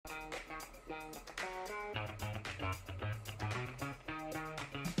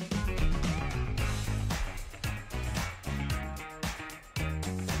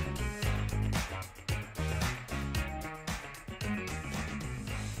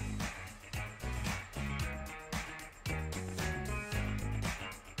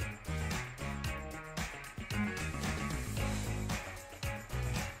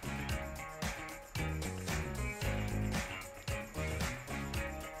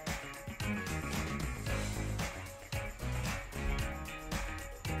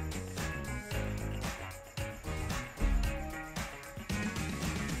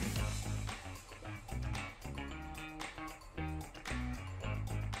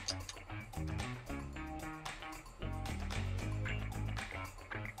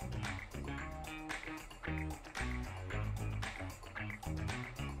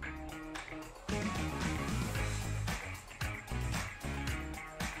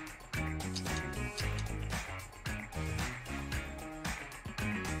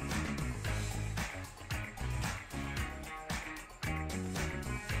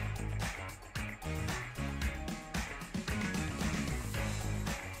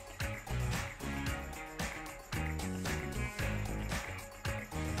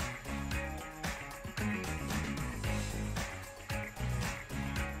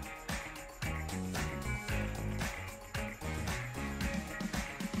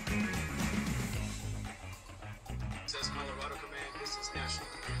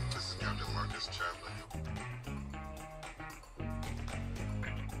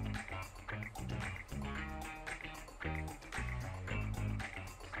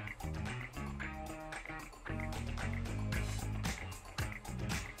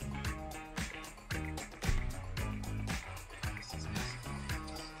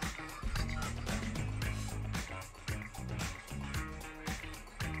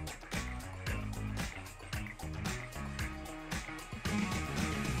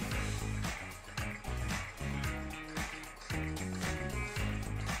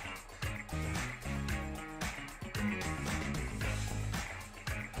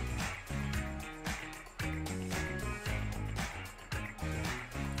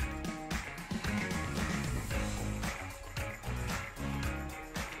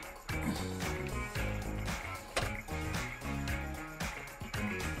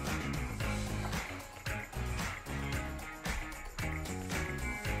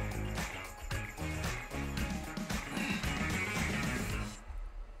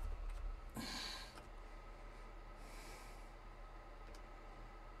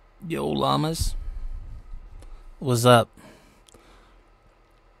Yo, llamas. What's up?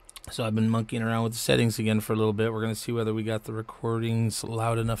 So I've been monkeying around with the settings again for a little bit. We're going to see whether we got the recordings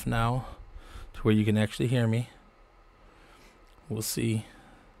loud enough now to where you can actually hear me. We'll see.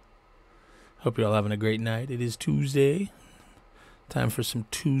 Hope you're all having a great night. It is Tuesday. Time for some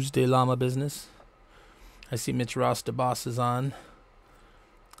Tuesday llama business. I see Mitch Ross, the boss, is on.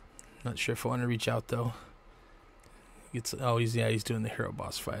 Not sure if I want to reach out, though. He's doing the hero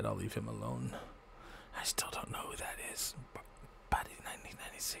boss fight. I'll leave him alone. I still don't know who that is. Body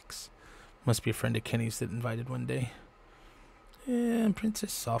 1996. Must be a friend of Kenny's that invited one day. Yeah,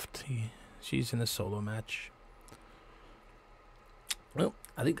 Princess Softy. She's in a solo match. Well,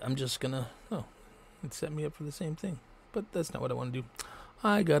 I think I'm just gonna... Oh, it set me up for the same thing. But that's not what I want to do.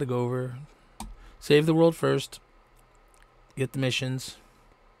 I gotta go over... Save the world first. Get the missions.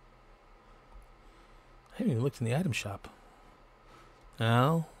 I haven't even looked in the item shop.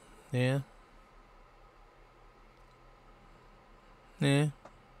 Oh, yeah. Yeah.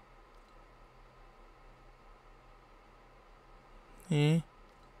 Yeah.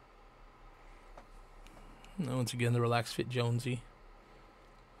 Once again, the Relax Fit Jonesy.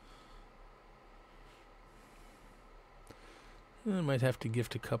 I might have to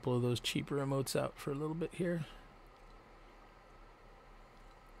gift a couple of those cheaper emotes out for a little bit here.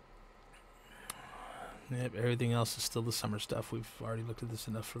 Yep, everything else is still the summer stuff. We've already looked at this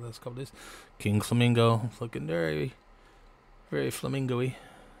enough for the last couple days. King Flamingo, looking very, very flamingo-y.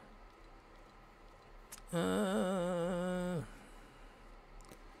 Yeah,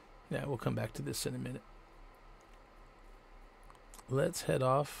 we'll come back to this in a minute. Let's head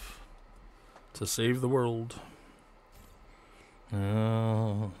off to save the world.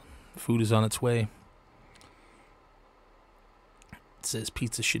 Food is on its way. It says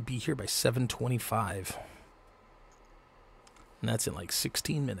pizza should be here by 7:25. And that's in like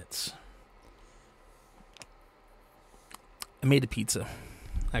 16 minutes. I made a pizza.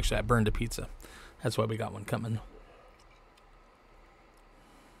 Actually, I burned a pizza. That's why we got one coming.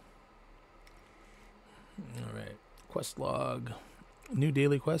 Alright. Quest log. New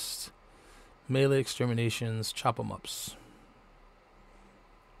daily quests. Melee exterminations. Chop 'em ups.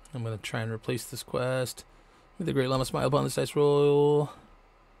 I'm going to try and replace this quest with the Great Llama Smile upon this dice roll.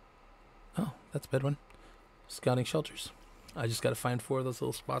 Oh, that's a bad one. Scouting shelters. I just got to find 4 of those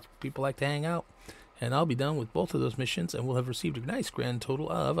little spots where people like to hang out. And I'll be done with both of those missions, and we'll have received a nice grand total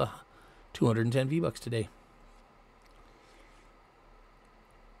of 210 V-Bucks today.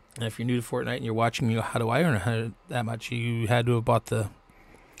 And if you're new to Fortnite and you're watching me, how do I earn that much? You had to have bought the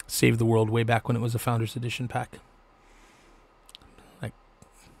Save the World way back when it was a Founders Edition pack.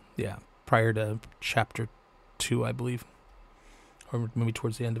 Yeah, prior to Chapter 2, I believe. Or maybe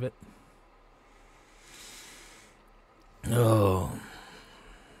towards the end of it. Oh.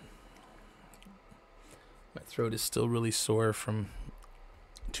 My throat is still really sore from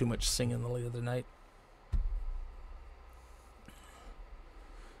too much singing the other night.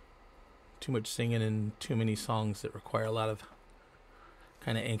 Too much singing and too many songs that require a lot of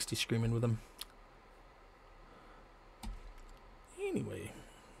kind of angsty screaming with them. Anyway,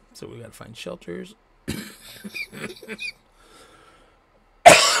 so we gotta find shelters.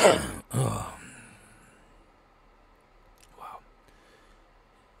 Oh. Wow.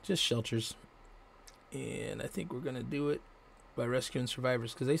 Just shelters. And I think we're gonna do it by rescuing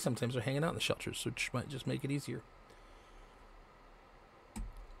survivors, because they sometimes are hanging out in the shelters, which might just make it easier.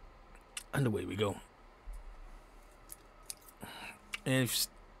 And away we go. And if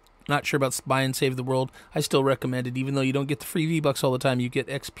you're not sure about buying Save the World, I still recommend it. Even though you don't get the free V-Bucks all the time, you get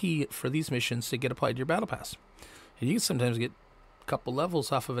XP for these missions to get applied to your battle pass. And you can sometimes get a couple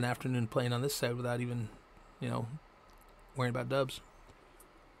levels off of an afternoon playing on this side without even, worrying about dubs.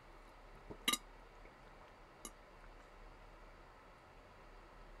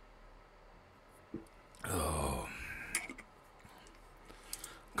 Oh.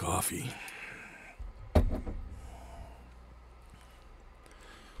 Coffee.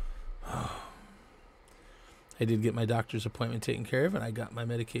 I did get my doctor's appointment taken care of, and I got my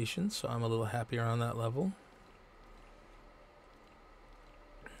medication, so I'm a little happier on that level.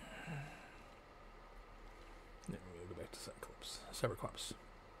 Then we're going to go back to Cyberclops.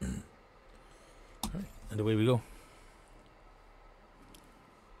 Alright, and away we go.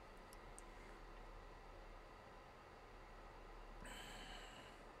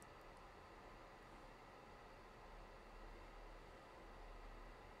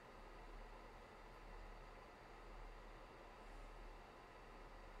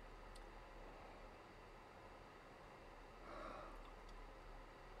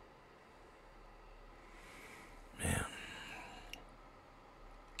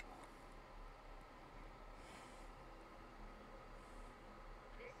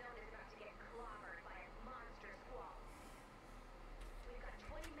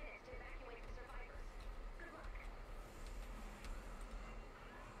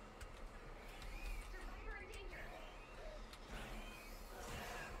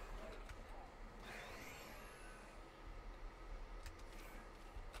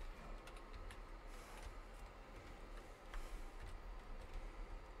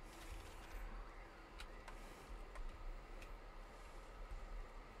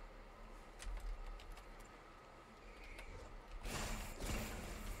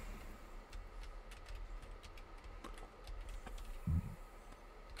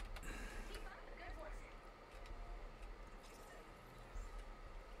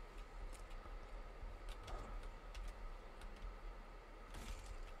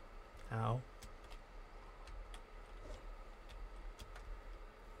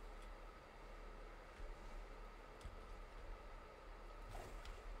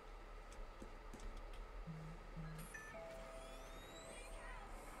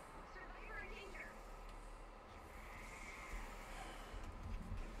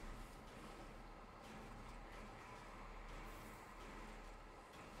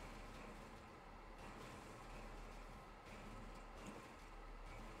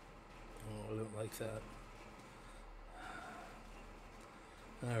 like that.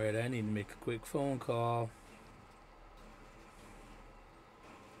 Alright, I need to make a quick phone call.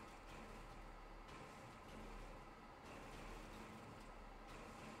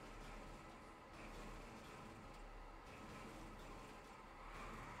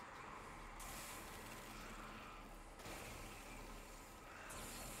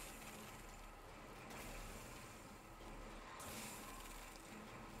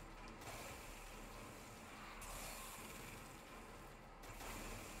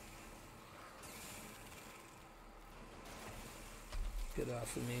 Get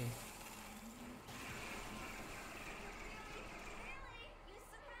off of me.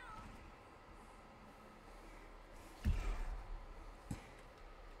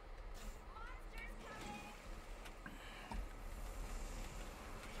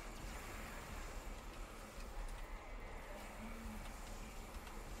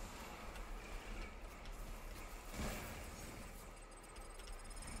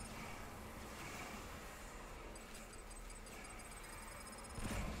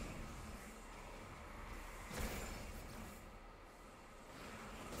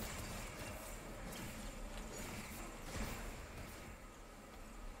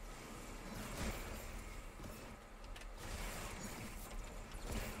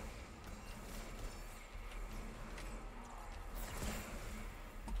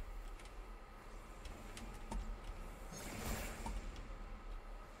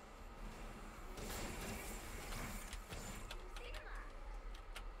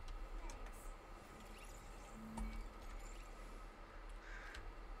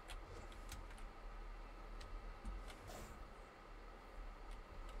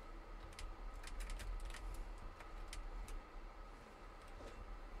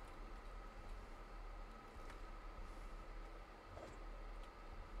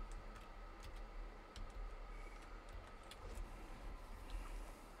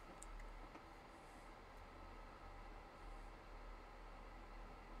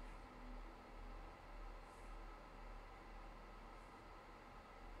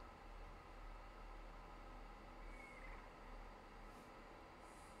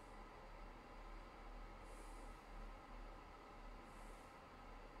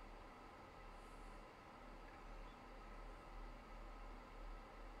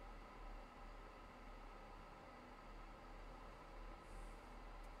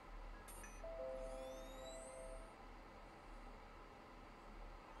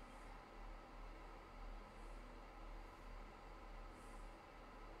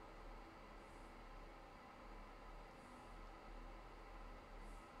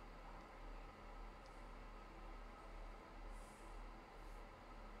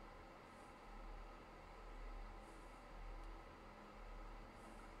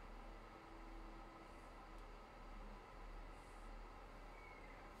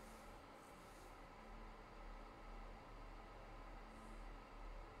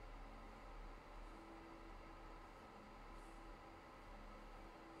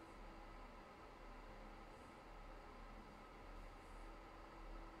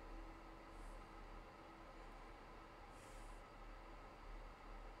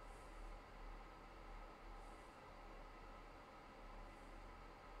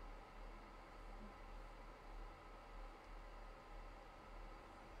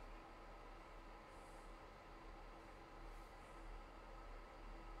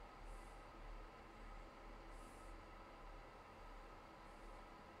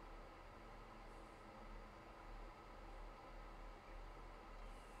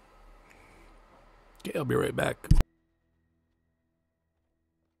 Okay, I'll be right back.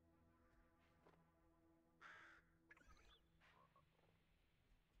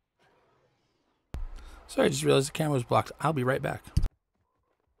 Sorry, I just realized the camera was blocked. I'll be right back.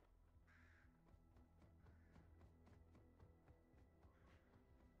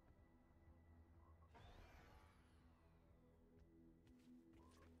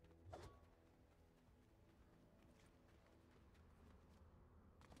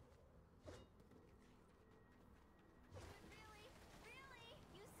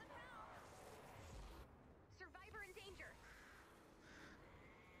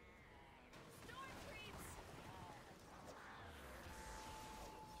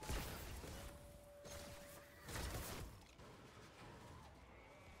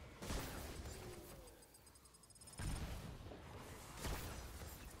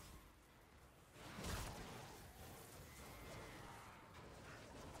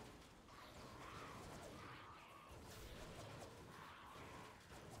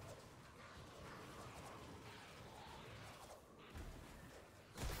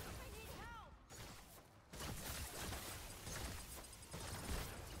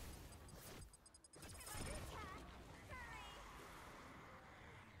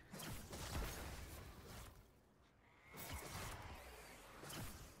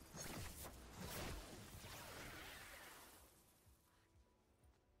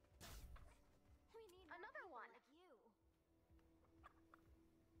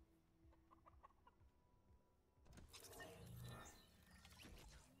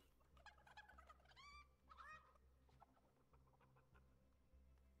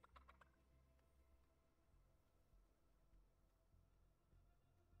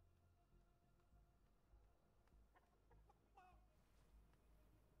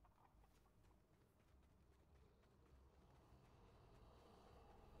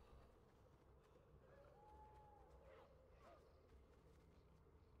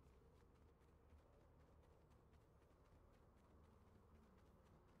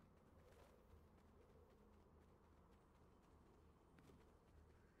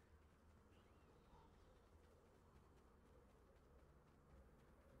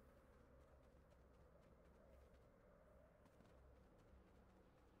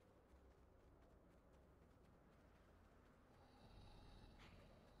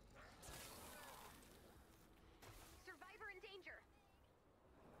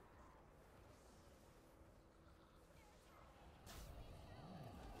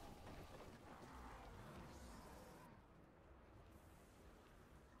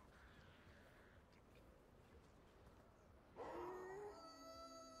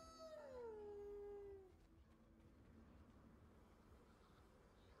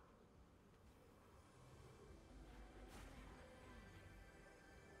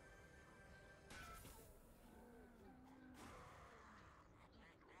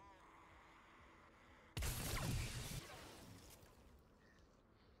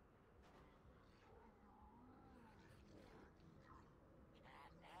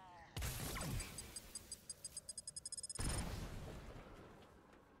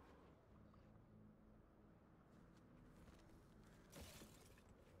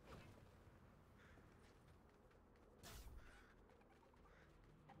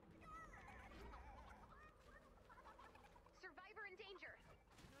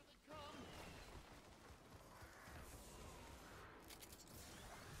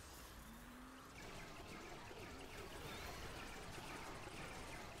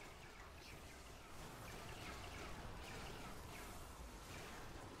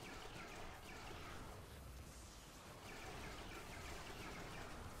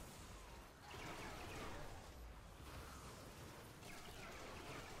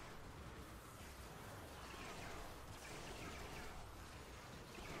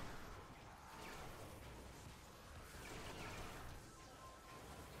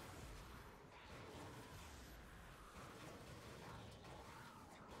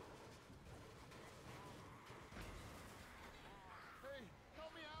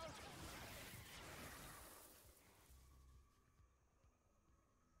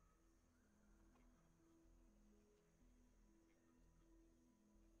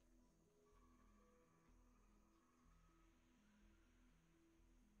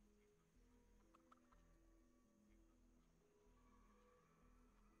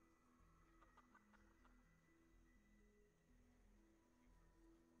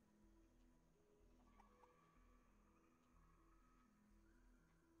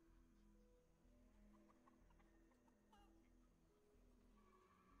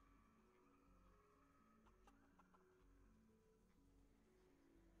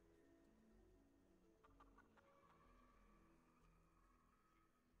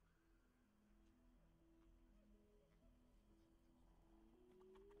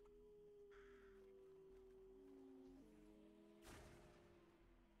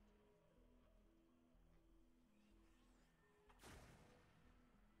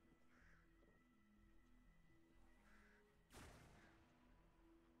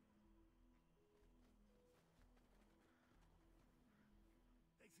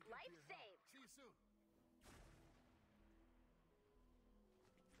 Life saved. See you soon.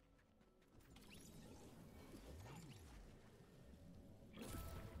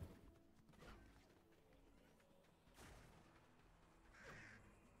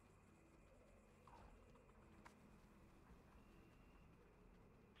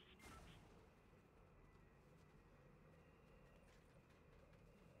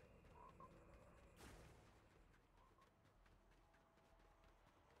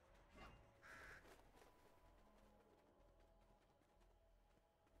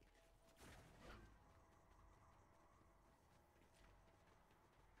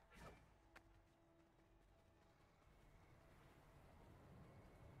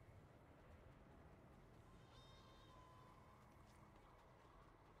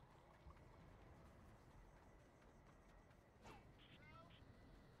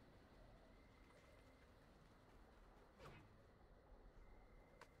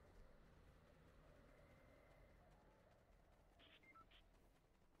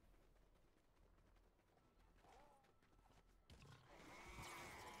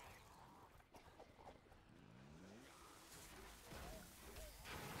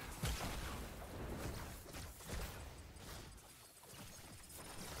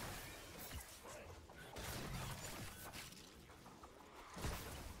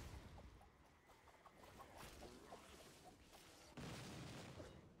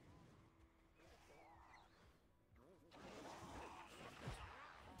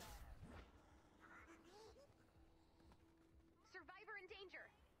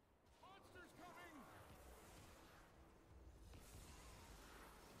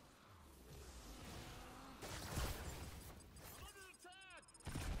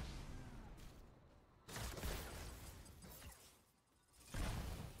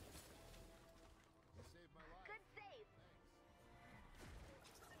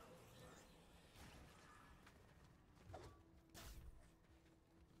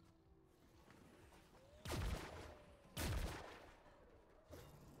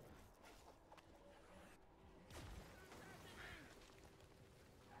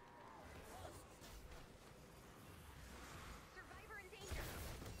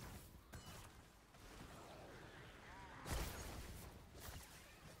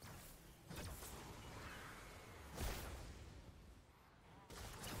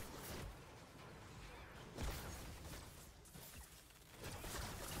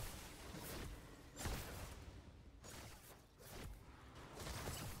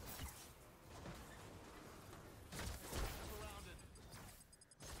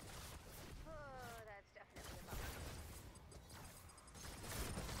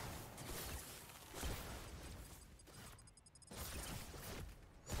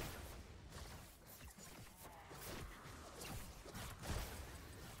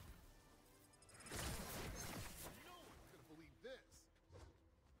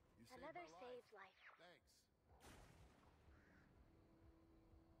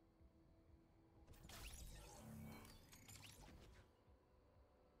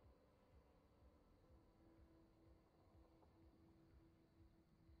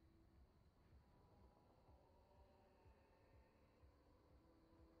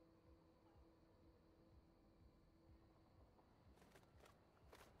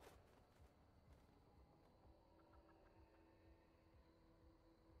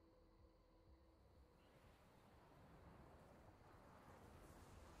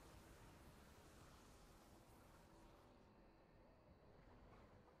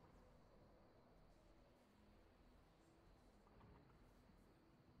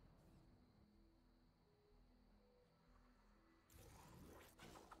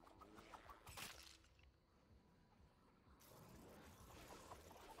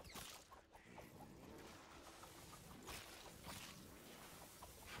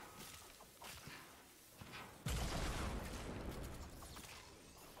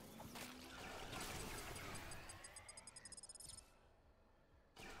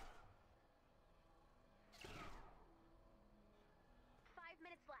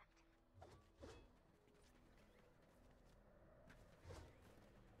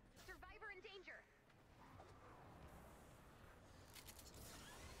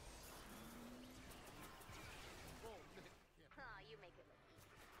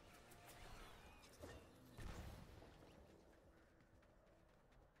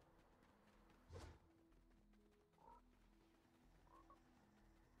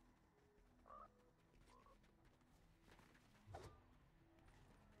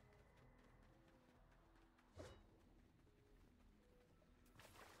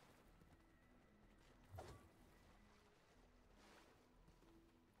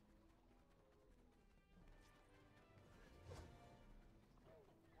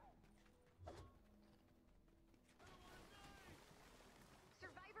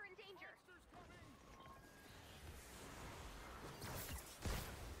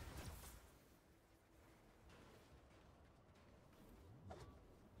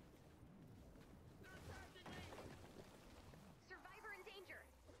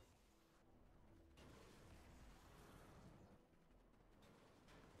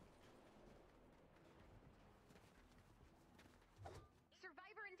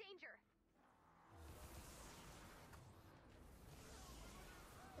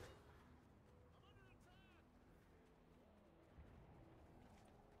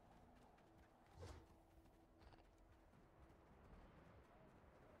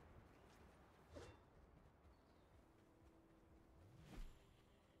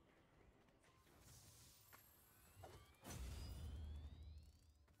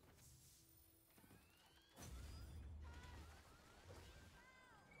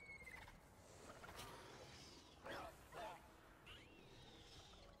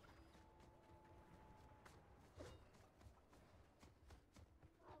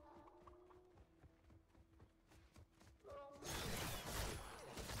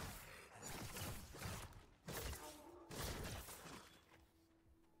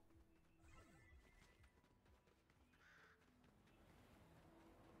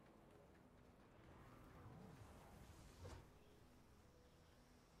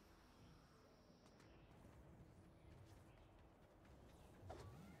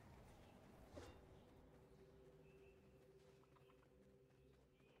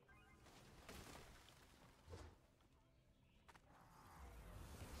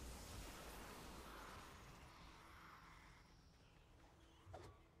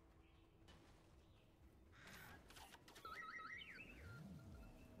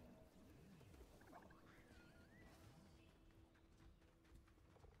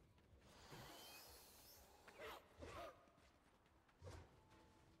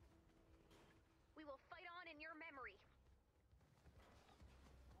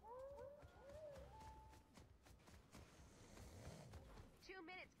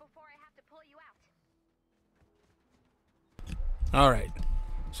 All right.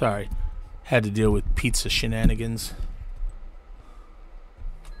 Sorry. Had to deal with pizza shenanigans.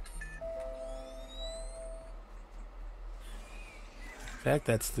 In fact,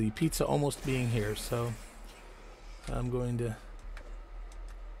 that's the pizza almost being here, so I'm going to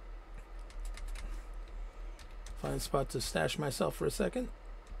find a spot to stash myself for a second.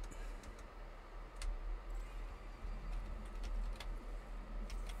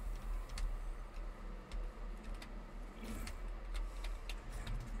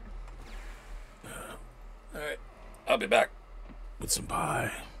 All right, I'll be back with some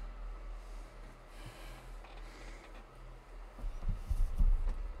pie.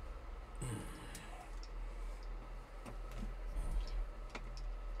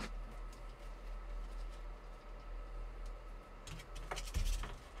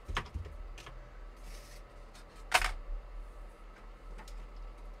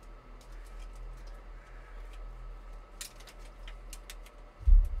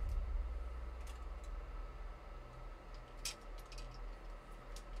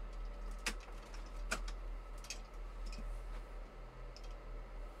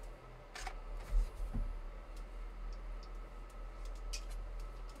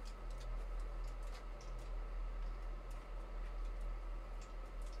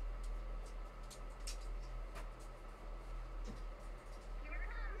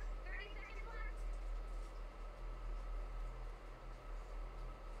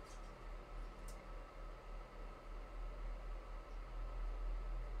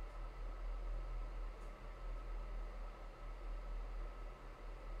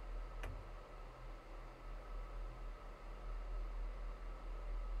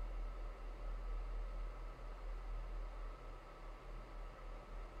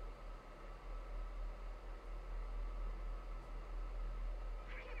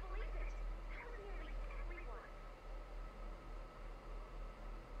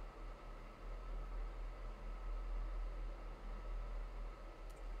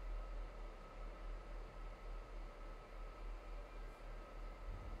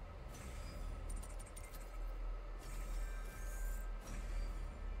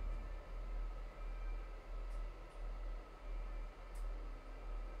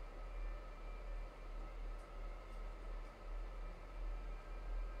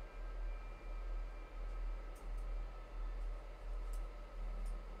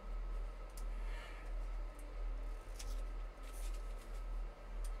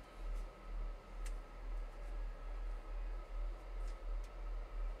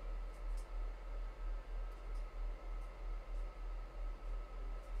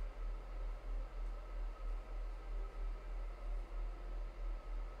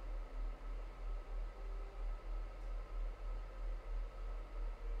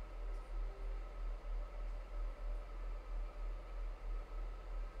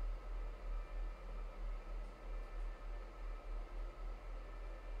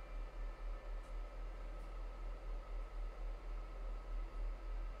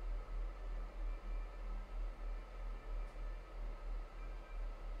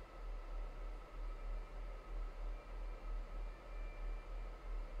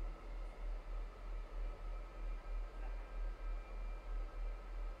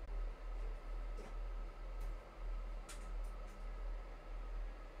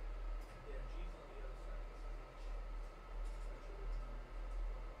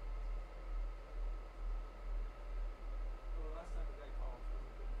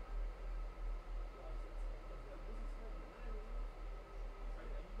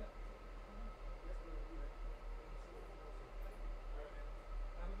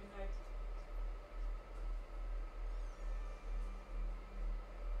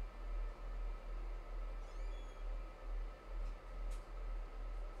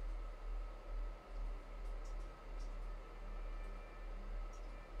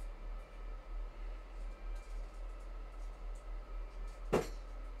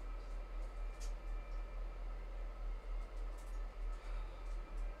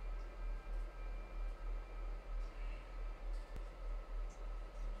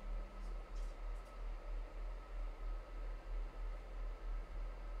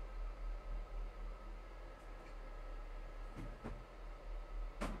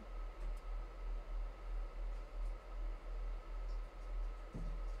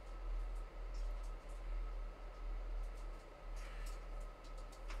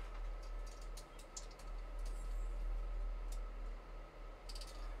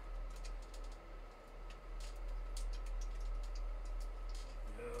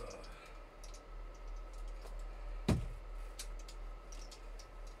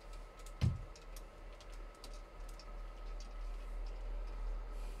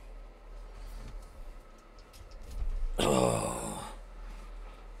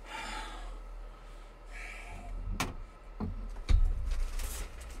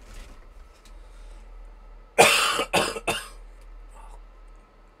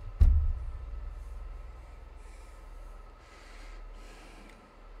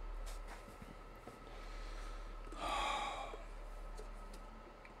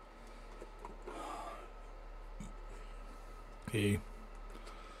 Okay.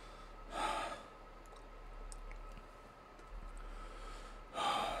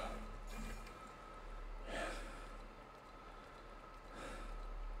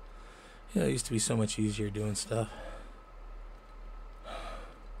 Yeah, it used to be so much easier doing stuff.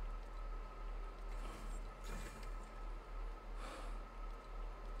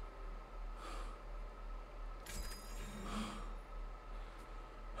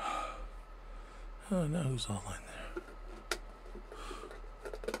 Oh, now who's all in there?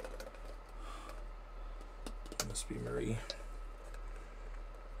 Must be Marie.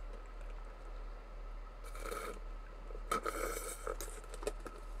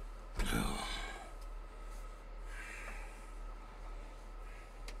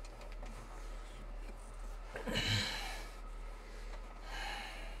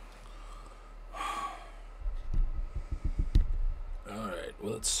 Alright,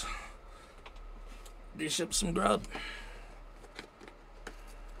 well, let's dish up some grub.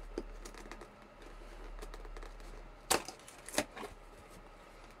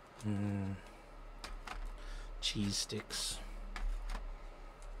 Cheese sticks.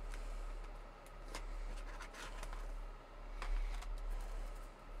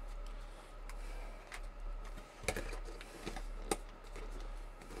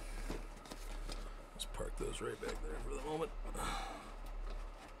 Let's park those right back there for the moment.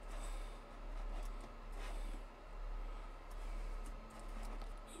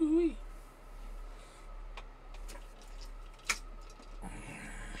 Ooh-wee.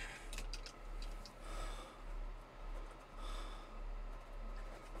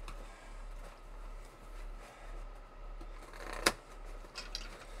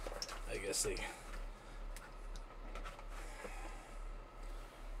 I guess they...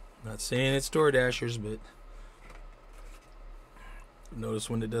 Not saying it's Door Dashers, but notice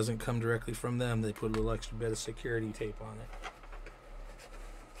when it doesn't come directly from them, they put a little extra bit of security tape on it.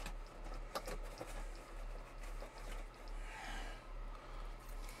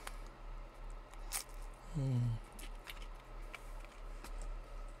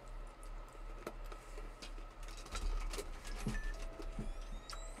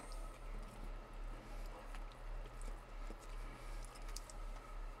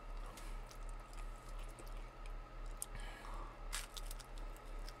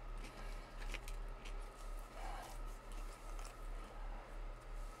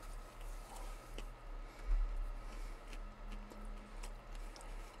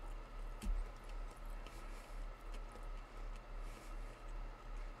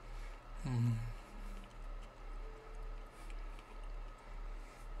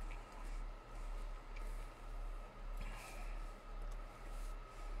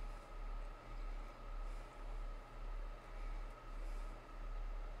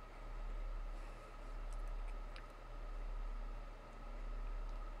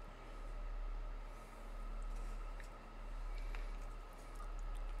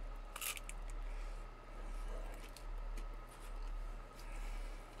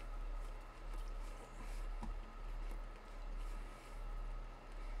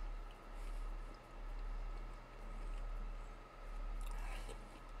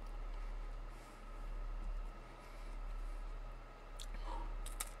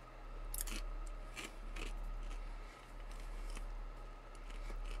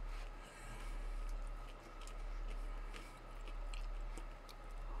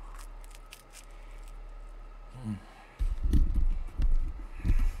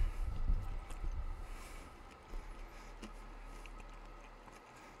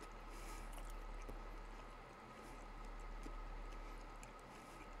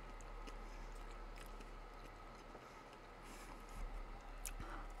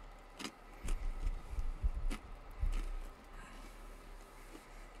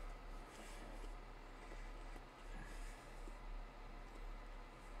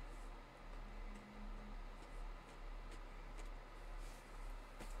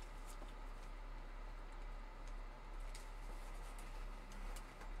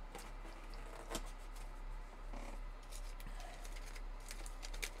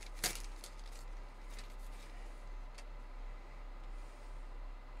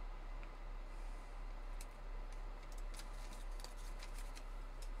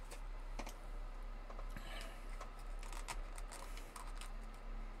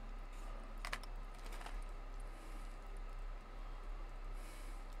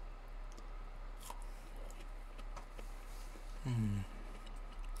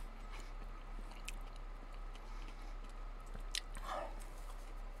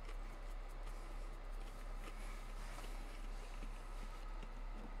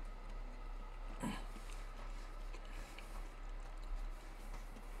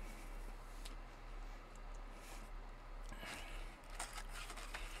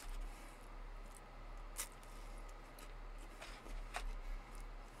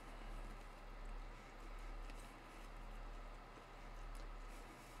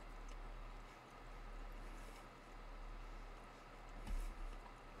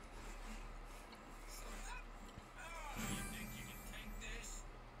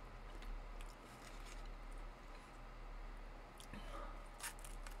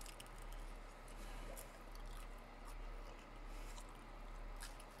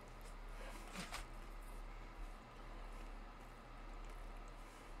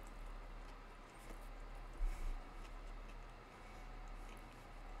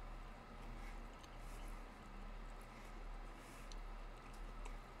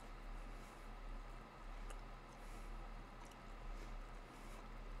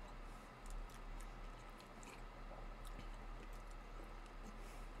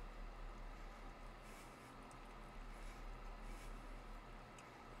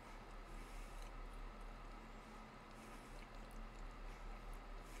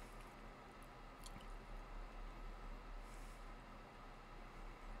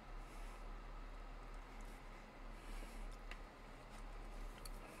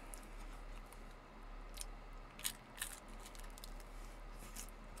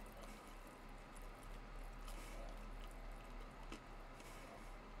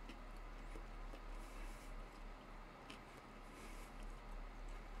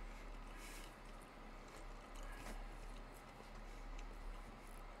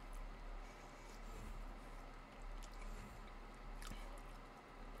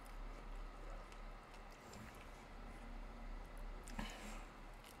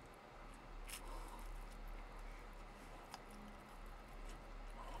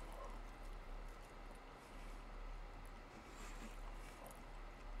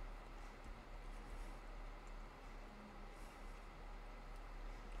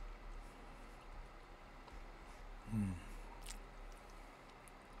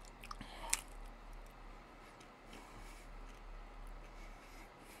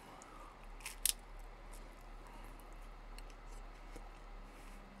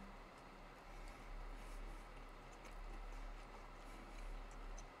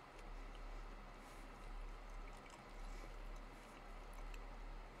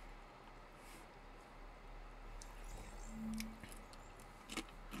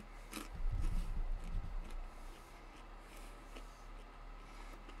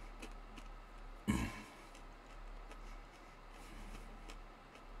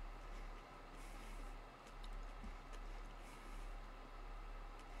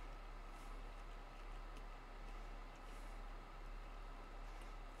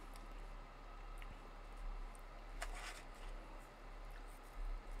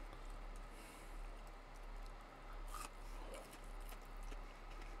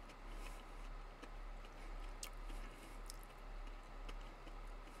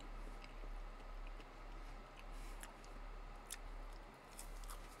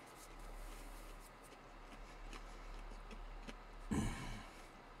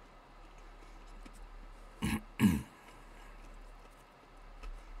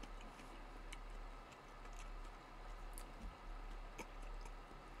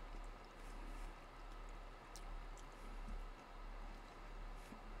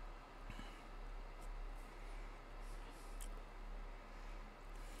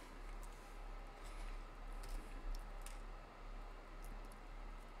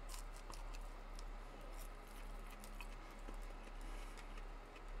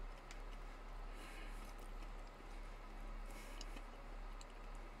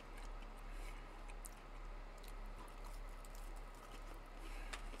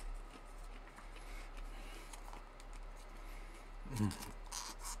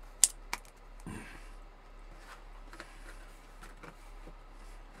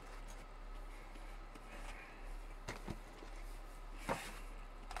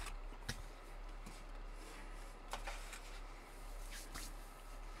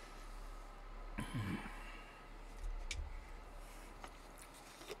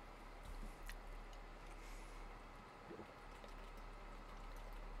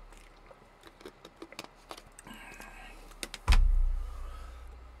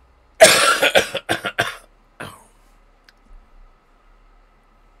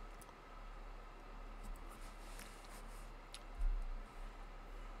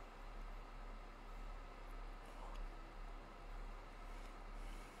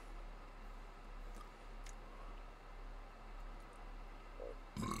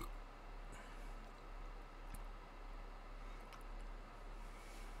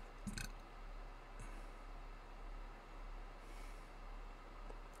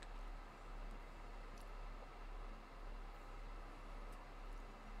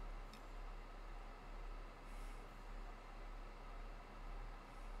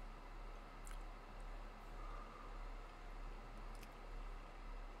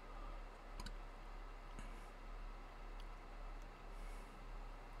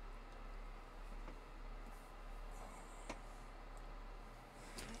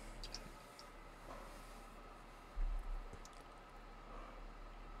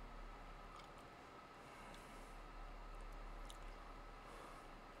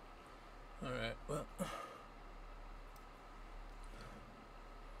 Alright, well,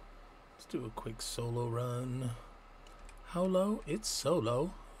 let's do a quick solo run. How low? It's so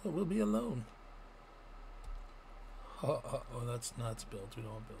low. We'll be alone. Oh, that's nuts builds. We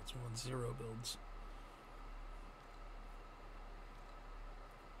don't want builds. We want 0 builds.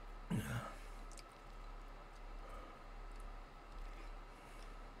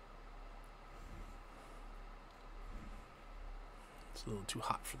 It's a little too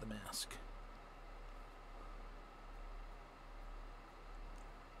hot for the mask.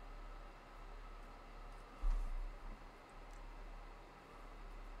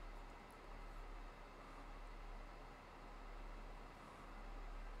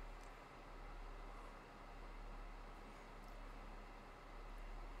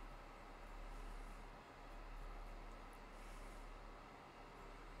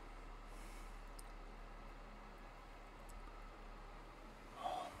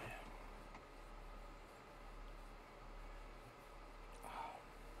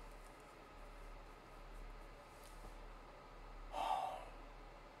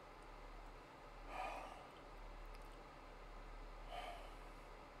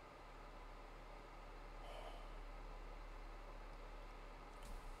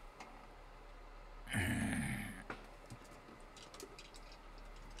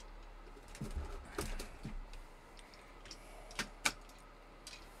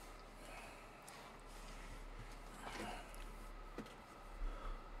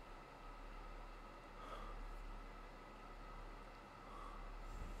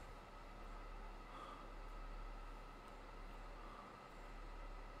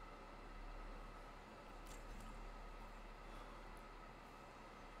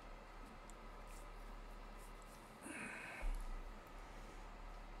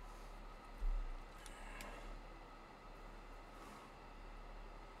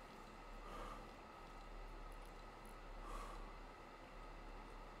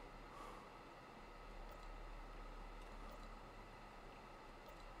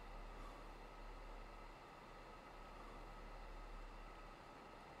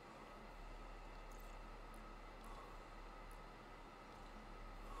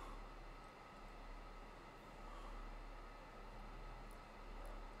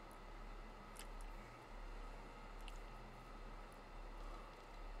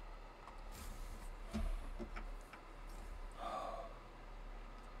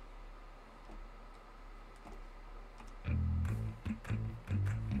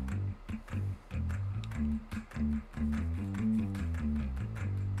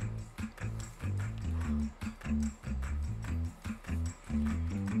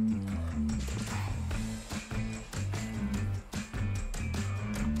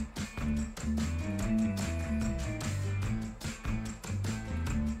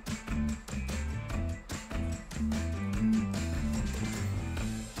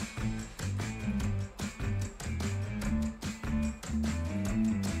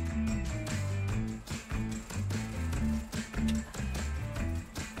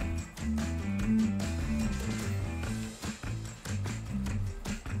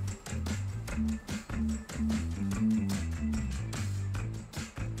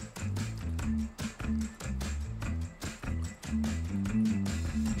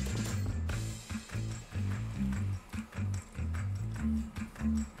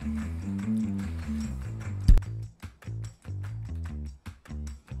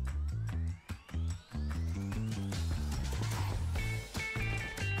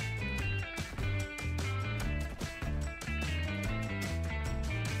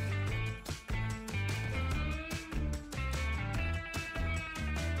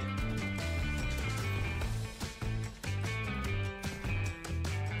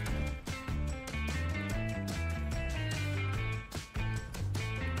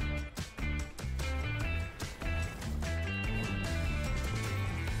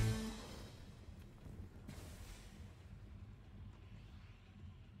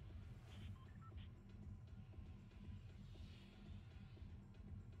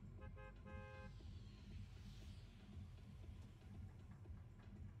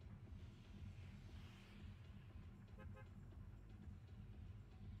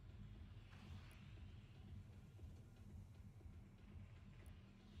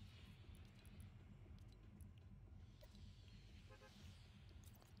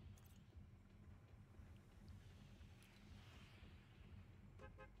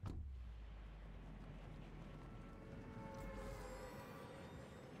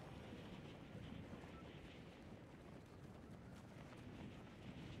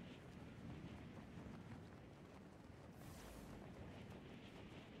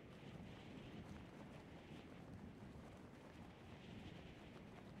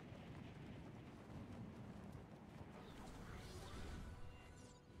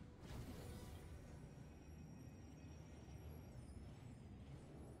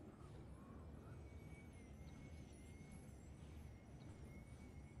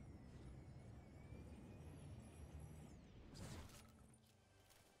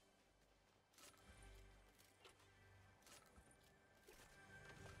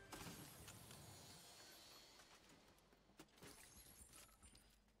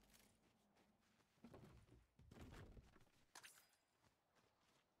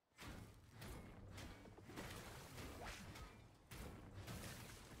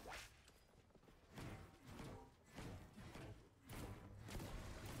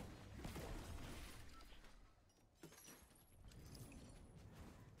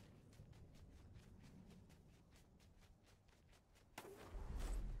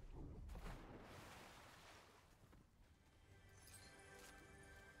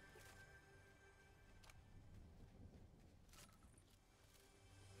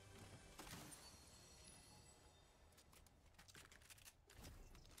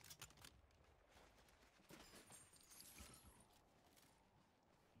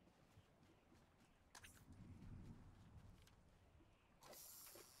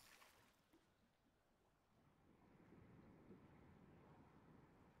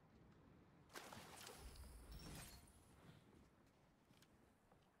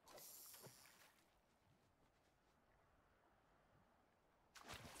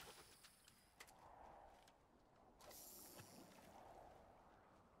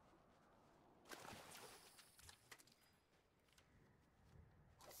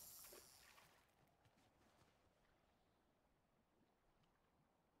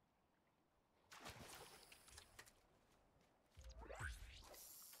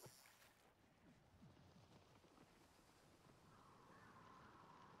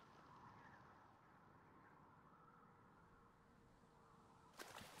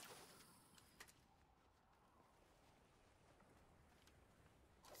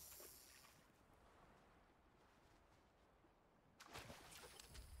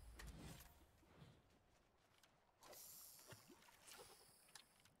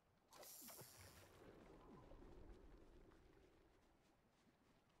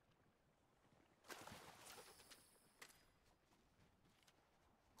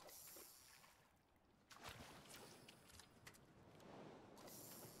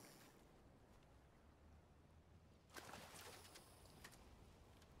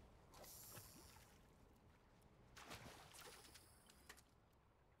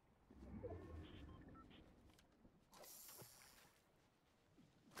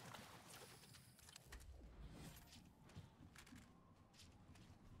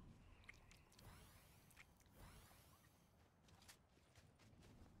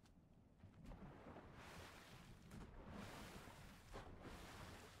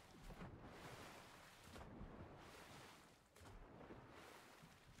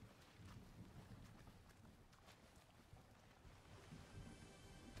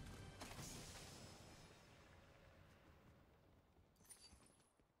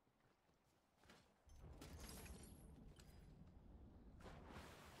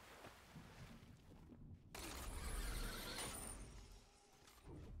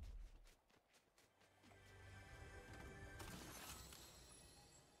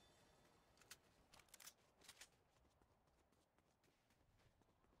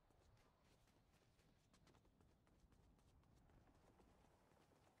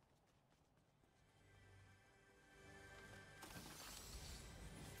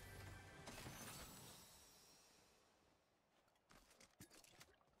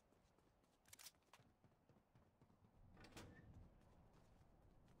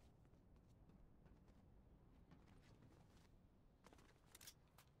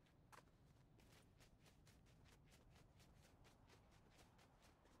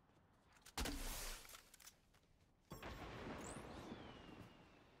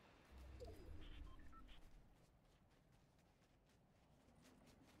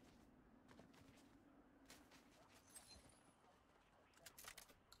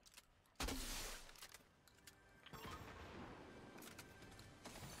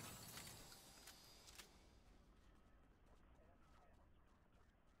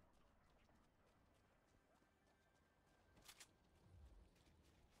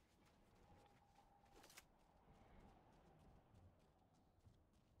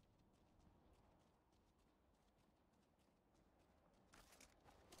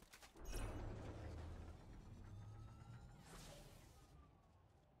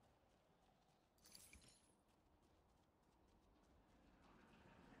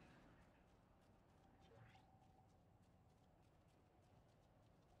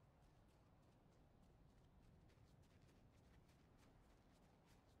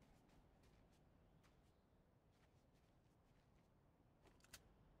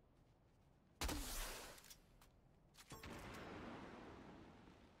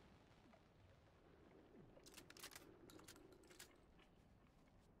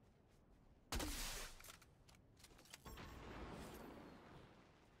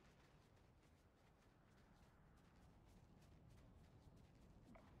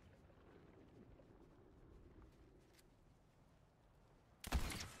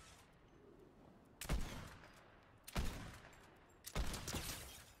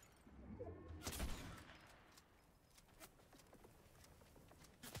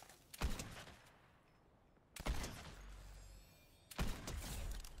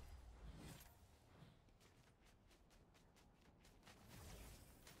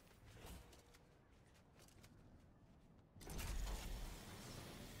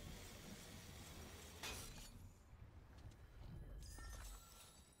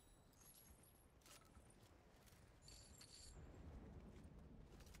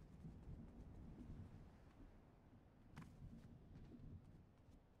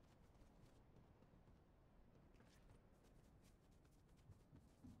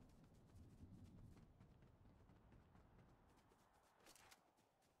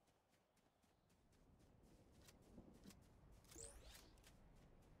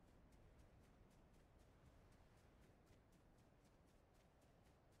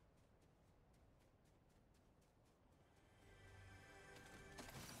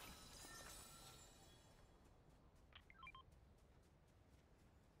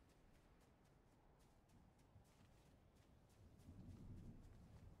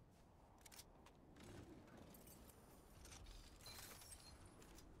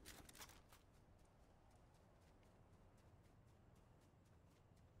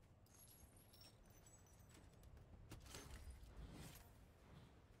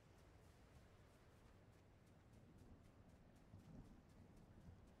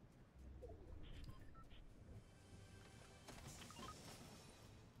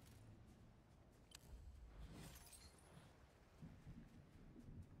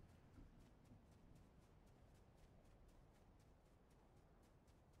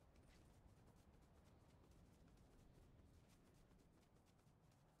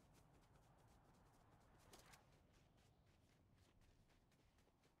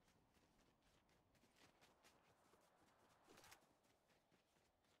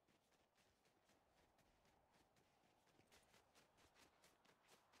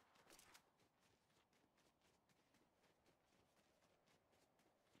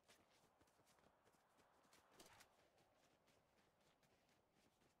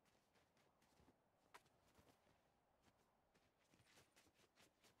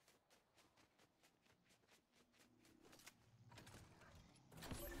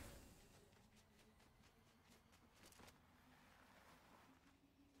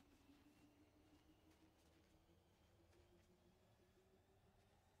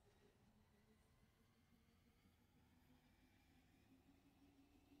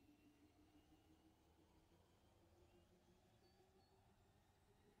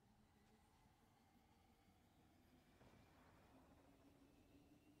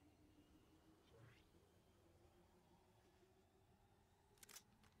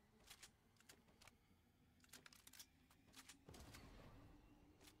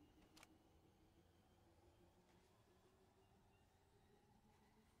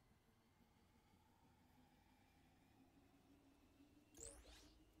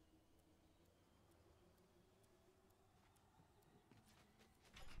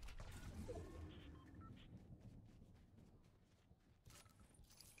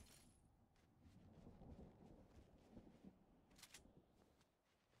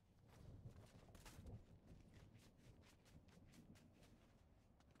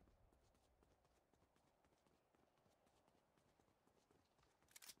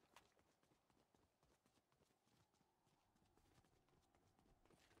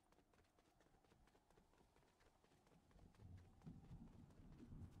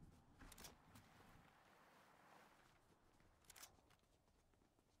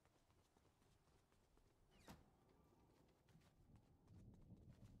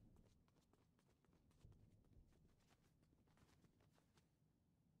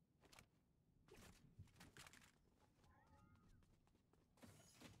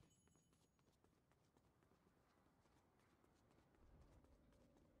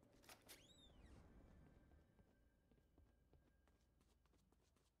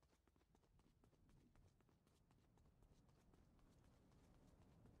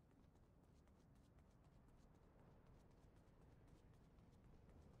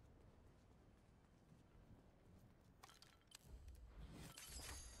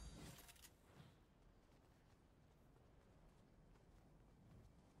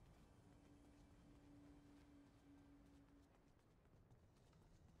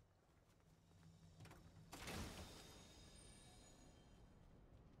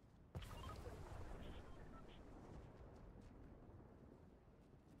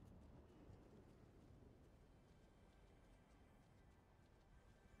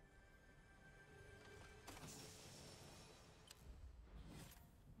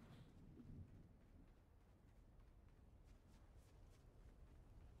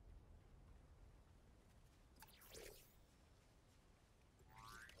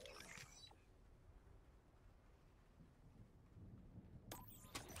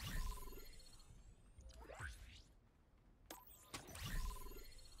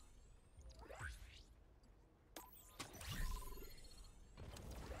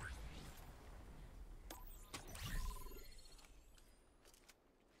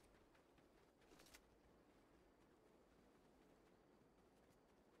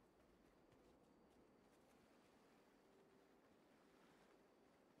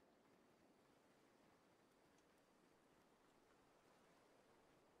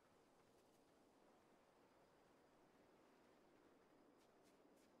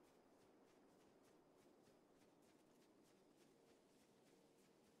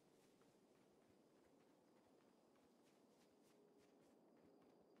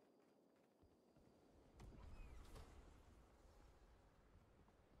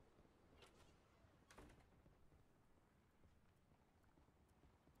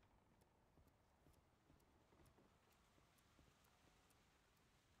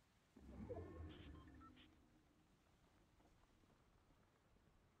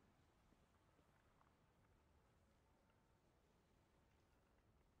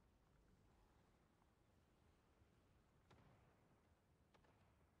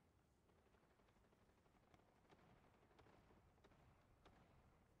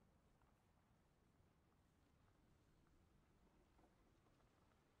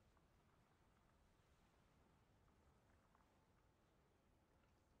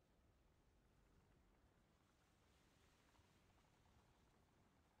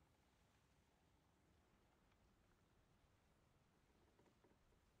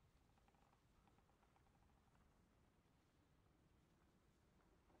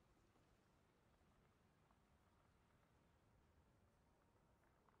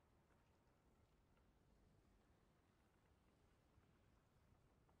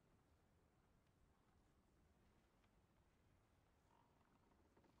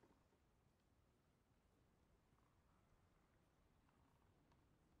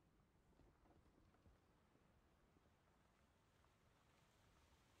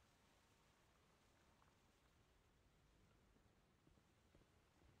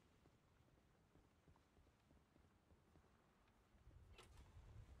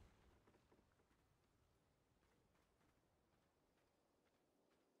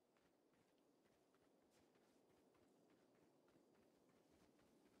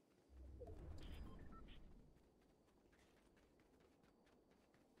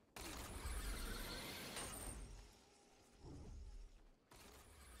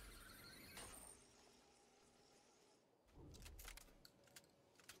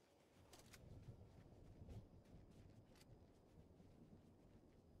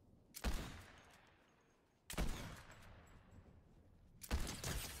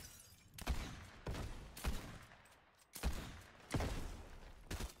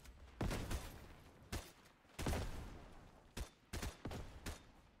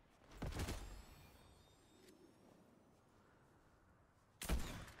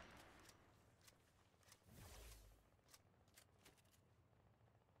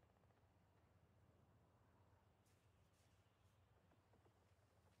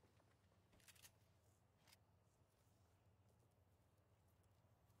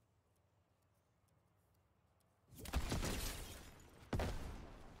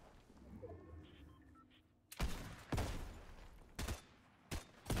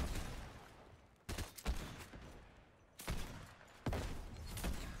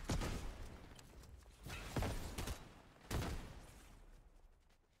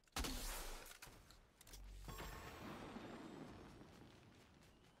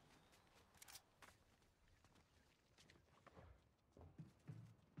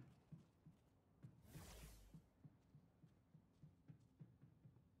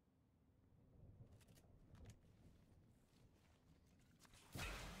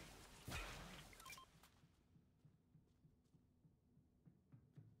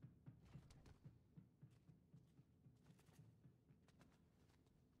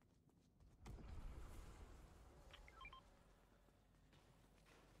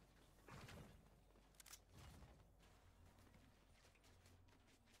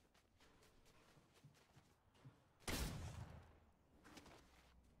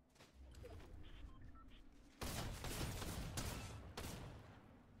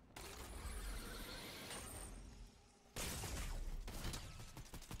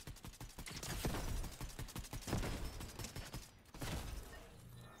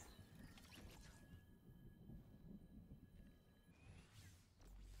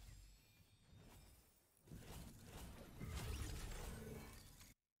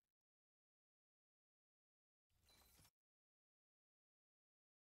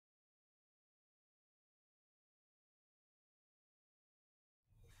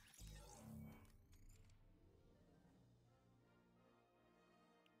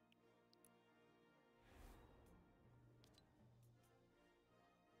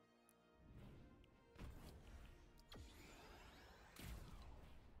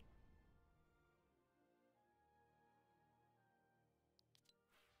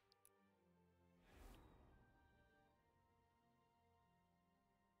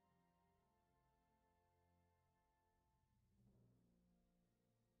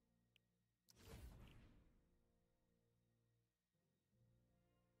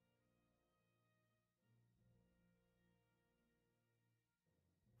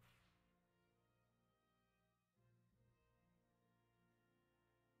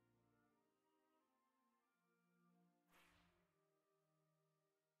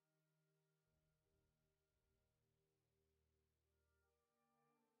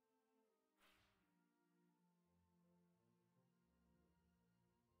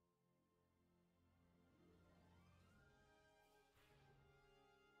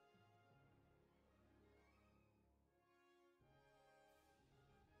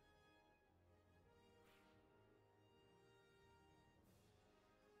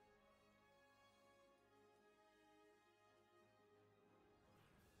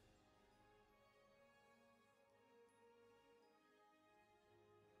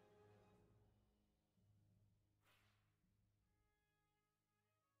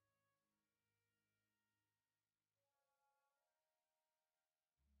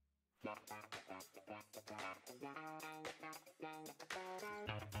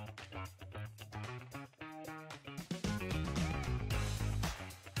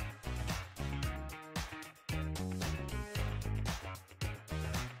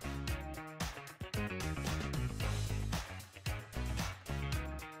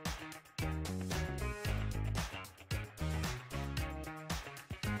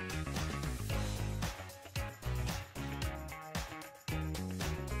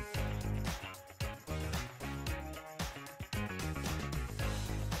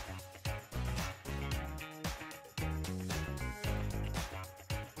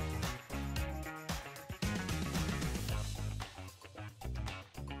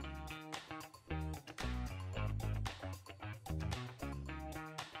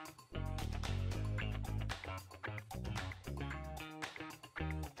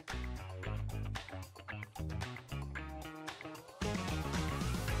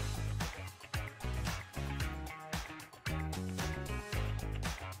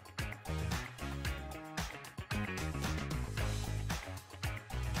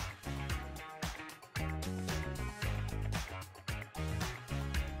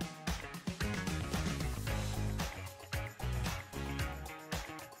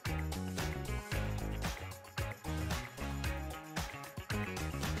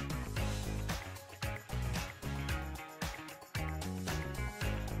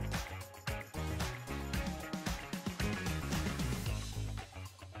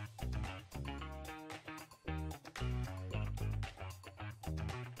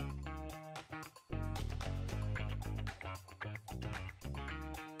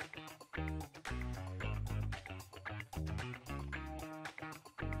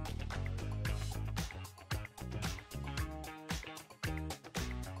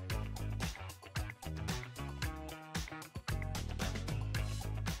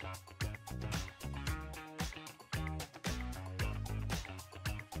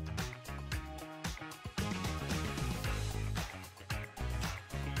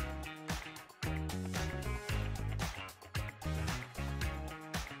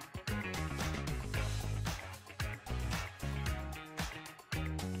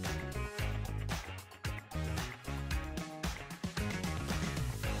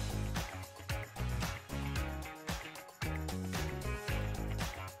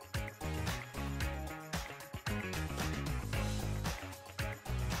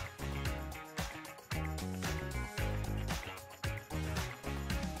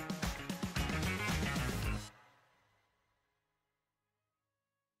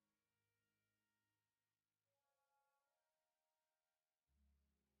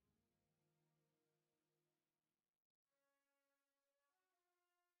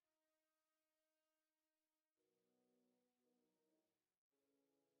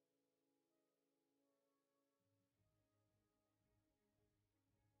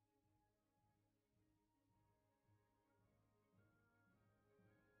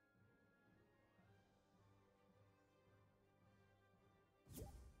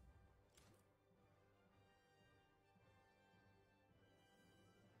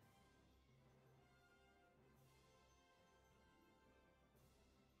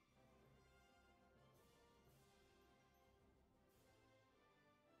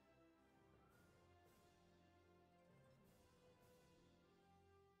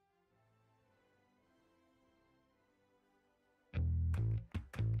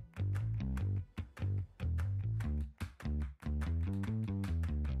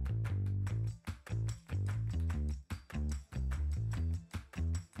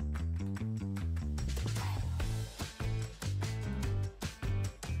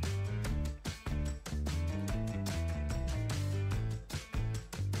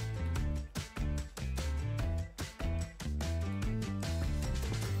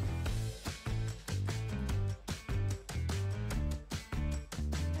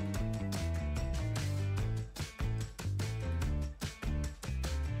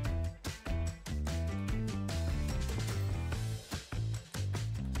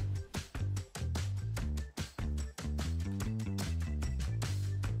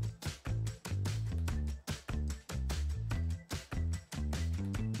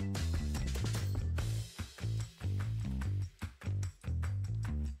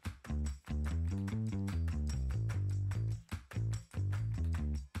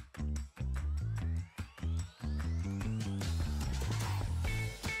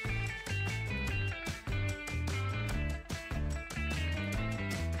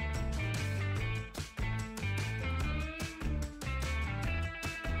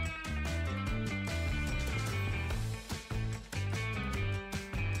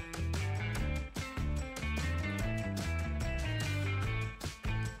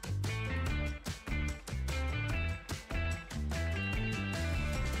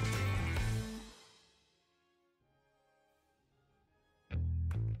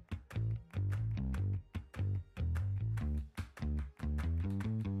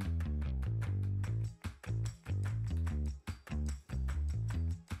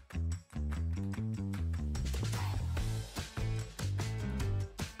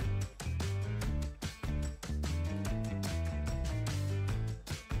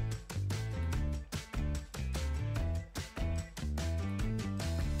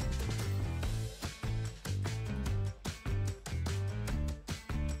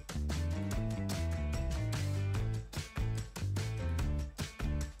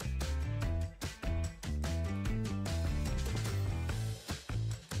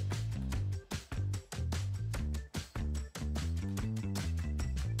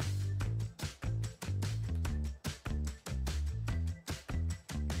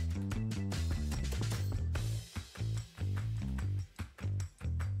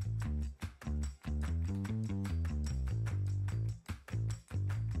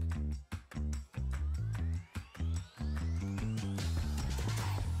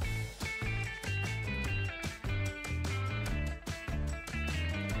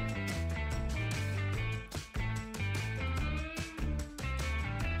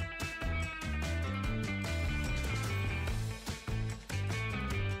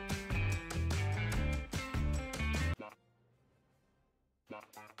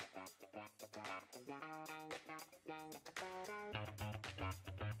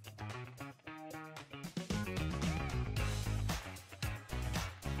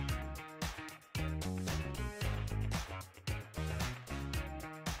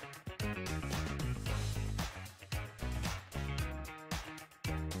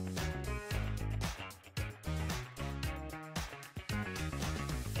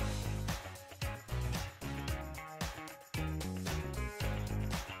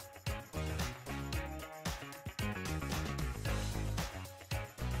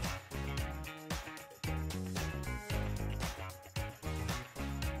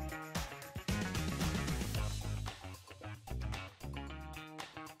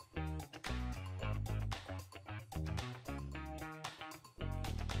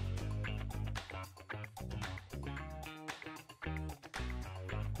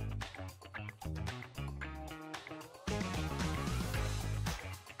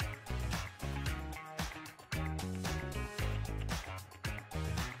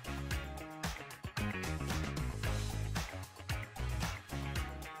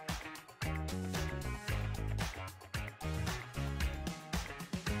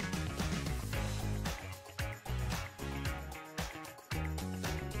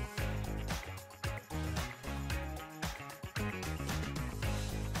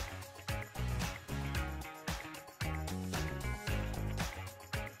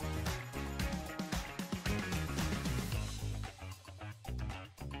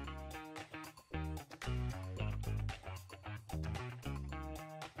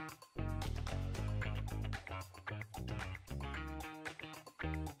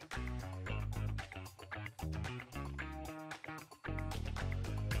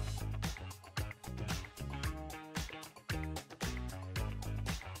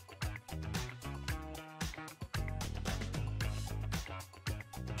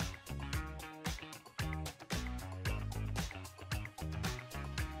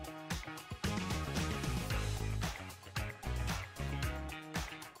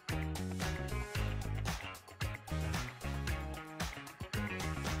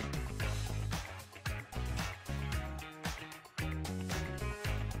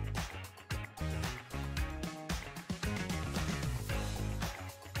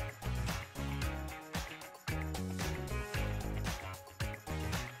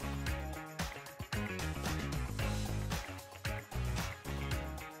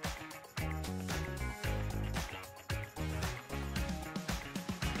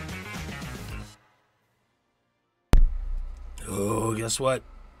 Oh, guess what?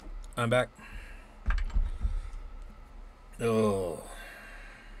 I'm back. Oh.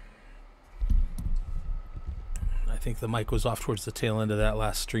 I think the mic was off towards the tail end of that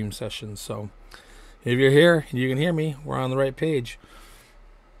last stream session. So if you're here and you can hear me, we're on the right page.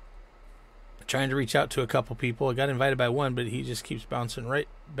 Trying to reach out to a couple people. I got invited by one, but he just keeps bouncing right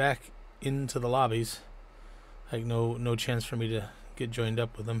back into the lobbies. Like no chance for me to get joined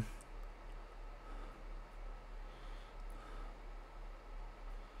up with him.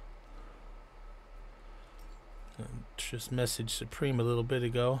 Just messaged Supreme a little bit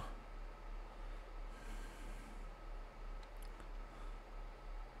ago.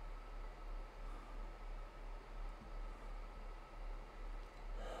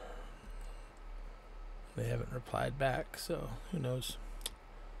 They haven't replied back, so who knows.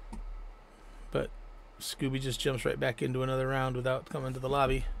 But Scooby just jumps right back into another round without coming to the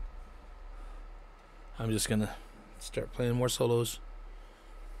lobby. I'm just gonna start playing more solos.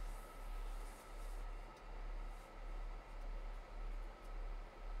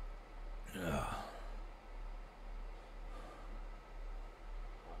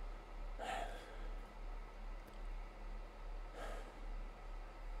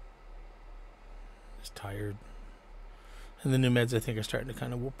 Tired, and the new meds I think are starting to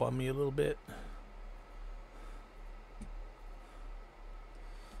kind of whoop on me a little bit.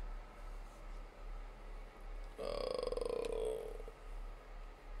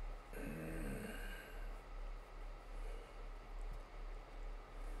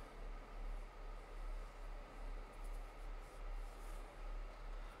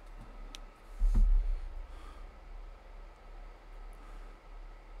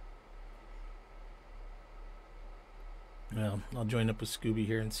 Well, I'll join up with Scooby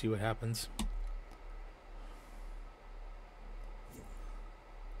here and see what happens.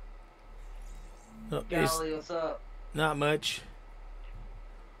 Oh, Golly, what's up? Not much.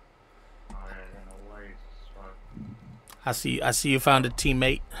 I see you found a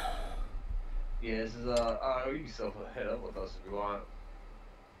teammate. Yeah, this is you can still head up with us if you want.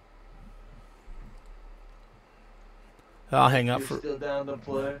 I'll hang out You're for. still down to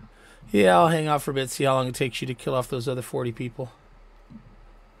play? Yeah, I'll hang out for a bit. See how long it takes you to kill off those other 40 people.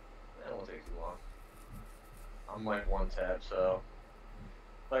 That won't take too long. I'm like one tap, so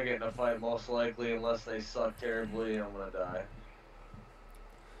if I get in a fight, most likely, unless they suck terribly, I'm gonna die.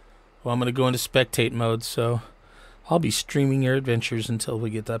 Well, I'm gonna go into spectate mode, so I'll be streaming your adventures until we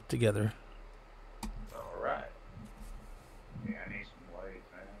get up together. All right. Yeah, I need some light,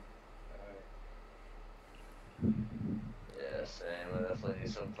 man. Yeah, same. I definitely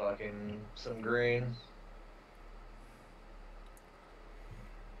need some green.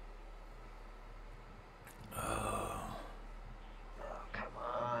 Oh, come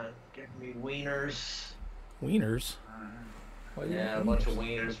on, give me wieners. Wieners? Why you Yeah, a want bunch of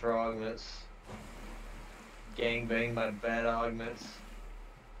wieners? wieners for augments. Gangbang my bad augments.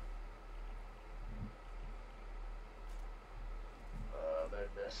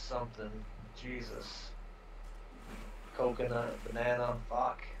 There's something. Jesus. Coconut, banana,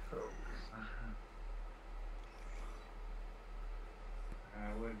 fuck.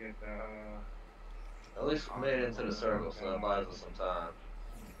 I would get the At least we made it into the circle, so that buys us some time.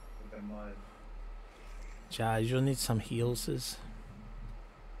 with the mud. Jai, you'll need some heals.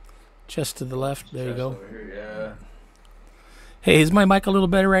 Just to the left. There you Chest go. over here, yeah. Hey, is my mic a little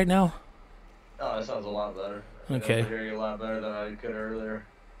better right now? Oh, that sounds a lot better. Okay. I can hear you a lot better than I could earlier.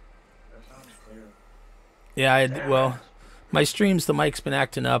 That sounds clear. Yeah, well, my streams, the mic's been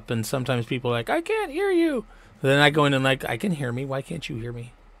acting up, and sometimes people are like, I can't hear you. Then I go in and like, I can hear me. Why can't you hear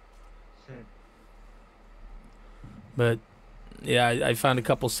me? But, yeah, I found a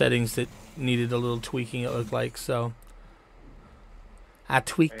couple settings that needed a little tweaking, it looked like, so I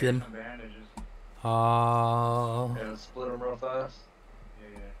tweaked Hey, here's them. some bandages. Oh. Yeah, let's split them real fast.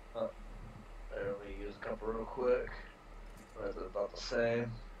 Yeah. There, let me use a couple real quick. That's about the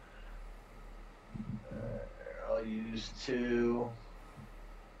same. I'll use 2.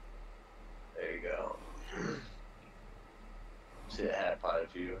 There you go. See the hat pot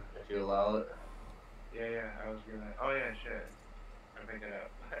if you allow it. Yeah, I was gonna. Oh yeah, shit. I picked it up.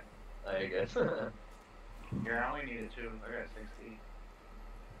 There you go. Here, I only needed 2. I got 60.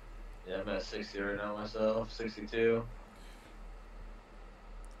 Yeah, I'm at 60 right now myself. 62.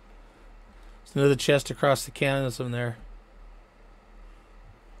 There's another chest across the cannon. There's some there.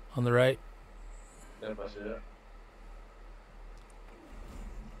 On the right. Yep, I see it.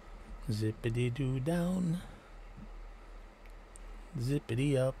 Zippity doo down.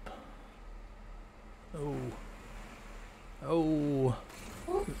 Zippity up. Oh. Oh.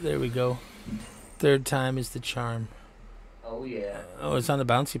 There we go. Third time is the charm. Oh yeah. Oh, it's on the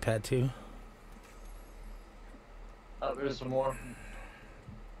bouncy pad too. Oh, there's some more.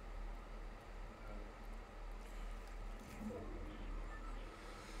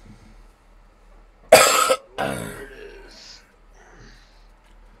 There it is.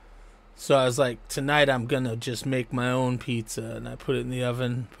 So I was like, tonight I'm gonna just make my own pizza, and I put it in the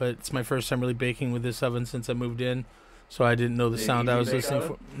oven. But it's my first time really baking with this oven since I moved in, so I didn't know the The sound I Easy was Bake listening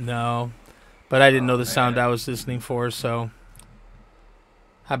Oven? for. No, but I didn't know Oh, the sound man. I was listening for, so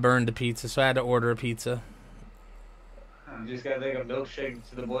I burned the pizza. So I had to order a pizza. You just gotta take a milkshake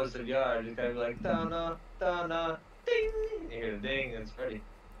to the boys of the yard. You just gotta be like, Donna, Donna, ding! You hear the ding, and it's ready.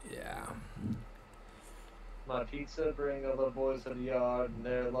 Yeah. My pizza, bring all the boys of the yard, and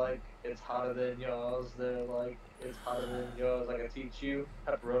they're like, it's hotter than yours. They're like, it's hotter than yours. I can teach you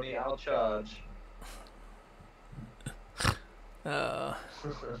pepperoni, I'll charge. Oh,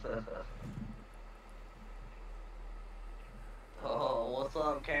 what's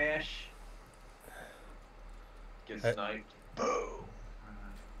up, Cash? Get sniped. Boom!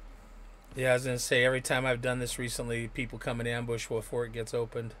 Yeah, I was gonna say every time I've done this recently, people come in ambush before it gets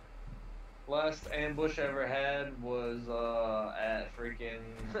opened. Last ambush I ever had was at freaking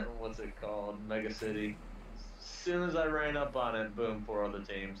what's it called? Mega City. As soon as I ran up on it, boom, 4 other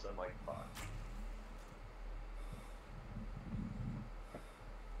teams. I'm like, fuck.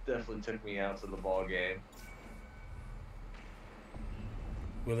 Definitely took me out to the ball game.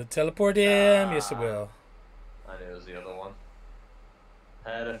 Will it teleport him? Yes, it will. I knew it was the other one.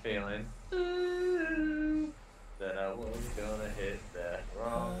 Had a feeling that I was gonna hit that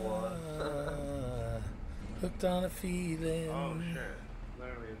wrong one. Hooked on a feeling. Oh shit.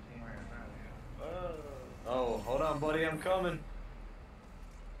 Literally a team right in front of you. Oh, hold on, buddy, I'm coming.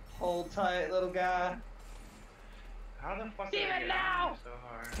 Hold tight, little guy. How the fuck did I get now? So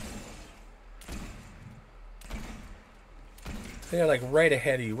hard. They're like right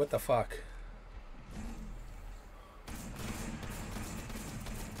ahead of you. What the fuck?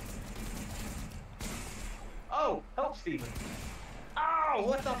 Oh, help, Steven. Oh,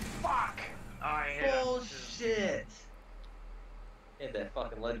 what the fuck? Oh, I hit him. Bullshit. Had that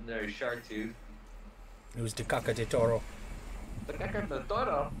fucking legendary shark tooth. It was the caca de toro. The caca de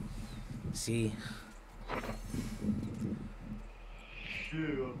toro. See.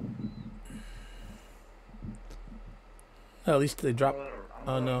 Yeah. Oh, at least they dropped.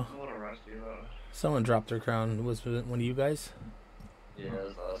 Oh no. I'm a little rusty though. Someone dropped their crown. Was it one of you guys? Yeah, it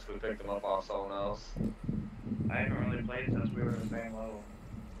was us. We picked them up off someone else. I haven't really played since we were the same level.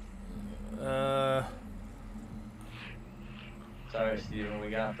 Sorry, Steven, we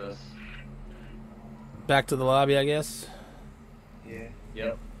got this. Back to the lobby, I guess. Yeah.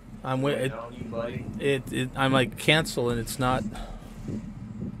 Yep. I'm with Waiting on you, buddy. I'm like cancel and it's not.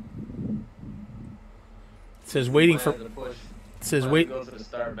 It says waiting for. Plan to push. It says Plan wait. to go to the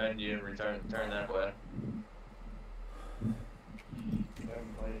start menu and turn that way. I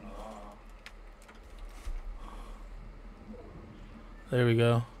haven't played in a while. There we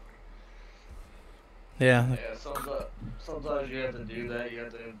go. Yeah. Yeah, sometimes you have to do that. You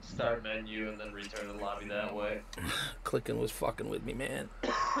have to start menu and then return to the lobby that way. Clicking was fucking with me, man.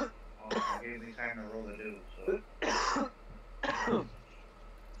 Well, it gave me time to roll the dude, so.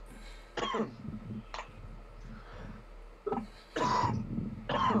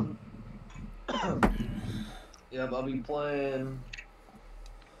 Yep, I'll be playing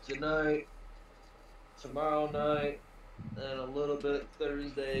tonight, tomorrow night, and a little bit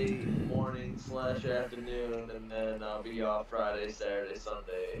Thursday morning / afternoon, and then I'll be off Friday, Saturday,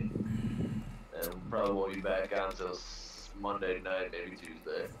 Sunday, and probably won't be back on until Monday night, maybe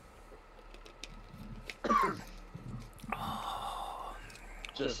Tuesday.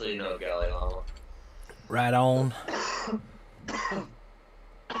 Just so you know, Golly Llama. Right on.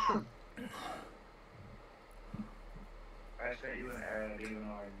 I sent you an ad even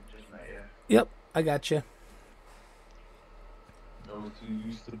though I just met you. Yep, I got you. I was too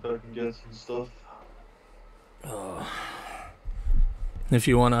used to packing gas and stuff. If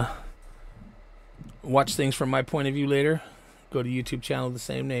you want to watch things from my point of view later, go to YouTube channel the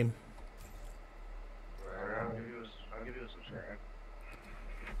same name. I'll give you a subscribe.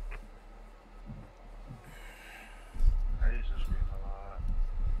 I used to stream a lot.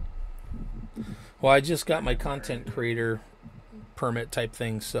 Well, I just got my content creator permit type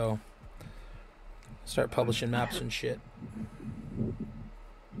thing, so start publishing maps and shit.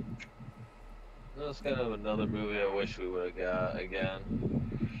 That's kind of another movie I wish we would have got again.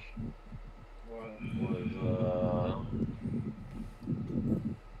 Was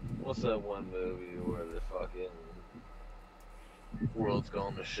what's that one movie where the fucking world's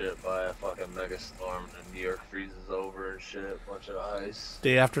going to shit by a fucking mega storm and New York freezes over and shit, bunch of ice.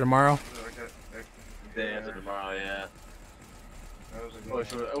 Day after tomorrow. Day after tomorrow, yeah. That was a good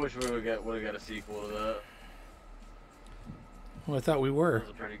I wish we would have got a sequel to that. Well, I thought we were. That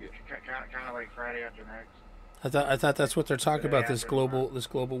was a pretty good. Kind of like Friday After Next. I thought that's what they're talking about. This After global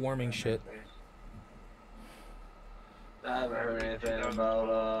tomorrow. warming shit. I haven't heard anything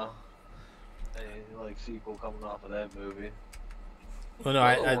about any like sequel coming off of that movie. Well, no,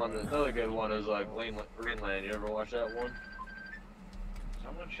 Another good one is like Greenland. You ever watch that one?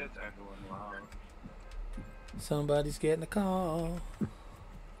 Someone shit's echoing loud. Somebody's getting a call.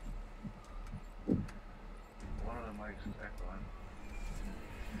 One of the mics is echoing.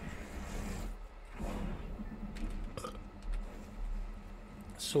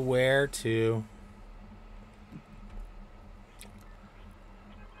 Swear to.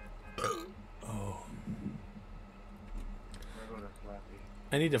 Oh.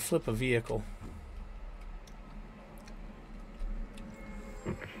 I need to flip a vehicle.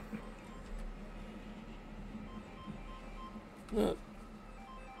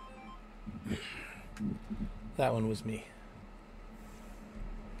 That one was me.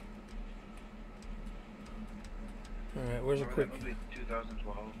 Alright, where's a quick...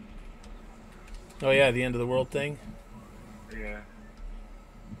 2012. Oh yeah, the end of the world thing? Yeah.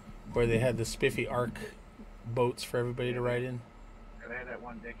 Where they had the spiffy arc boats for everybody to ride in? They had that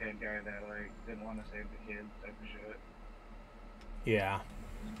one dickhead guy that like didn't want to save the kids type of shit. Yeah.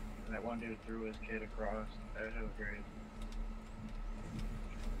 And that one dude threw his kid across. That shit was great.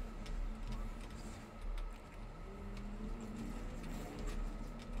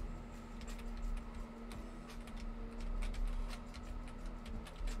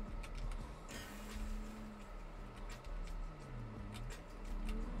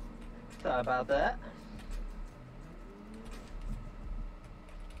 Sorry about that.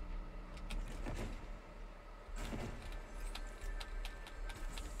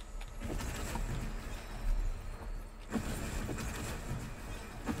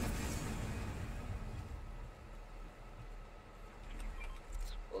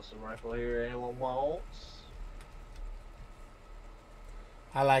 Explosive rifle here, anyone wants?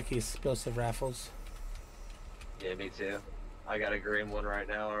 I like explosive rifles. Yeah, me too. I got a green one right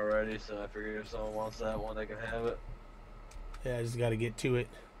now already, so I figured if someone wants that one, they can have it. Yeah, I just got to get to it.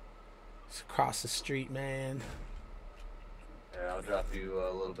 It's across the street, man. Yeah, I'll drop you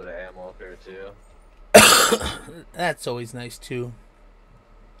a little bit of ammo up here too. That's always nice too.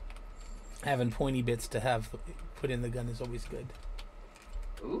 Having pointy bits to have put in the gun is always good.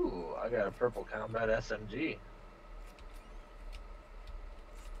 Ooh, I got a purple combat SMG.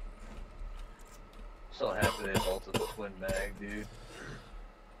 So happy they bolted the twin mag, dude.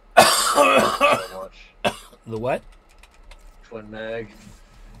 So much. The what? Twin mag.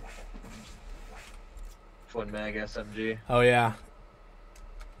 Twin mag SMG. Oh yeah.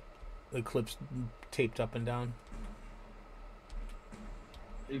 The clip's taped up and down.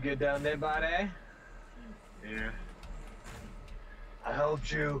 You good down there, buddy? Yeah. I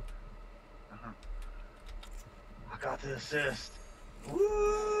helped you. I got the assist.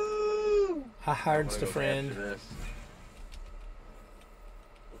 Woo! How hard's the Go friend? capture this.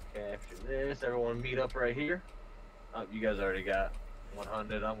 We'll capture this. Everyone meet up right here. Oh, you guys already got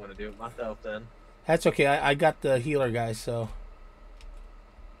 100. I'm gonna do it myself then. That's okay. I got the healer guy, so.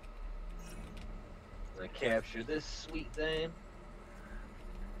 I'm gonna capture this sweet thing.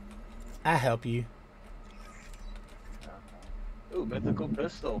 I help you. Ooh, mythical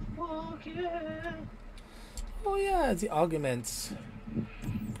pistol. Fuck yeah! Oh yeah, the augments.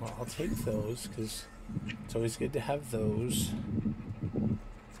 Well, I'll take those because it's always good to have those.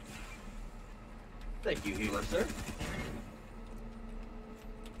 Thank you, healer, sir.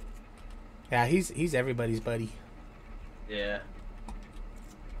 Yeah, he's everybody's buddy. Yeah.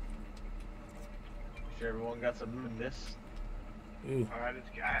 Sure, everyone got some goodness. Ooh. I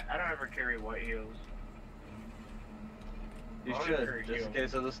don't ever carry white heels. You I'll should, carry just in heels.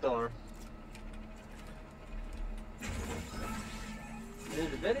 case of the storm. It is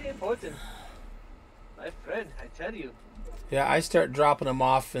very important. My friend, I tell you. Yeah, I start dropping them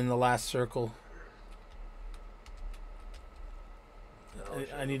off in the last circle.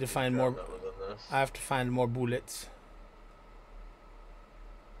 I need to find more. I have to find more bullets.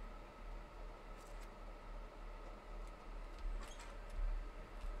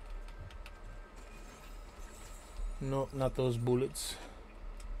 No, not those bullets.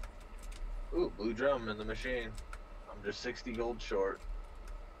 Ooh, blue drum in the machine. I'm just 60 gold short.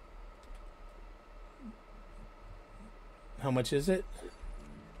 How much is it?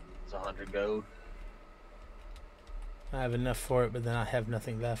 It's 100 gold. I have enough for it, but then I have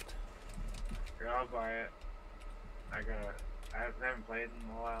nothing left. Here, I'll buy it. I haven't played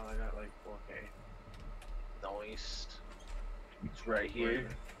in a while. I got like 4K. Nice. It's right here.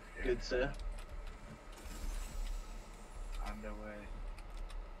 Yeah. Good, sir. On the way.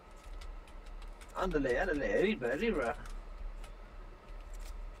 Andale.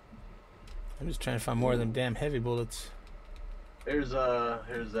 I'm just trying to find more of them damn heavy bullets. Here's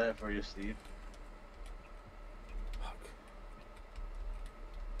that for you, Steve. Fuck.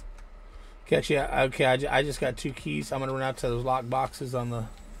 Okay, actually, I just got 2 keys. I'm gonna run out to those lock boxes on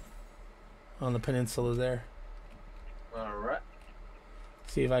the peninsula there. All right.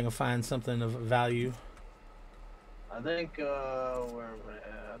 See if I can find something of value. I think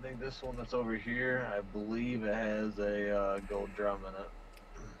I think this one that's over here, I believe it has a gold drum in it.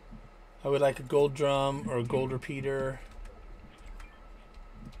 I would like a gold drum or a gold repeater.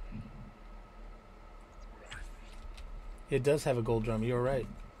 It does have a gold drum. You're right,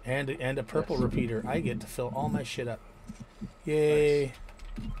 and a purple Yes. repeater. I get to fill all my shit up. Yay! Nice.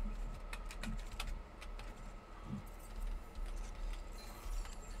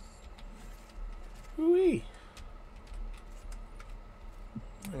 Woo-wee.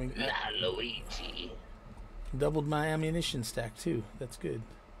 I mean, Luigi. doubled my ammunition stack too. That's good.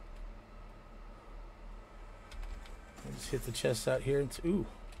 I'll just hit the chest out here. It's ooh.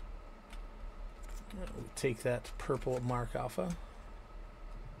 We'll take that purple Mark Alpha.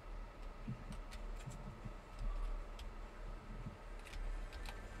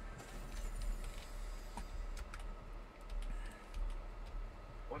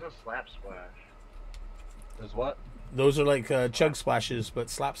 What's a slap splash? There's what? Those are like chug splashes, but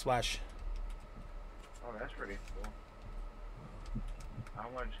slap splash. Oh, that's pretty cool. How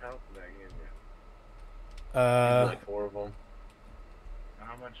much health did that give you? Like 4 of them.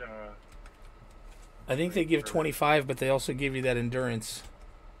 How much I think they give 25, but they also give you that endurance.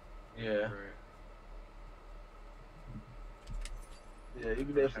 Yeah. Yeah, you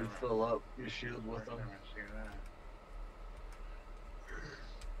can definitely fill up your shield with them.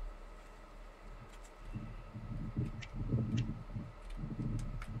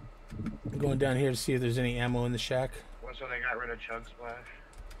 I'm going down here to see if there's any ammo in the shack. What's So they got rid of Chug Splash?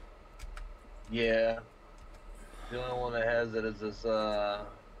 Yeah. The only one that has it is this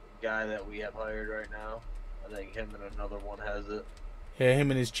guy that we have hired right now. I think him and another one has it. Yeah,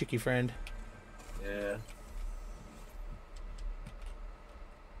 him and his chickie friend. Yeah.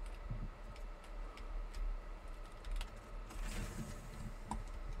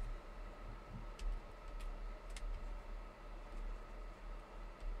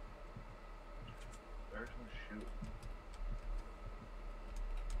 There's some shoot.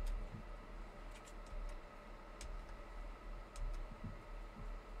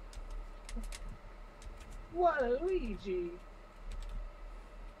 Waluigi.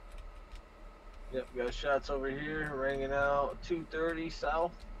 Yep, we got shots over here, ringing out 230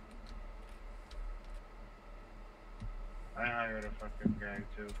 south. I hired a fucking guy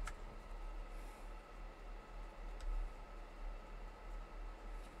too.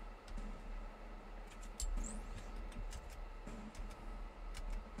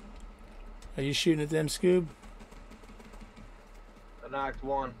 Are you shooting at them, Scoob? I knocked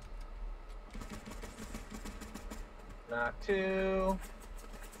one. Knocked two.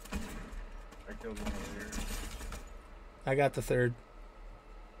 I killed one over here. I got the third.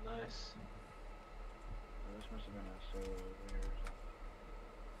 Nice. Oh, this must have been a solo over here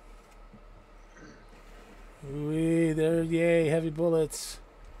or something. Ooh, there, yay, heavy bullets.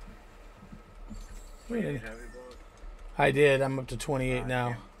 Wait, Wait, heavy bullets? I did. I'm up to 28 now. I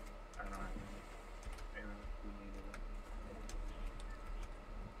don't have any. Maybe we needed it.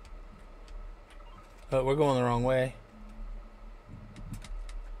 But we're going the wrong way.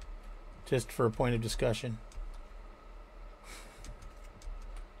 Just for a point of discussion.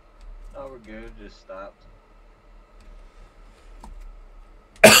 Oh, we're good. Just stopped.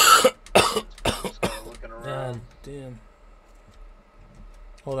 Just kinda looking around. God damn.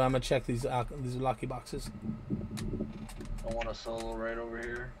 Hold on, I'm gonna check these lucky boxes. I want a solo right over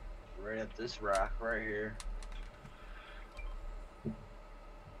here. Right at this rock right here.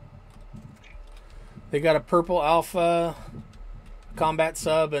 They got a purple alpha combat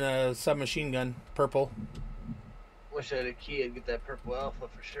sub and a submachine gun. Purple. Wish I had a key. I'd get that purple alpha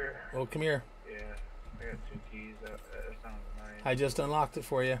for sure. Well, come here. Yeah, I got 2 keys. That sounds nice. I just unlocked it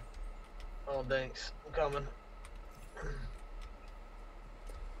for you. Oh, thanks. I'm coming.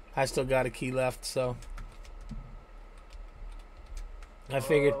 I still got a key left, so I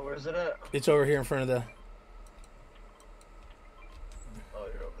figured Where's it at? it's over here in front of the. Oh,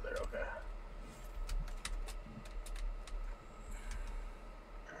 you're over there. Okay.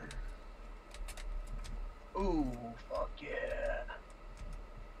 Ooh, fuck yeah.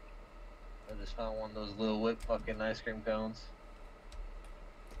 I just found one of those little whip fucking ice cream cones.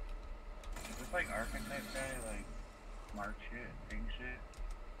 Is this like archetype guy, like mark shit, pink shit?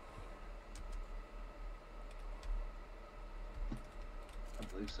 I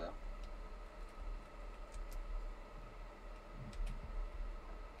believe so.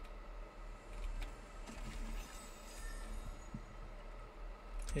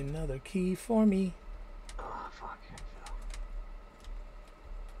 Another key for me. Oh, fuck.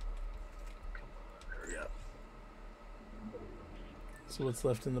 Come on, hurry up. So what's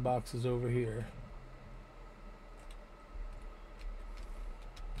left in the box is over here.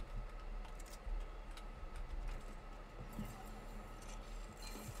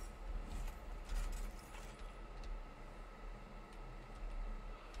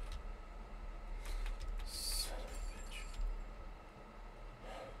 Son of a bitch.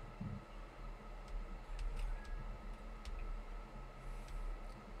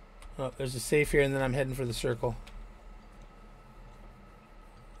 Oh, there's a safe here, and then I'm heading for the circle.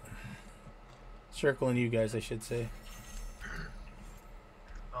 Circle and you guys, I should say.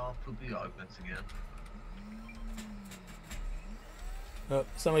 Oh, poopy augments again. Oh,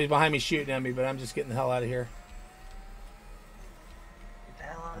 somebody's behind me shooting at me, but I'm just getting the hell out of here. Get the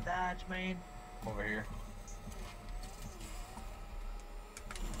hell out of Dodge, man. Over here.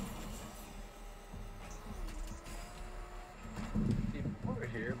 People were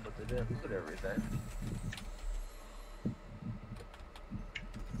here, but they didn't loot everything.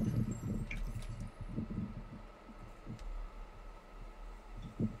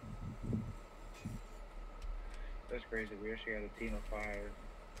 That's crazy. We actually got a team of 5.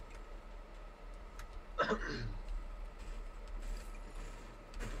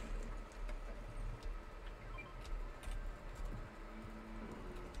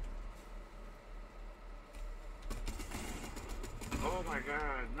 Oh my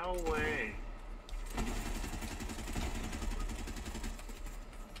god, no way.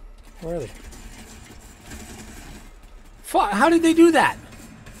 Where are they? Fuck, how did they do that?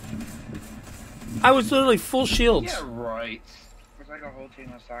 I was literally full shields. Yeah, right. It's like a whole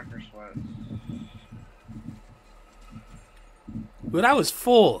team of soccer sweats. But I was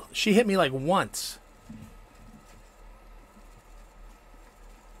full. She hit me like once.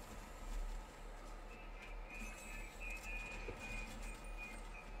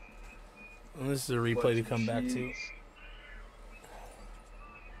 And this is a replay to come back to.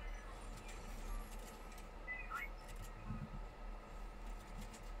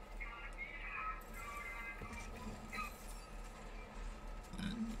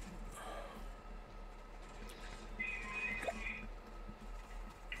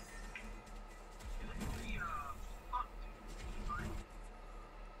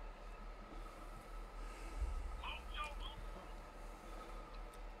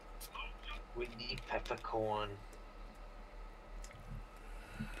 We need peppercorn.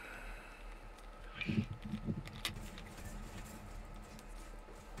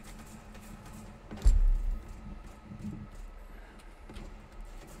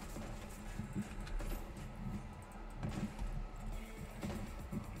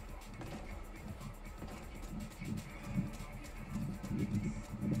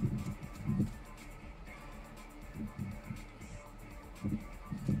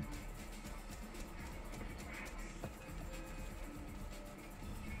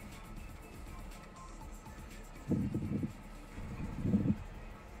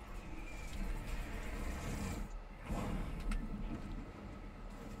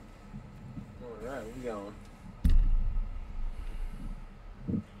 Alright, we going.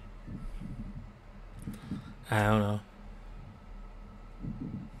 I don't know.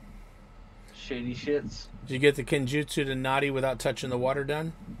 Shady shits. Did you get the Kenjutsu to Nadi without touching the water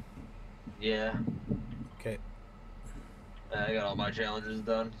done? Yeah. Okay. I got all my challenges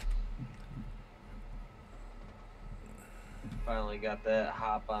done. Finally got that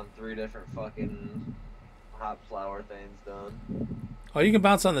hop on 3 different fucking hop flower things done. Oh, you can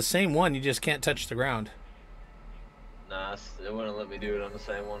bounce on the same one. You just can't touch the ground. Nah, it wouldn't let me do it on the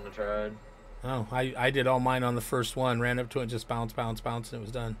same one I tried. Oh, I did all mine on the first one. Ran up to it, just bounce, bounce, bounce, and it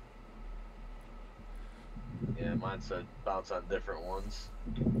was done. Yeah, mine said bounce on different ones.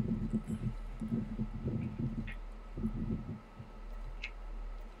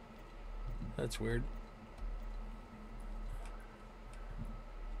 That's weird.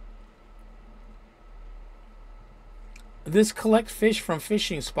 This collect fish from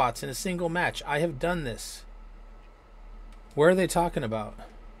fishing spots in a single match. I have done this. Where are they talking about?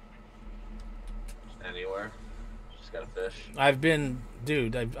 Anywhere. Just gotta fish. I've been,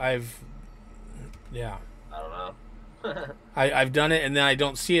 dude. Yeah. I don't know. I've done it, and then I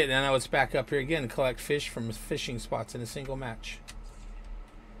don't see it, and then I would back up here again and collect fish from fishing spots in a single match.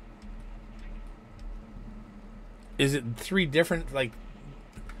 Is it 3 different, like,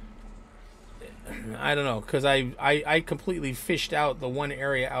 I don't know, because I completely fished out the one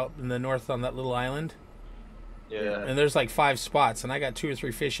area out in the north on that little island. Yeah. And there's like 5 spots, and I got 2 or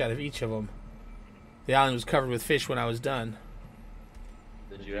 3 fish out of each of them. The island was covered with fish when I was done.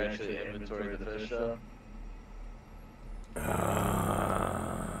 Did you actually inventory the fish though? You're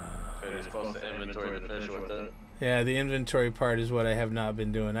supposed to inventory the fish with it. Yeah, the inventory part is what I have not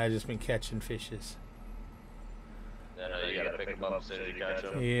been doing. I've just been catching fishes. Yeah, no, you gotta pick them up as soon as you catch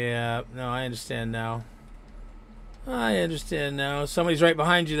them. Yeah, no, I understand now. I understand now. Somebody's right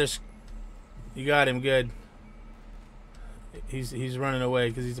behind you. You got him, good. He's running away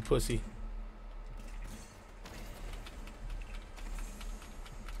because he's a pussy.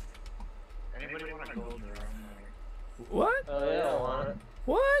 Anybody want a gold drum? What? Oh yeah, I want it.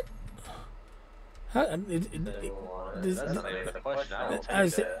 What? How, They will want it. That's not even the question. I will take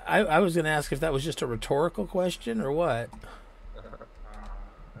that. I was going to ask if that was just a rhetorical question or what.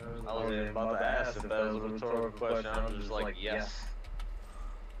 I wasn't even about to ask if that was a rhetorical question. I was just like, yes.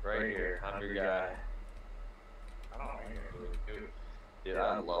 Right here. I'm your guy. I don't like it. Dude,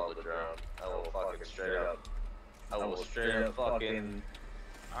 I love the drum. I will fucking straight up. I will straight up fucking.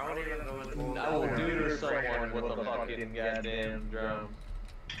 I don't even know what gold I will do someone with a fucking goddamn drum.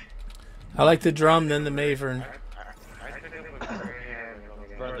 I like the drum, then the Mavern. I took up with gray hair.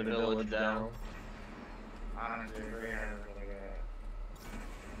 Burn the village down. Honestly, gray hair is really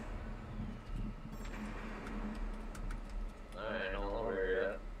good. Alright, no one over here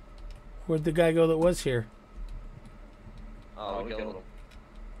yet. Where'd the guy go that was here? Oh, we killed him.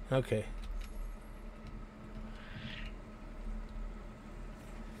 Okay.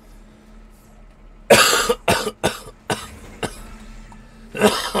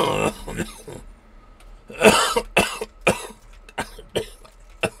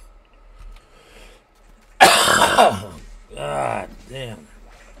 God damn.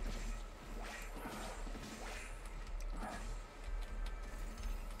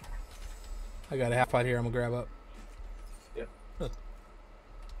 I got a half pot here. I'm gonna grab up. Yep.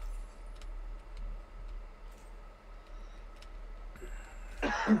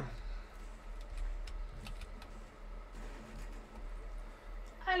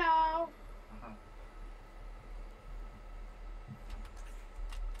 Hello.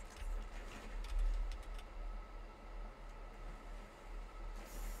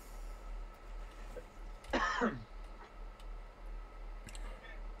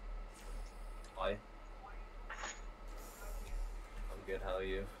 Hi. I'm good. How are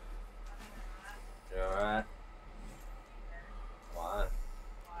you? You alright? Why?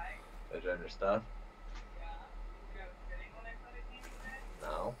 Did you understand?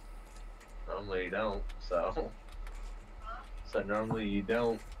 No. Normally you don't. So. So normally you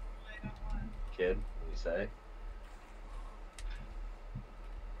don't. Kid, what you say?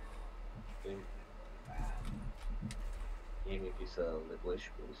 Give me a piece of licorice,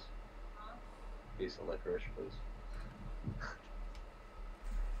 please. Piece of licorice, please.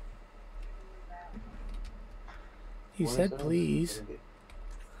 He What said, is that? please.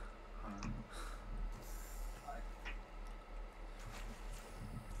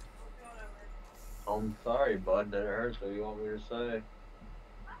 I'm sorry, bud, that it hurts. What do you want me to say?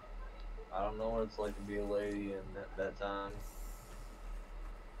 I don't know what it's like to be a lady in that time.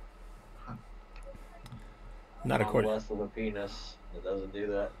 Not I'm according. blessed with a penis. It doesn't do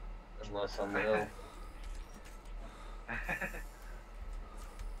that unless I'm ill. Let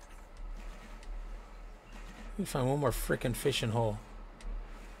me find one more frickin' fishing hole.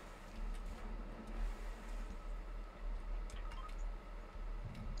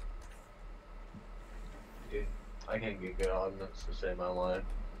 Dude, I can't get good augments to save my life.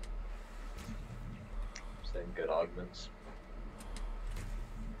 Saying good augments.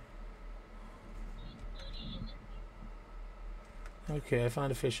 Okay, I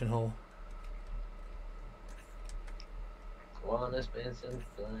found a fishing hole. Wanna spend some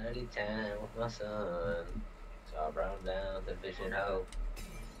quality time with my son. So I brought him down to fishing hole.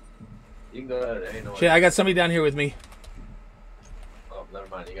 You can go ahead. Ain't no Shit, I got somebody down here with me. Oh, never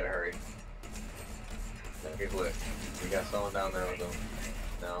mind. You gotta hurry. Make it quick. You got someone down there with them.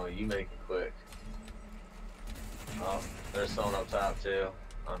 No, you make it quick. Oh, there's someone up top too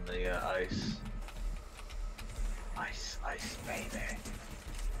on the ice. Ice, baby.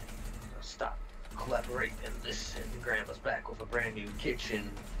 Stop collaborating and listen. Grandma's back with a brand new kitchen.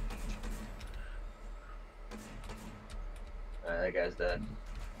 Alright, that guy's dead.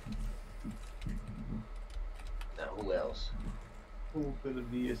 Now who else? Who's gonna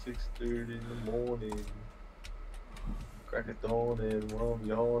be at 6:30 in the morning? Crack a dawn and while I'm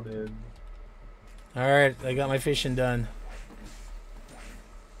yawning. Alright, I got my fishing done.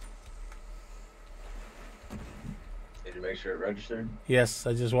 Did you make sure it registered? Yes,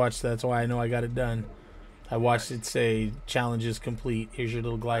 I just watched that. That's why I know I got it done. I watched it say, challenge is complete. Here's your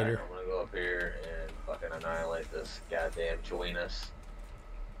little glider. Right, I'm gonna go up here and fucking annihilate this goddamn Joanus.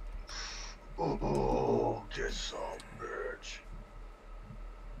 Oh, get some, bitch.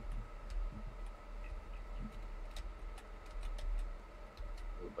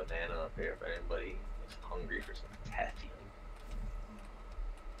 Ooh, banana up here if anybody is hungry for some taffy.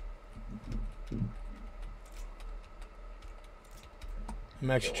 I'm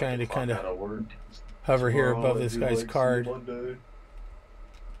actually trying to kind of work. hover here Tomorrow above I this do guy's like card, Monday.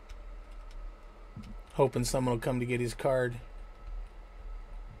 hoping someone will come to get his card.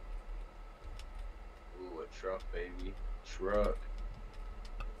 Ooh, a truck, baby. Truck.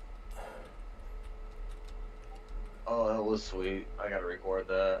 Oh, that was sweet. I gotta record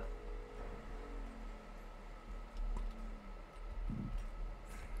that.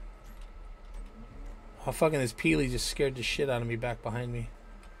 Oh, fucking this Peely just scared the shit out of me back behind me.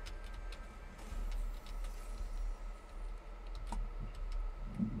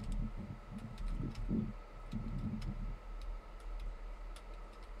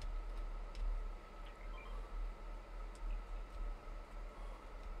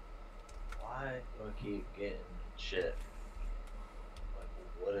 Why do I keep getting shit? Like,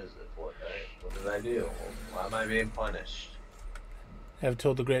 what is it for? What did I do? Why am I being punished? Have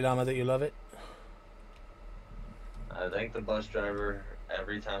told the Great Llama that you love it. I thank the bus driver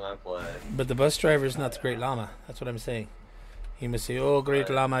every time I play. But the bus driver is not the Great Llama. That's what I'm saying. He must say, oh, Great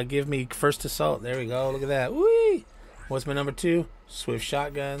Right. Llama, give me first assault. There we go. Look at that. Whee! What's my number 2? Swift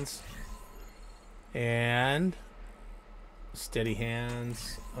shotguns. And steady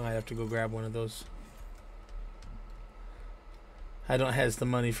hands. Oh, I have to go grab one of those. I don't has the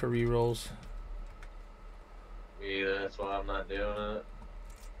money for rerolls. Me either, that's why I'm not doing it.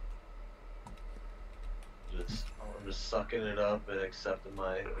 I'm just sucking it up and accepting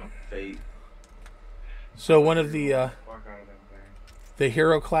my fate. So one of the Fuck out of them things. the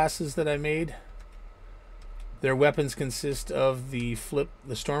hero classes that I made, their weapons consist of the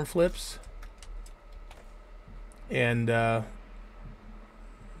storm flips, and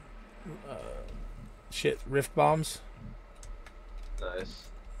rift bombs. Nice.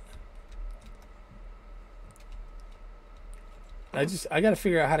 I gotta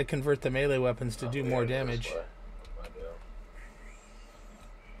figure out how to convert the melee weapons to do more damage.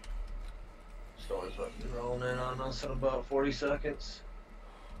 Storm's about to be rolling in on us in about 40 seconds.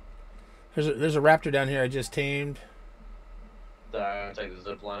 There's a raptor down here I just tamed. Alright, take the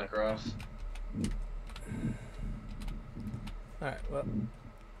zip line across. Alright, well,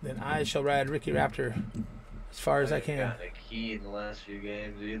 then I shall ride Ricky Raptor as far as I can. I haven't gotten a key in the last few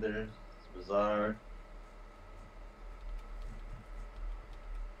games either. It's bizarre.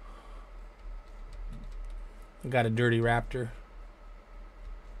 I got a dirty raptor.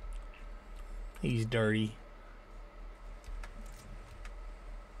 He's dirty.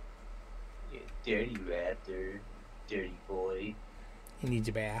 You dirty raptor. Dirty boy. He needs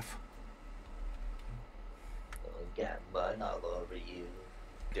a bath. Oh, got mud all over you.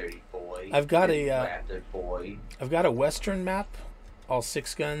 Dirty boy. I've got dirty a raptor boy. I've got a Western map, all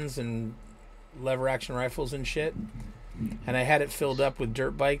 6 guns and lever action rifles and shit. And I had it filled up with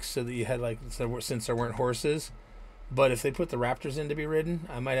dirt bikes so that you had since there weren't horses. But if they put the raptors in to be ridden,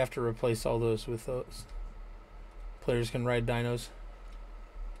 I might have to replace all those with those. Players can ride dinos.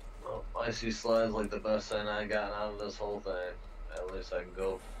 Well, Icy Slide's like the best thing I got out of this whole thing. At least I can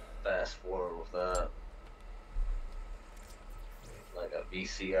go fast forward with that. Like a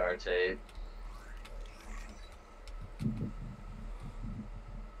VCR tape.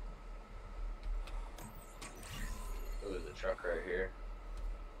 Ooh, there's a truck right here.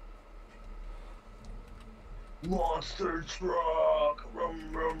 Monster truck!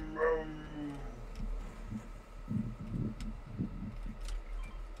 Rum, rum, rum!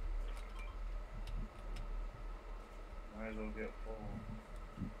 Might as well get full.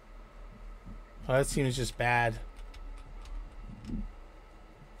 Oh, that seems just bad.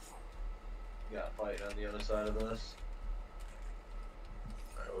 Got a fight on the other side of this.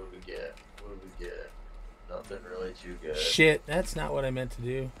 Alright, what do we get? What do we get? Nothing really too good. Shit, that's not what I meant to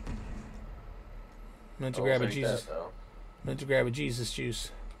do. Meant to grab a take Jesus. that, though. Meant to grab a Jesus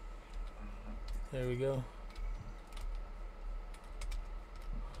juice. There we go.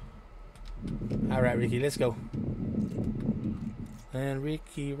 All right, Ricky, let's go. And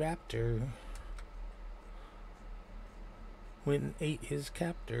Ricky Raptor went and ate his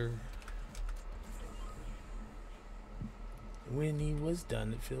captor. When he was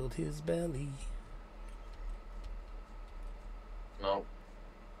done, it filled his belly. Nope.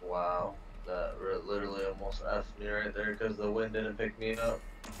 Wow. That literally almost effed me right there because the wind didn't pick me up.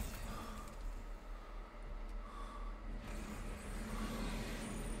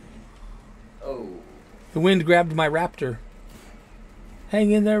 Oh. The wind grabbed my raptor.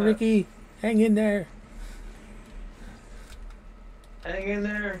 Hang in there, Ricky. Hang in there. Hang in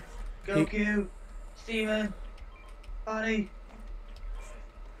there. Goku. Steven. Buddy.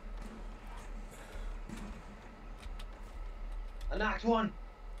 I knocked one.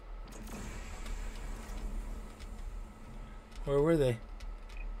 Where were they?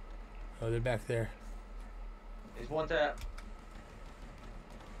 Oh, they're back there. He's one tap.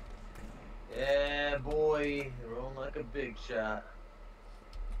 Yeah, boy. Rolling like a big shot.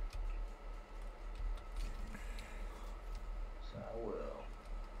 So I will.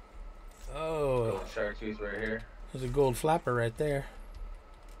 Oh, Little shark tooth right here. there's a gold flapper right there.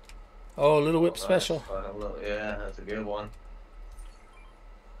 Oh, Little Whip Nice. special. Yeah, that's a good one.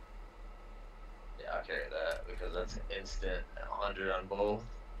 Yeah, I'll carry that because that's instant 100 on both.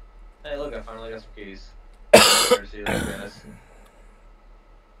 Hey, look, I finally got some keys. See you later, guys.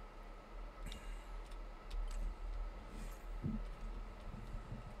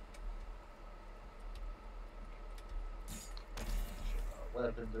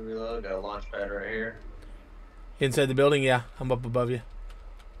 Weapon to reload. Got a launch pad right here. Inside the building, yeah. I'm up above you.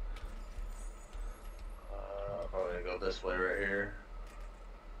 Probably gonna go this way right here.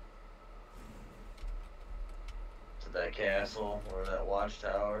 To that castle or that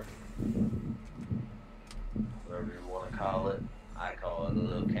watchtower. Whatever you want to call it. I call it a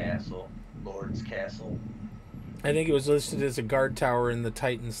little castle. Lord's Castle. I think it was listed as a guard tower in the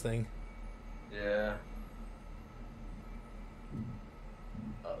Titans thing. Yeah.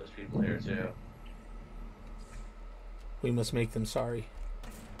 Oh, there's people here too. We must make them sorry.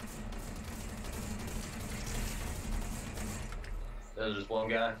 There's just one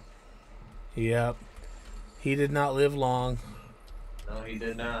guy. Yep. He did not live long. No, he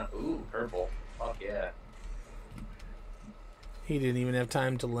did not. Ooh, purple. Fuck yeah. He didn't even have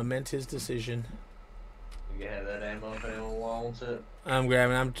time to lament his decision. You can have that ammo if anyone wants it. I'm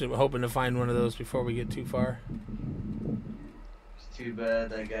grabbing. I'm hoping to find one of those before we get too far. It's too bad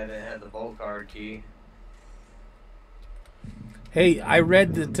that guy didn't have the bolt card key. Hey, I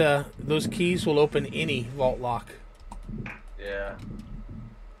read that those keys will open any vault lock. Yeah.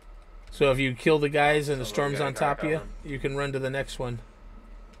 So if you kill the guys and the So we storm's gotta on top crack of you, on. you can run to the next one.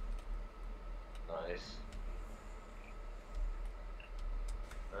 Nice.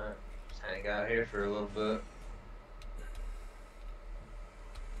 Alright, just hang out here for a little bit.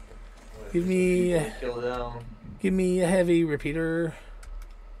 Wait Give for some me- people to kill down. Give me a heavy repeater.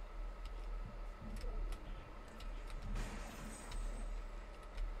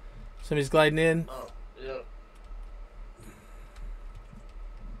 Somebody's gliding in. Oh, yep.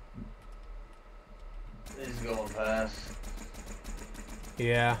 He's going past.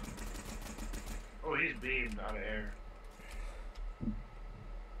 Yeah. Oh, he's beamed out of air.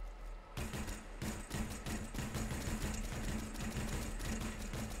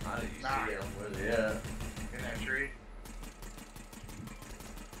 How did you Nah. see him? Where's he at? In that tree.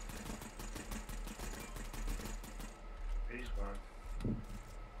 He's gone.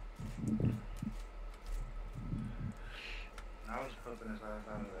 I was flipping his ass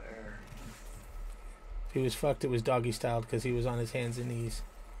out of the air. If he was fucked, it was doggy styled because he was on his hands and knees.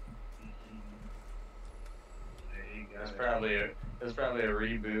 Yeah, he got It's it. probably a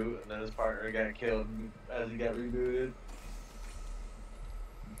reboot, and then his partner got killed as he got rebooted.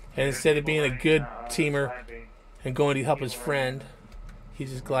 And instead of being a good teamer Slapping. and going to help his friend, he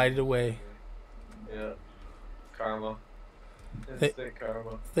just glided away. Yeah. Karma. Hey. Instant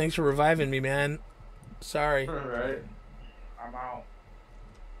karma. Thanks for reviving me, man. Sorry. Right. I'm out.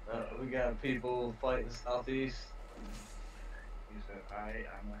 We got people fighting southeast. He said, I'm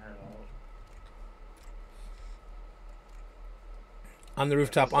gonna head out. On the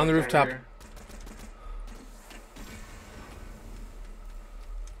rooftop, on the Over rooftop. here.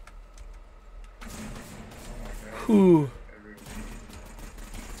 Whew. Every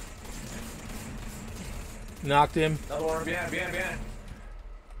Knocked him. Another one behind.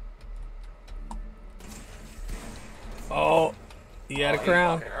 Oh, he had a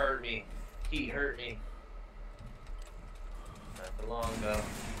crown. He fucking hurt me. He hurt me. Not for long though.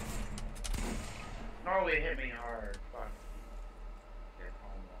 No, it hit me hard. Fuck. Get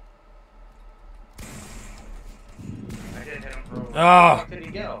home. I didn't hit him for a Where the Ah, fuck did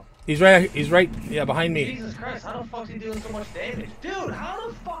he go? he's right, yeah, behind me. Jesus Christ, how the fuck is he doing so much damage? Dude, how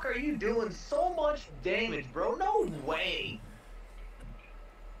the fuck are you doing so much damage, bro? No way.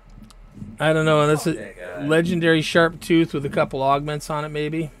 I don't know. That's Fuck a that guy. legendary sharp tooth with a couple augments on it,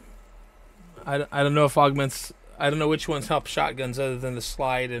 maybe. I don't know if augments. I don't know which ones help shotguns other than the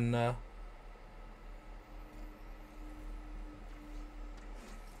slide and. That's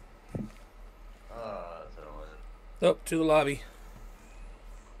annoying. Oh, to the lobby.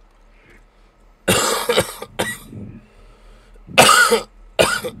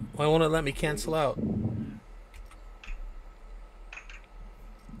 Why won't it let me cancel out?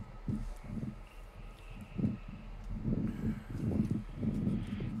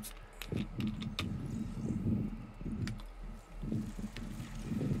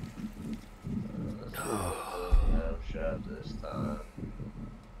 Shot this time.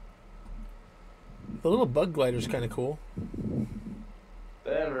 The little bug glider's kind of cool.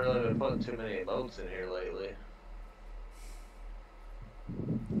 They haven't really been putting too many emotes in here lately.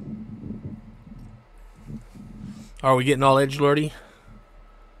 Are we getting all edgelordy?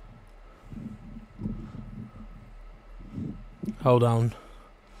 Hold on.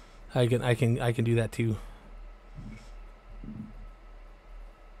 I can do that too.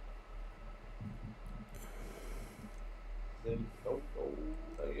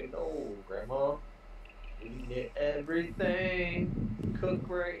 You know, Grandma. We need everything. Cook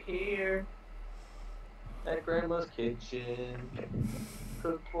right here. At Grandma's kitchen.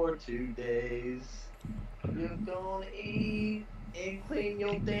 Cook for 2 days. You're gonna eat and clean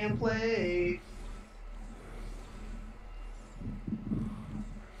your damn plate.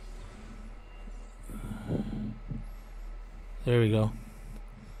 There we go.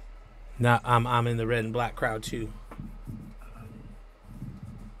 Now I'm in the red and black crowd too.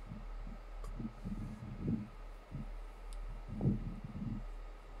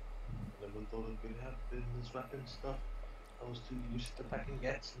 Never thought I could have business weapon stuff. I was too used to packing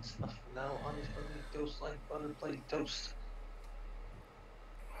gats and stuff. Now honest butter toast like butter plate toast.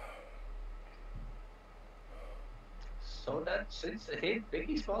 So that's it's a hit.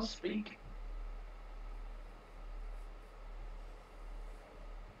 Biggie Smalls speak.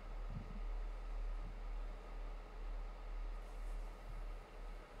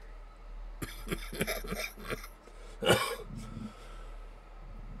 God.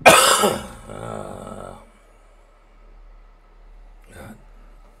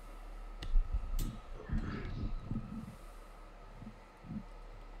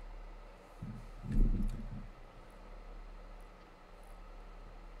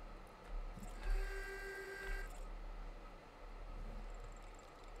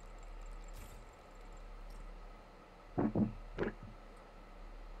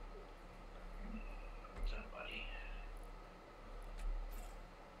 What's up, buddy?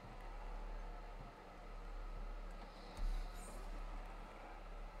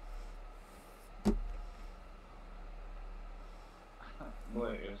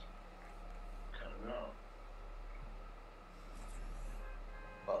 Boy, it's coming out.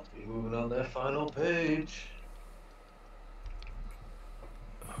 About to be moving on that final page.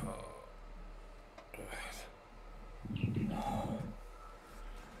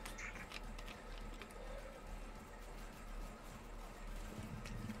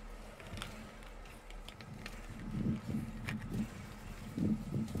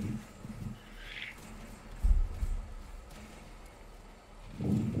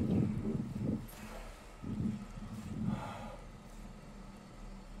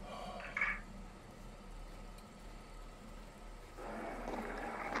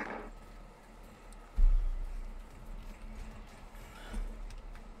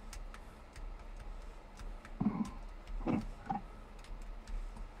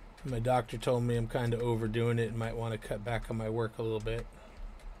 My doctor told me I'm kind of overdoing it and might want to cut back on my work a little bit.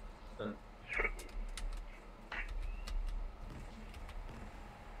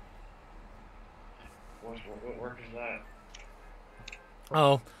 What work is that?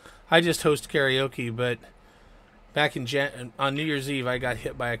 Oh, I just host karaoke, but back in on New Year's Eve, I got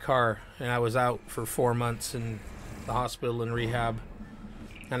hit by a car, and I was out for 4 months in the hospital and rehab,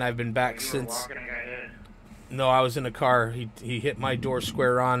 and I've been back since. No, I was in a car. He hit my door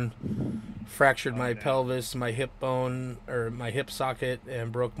square on, fractured my pelvis, my hip bone, or my hip socket, and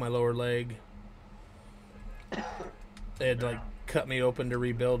broke my lower leg. They had like cut me open to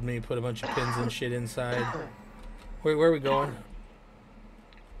rebuild me, put a bunch of pins and shit inside. Where are we going?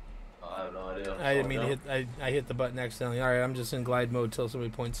 I have no idea. I didn't mean to hit. I hit the button accidentally. All right, I'm just in glide mode till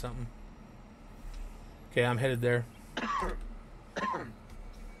somebody points something. Okay, I'm headed there.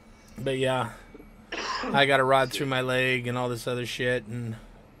 But yeah, I got a rod through my leg and all this other shit, and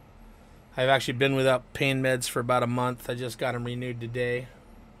I've actually been without pain meds for about a month. I just got them renewed today.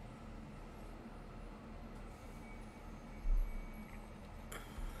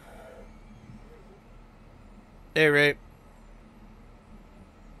 Hey, Ray.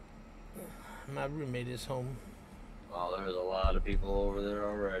 My roommate is home. Oh, there's a lot of people over there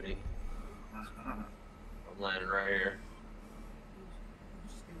already. I'm landing right here.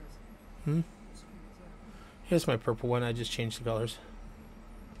 Here's my purple one. I just changed the colors.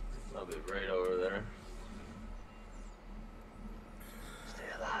 I'll be right over there. Stay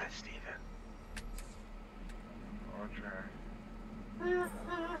alive, Steven. I'll try.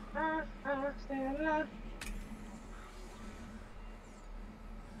 Stay alive.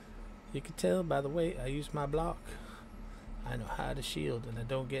 You can tell by the way I use my block. I know how to shield and I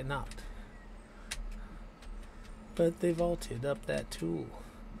don't get knocked. But they vaulted up that tool.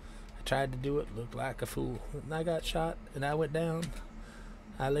 I tried to do it, looked like a fool. And I got shot and I went down.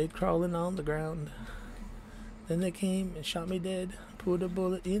 I laid crawling on the ground. Then they came and shot me dead. Put a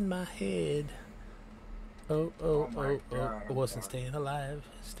bullet in my head. Oh, I wasn't staying alive.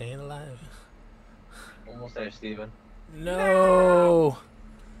 Staying alive. Almost there, Steven. No!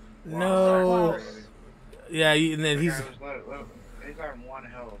 Wow, No! that's crazy. Yeah, and then he's... He's on one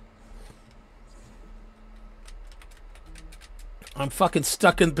health. I'm fucking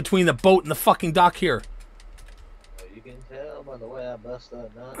stuck in between the boat and the fucking dock here. Well, you can tell by the way I bust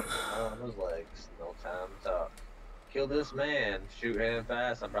that nut on his legs. No time to talk. Kill this man, shoot him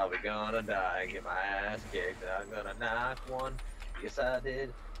fast, I'm probably gonna die. Get my ass kicked, I'm gonna knock one. Yes, I did.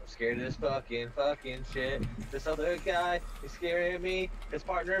 I'm scared of this fucking shit. This other guy is scaring me. His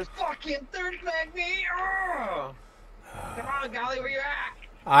partner's fucking third back me. Oh! Come on, Golly, where you at?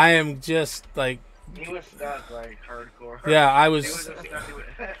 I am just like... He was stuck like hardcore. Yeah, I He was... was just stuck with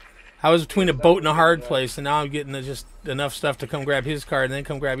I was between a boat and a hard place, and now I'm getting just enough stuff to come grab his card and then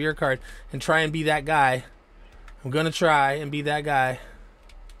come grab your card and try and be that guy. I'm gonna try and be that guy.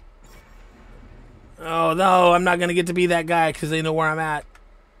 Oh no, I'm not gonna get to be that guy because they know where I'm at.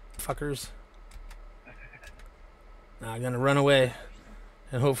 Fuckers. Now I'm gonna run away,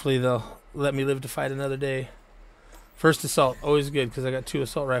 and hopefully they'll let me live to fight another day. First assault, always good because I got 2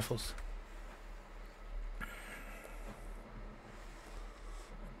 assault rifles.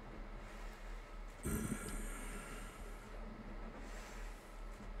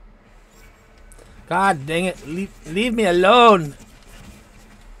 God dang it. Leave me alone.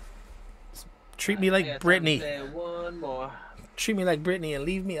 Treat me like Britney. Say one more. Treat me like Britney and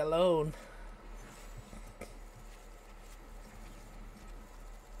leave me alone.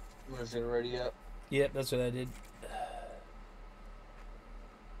 Is it ready up? Yep, that's what I did.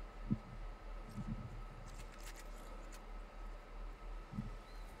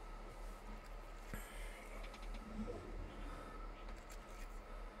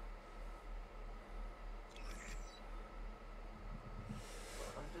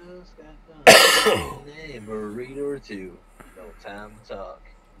 Just got done. A burrito or two. No time to talk.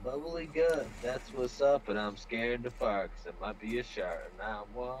 Bubbly gut, that's what's up, and I'm scared to fart, 'cause it might be a shark. Now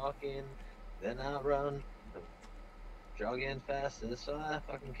I'm walking, then I run, jogging fast as I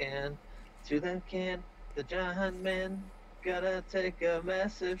fucking can. To that can, the giant man, gotta take a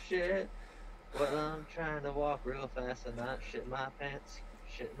massive shit. Well, I'm trying to walk real fast and not shit my pants,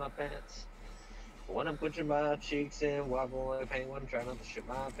 shit my pants. When I'm pushing my cheeks in, wobble like a penguin, trying not to shit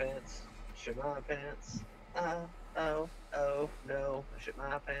my pants, shit my pants. Oh, no, I shit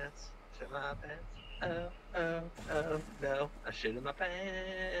my pants, shit my pants. Oh, no, I shit in my pants.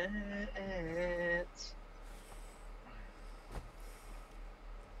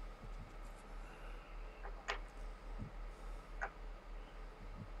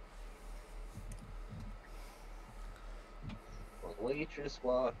 Waitress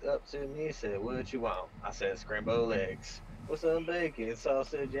walked up to me, said, "What you want?" I said, "Scrambled eggs with some bacon,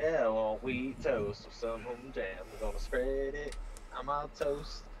 sausage, yeah, I want wheat toast with some home jam. I'm gonna spread it on my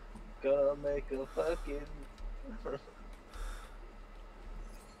toast. Gonna make a fucking..."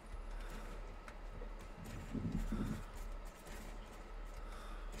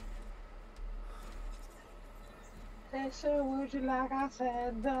 Hey, sir, would you like? I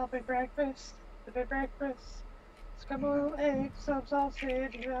said the big breakfast. The big breakfast. Scrambled eggs, some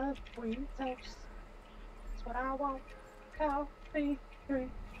sausage, and wheat toast. That's what I want. Coffee, cream,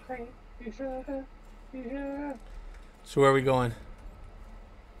 you sugar, you sugar. So where are we going?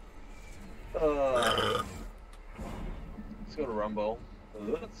 Let's go to Rumble.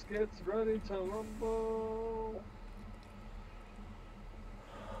 Let's get ready to rumble.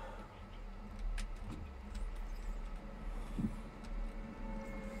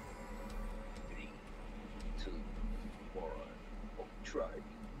 Try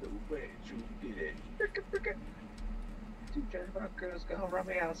the way you did it. Two Jennifer girls gonna run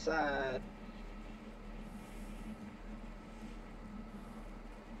me outside.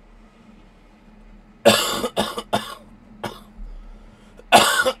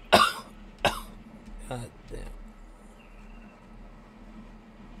 God damn.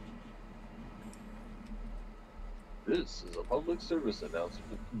 This is a public service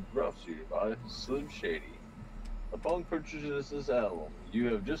announcement brought to you by Slim Shady. Upon purchase of this album,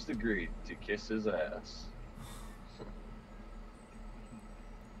 you have just agreed to kiss his ass.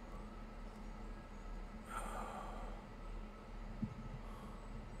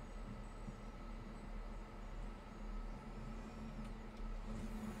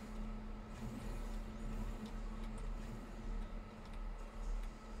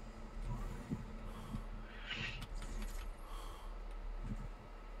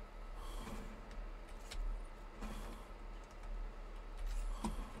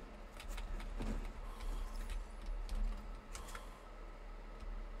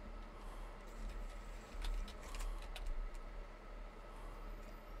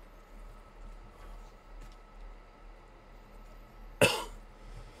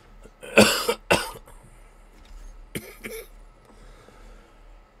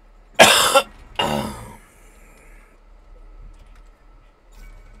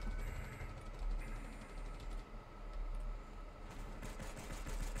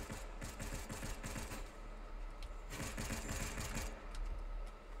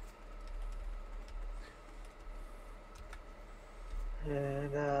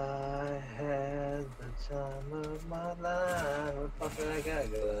 And I had the time of my life. What the fuck I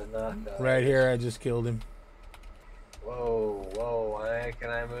got good knock out? Right here, I just killed him. Whoa, can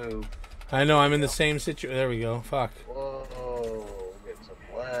I move? I know, I'm in the same situation. There we go. Fuck. Whoa, get some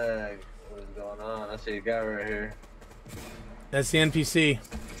lag. What is going on? I see a guy right here. That's the NPC.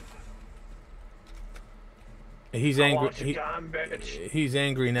 He's angry. He's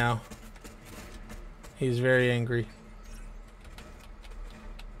angry now. He's very angry.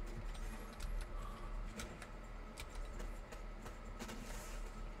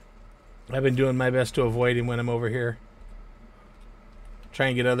 I've been doing my best to avoid him when I'm over here. Try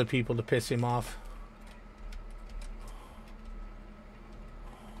and get other people to piss him off.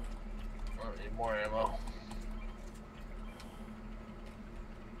 I need more ammo.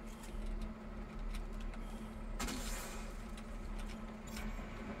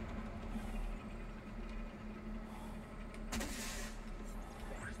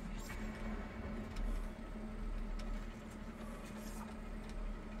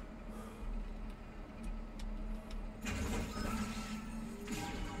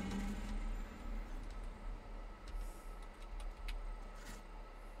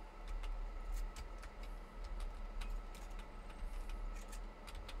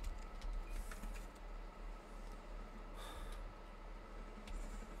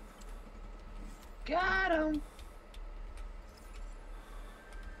 Got him.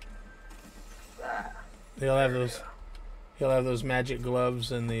 Ah, He'll have there we those. go. He'll have those magic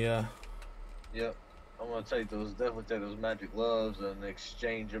gloves and the. Yep. I'm gonna definitely take those magic gloves and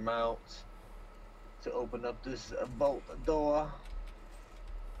exchange them out to open up this bolt door.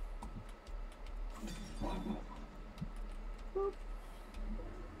 Boop.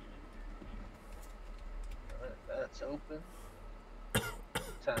 Alright, that's open.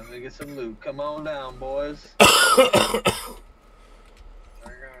 Time to get some loot. Come on down, boys.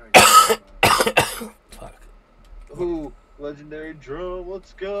 Fuck. Ooh, legendary drum.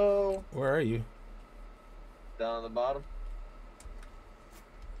 Let's go. Where are you? Down on the bottom.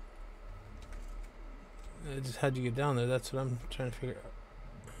 Just how'd you get down there? That's what I'm trying to figure out.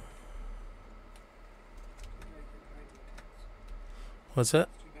 What's that?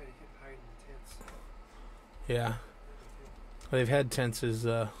 Yeah. Well, they've had tents as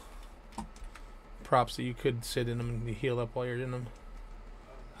props that you could sit in them and heal up while you're in them.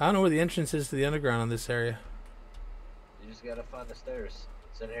 I don't know where the entrance is to the underground in this area. You just gotta find the stairs.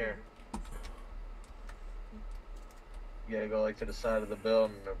 It's in here. You gotta go like to the side of the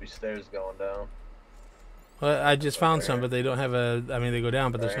building. There'll be stairs going down. Well, I just found some, but they don't have a. I mean, they go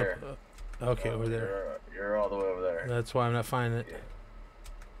down, but there's Right no. Okay, over there. You're all the way over there. That's why I'm not finding it. Yeah.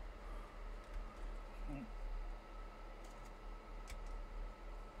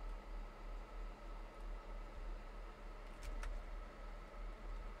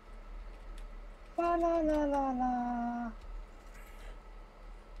 La la la la la.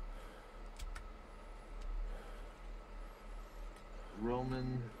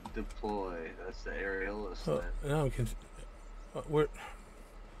 Roman deploy. That's the aerialist. Oh, now we can. Where?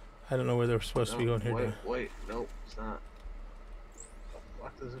 I don't know where they're supposed to be going here. Wait, nope, it's not.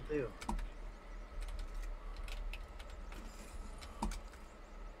 What does it do?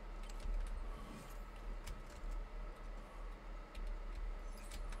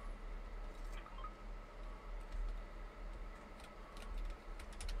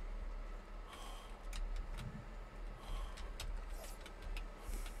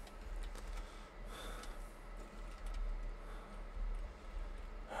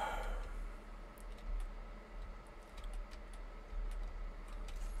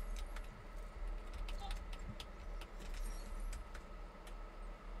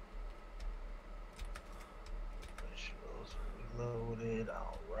 Reloaded,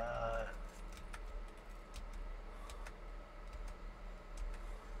 alright.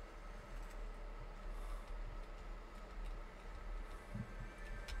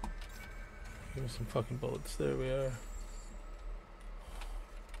 Give me some fucking bullets. There we are.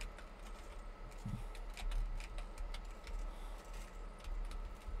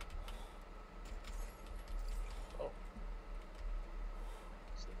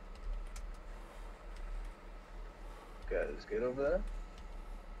 Guys, get over there.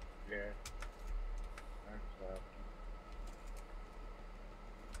 Yeah. That's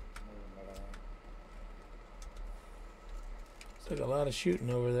It's like a lot of shooting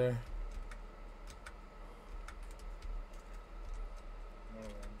over there.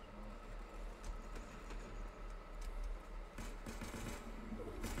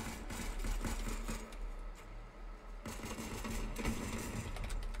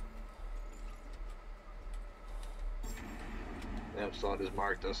 Yep, someone just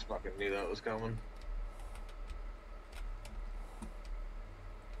marked us. Fucking knew that was coming.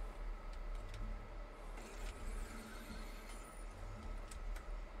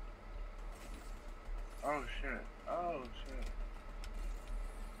 Oh shit. Oh shit.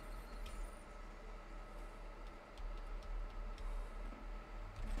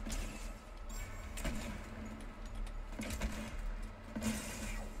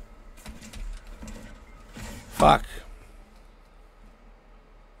 Fuck.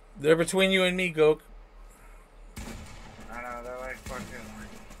 They're between you and me, Goke. I know, they're like fucking like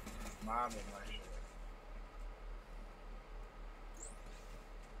mobbing my shit.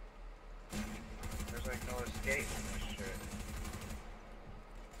 There's like no escape from this shit.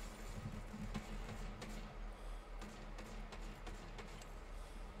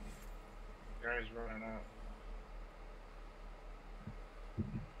 Guys running out.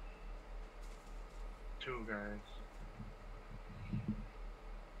 Two guys.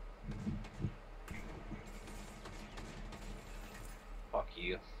 Fuck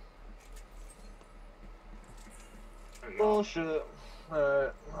you. Bullshit.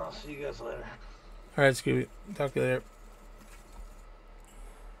 Alright, I'll see you guys later. Alright, Scooby. Talk to you later.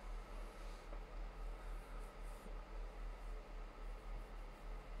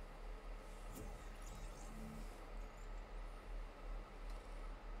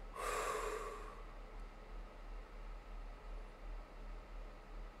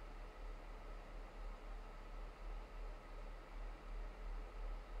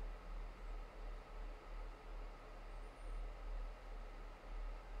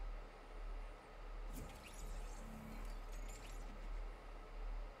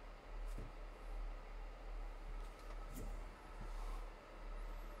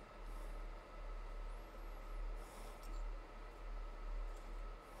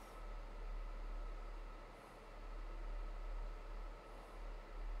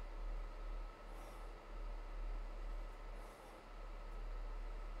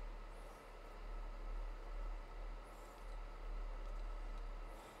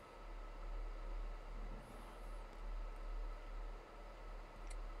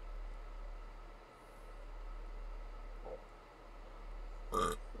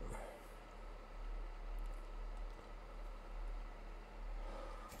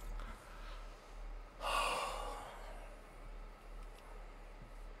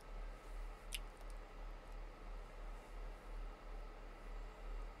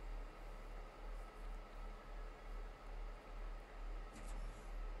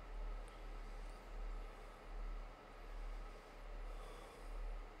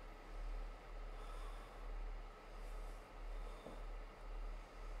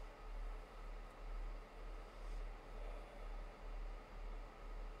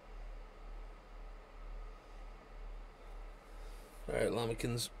 Alright,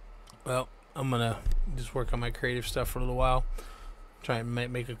 Llama-kins. Well, I'm gonna just work on my creative stuff for a little while. Try and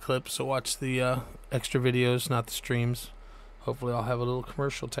make a clip, so watch the extra videos, not the streams. Hopefully I'll have a little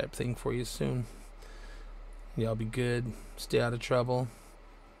commercial type thing for you soon. Y'all be good. Stay out of trouble.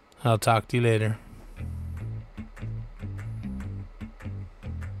 I'll talk to you later.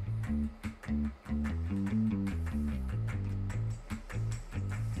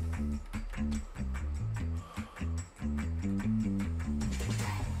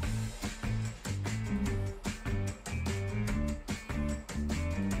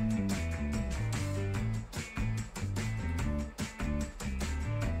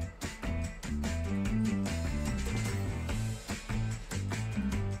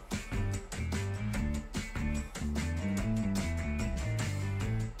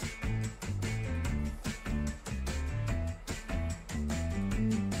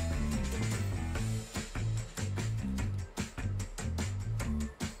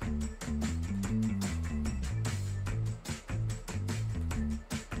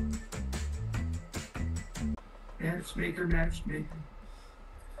 Matchmaker.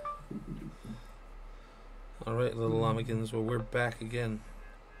 Alright, little Llama-kins. Well, we're back again.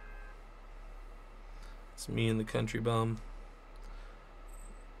 It's me and the country bum.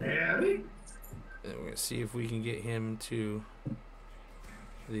 Howdy. And we're gonna see if we can get him to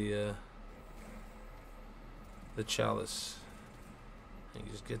the chalice and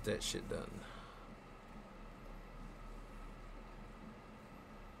just get that shit done.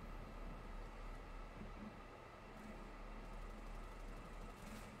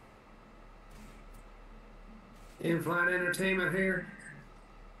 In-flight entertainment here.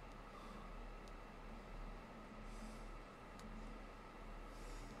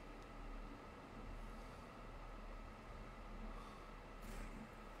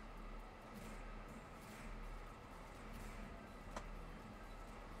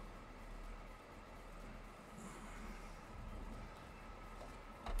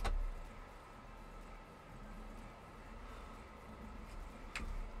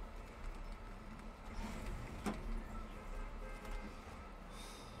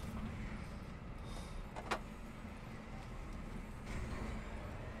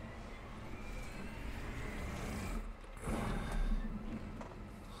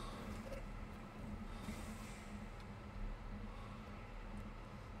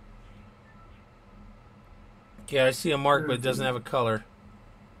 Yeah, I see a mark, but it doesn't have a color.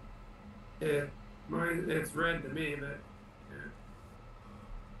 Yeah, mine, it's red to me, but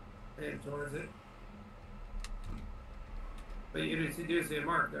yeah. Head towards it. But you do see a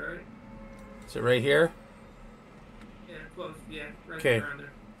mark there, right? Is it right here? Yeah, close. Yeah, right Okay. around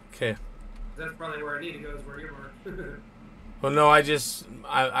there. Okay. That's probably where I need to go, is where you're marked. Well, no, I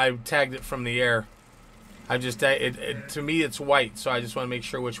tagged it from the air. I just to me it's white, so I just want to make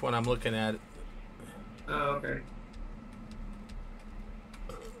sure which one I'm looking at. Oh, okay.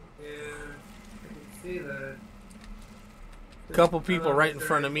 Yeah, I can see that. A couple people right in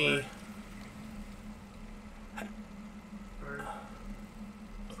front of me.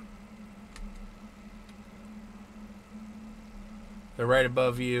 They're right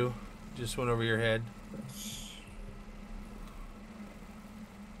above you. Just went over your head.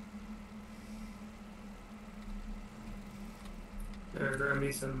 Better grab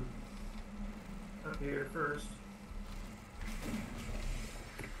me some up here first.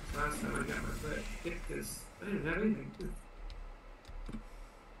 Last time I got my foot kicked this, I didn't have anything.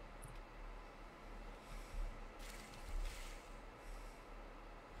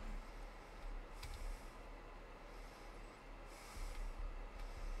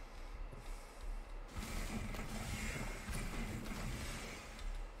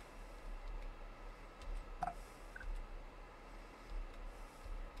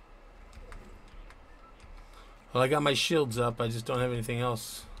 Well, I got my shields up. I just don't have anything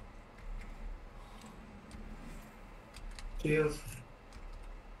else. Shields.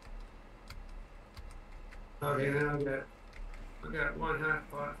 Okay, then I got one half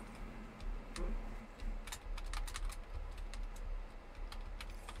pot.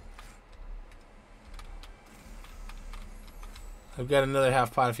 I've got another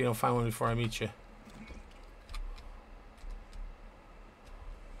half pot if you don't find one before I meet you.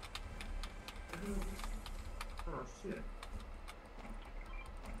 Oh shit.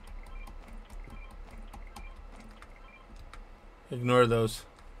 Ignore those.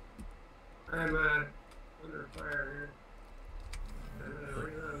 I'm under fire here. I'm gonna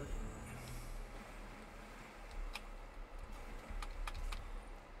reload.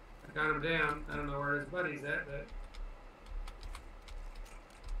 I got him down. I don't know where his buddy's at, but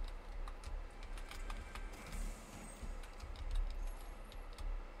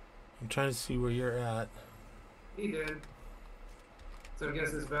trying to see where you're at. He did. So I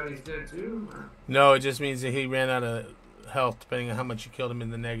guess his buddy's dead too? Or? No, it just means that he ran out of health, depending on how much you killed him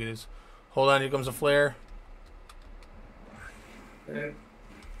in the negatives. Hold on, here comes a flare. Okay.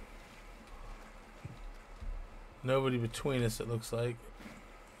 Nobody between us, it looks like.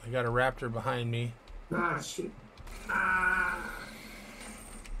 I got a raptor behind me. Ah, shit. Ah.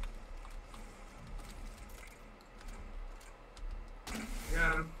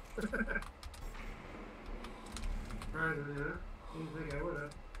 Got him. Surprisingly, huh? Didn't think I would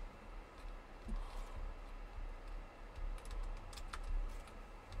have.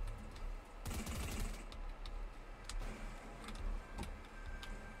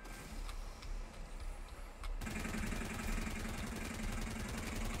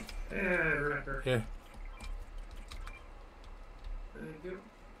 And record. Yeah. Thank you.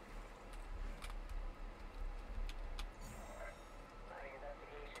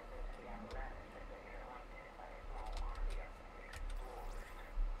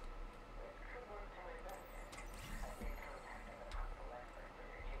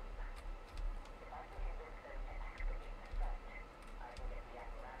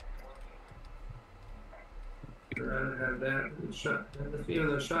 Rather have that the feel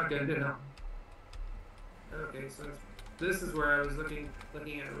of the shotgun did help. Okay, so this is where I was looking at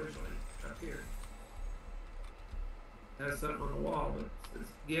originally, up here. Has something on the wall, but it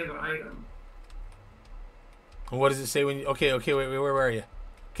says give item. And what does it say when you... Okay, wait, where are you?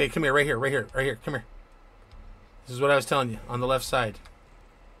 Okay, come here, right here, come here. This is what I was telling you, on the left side.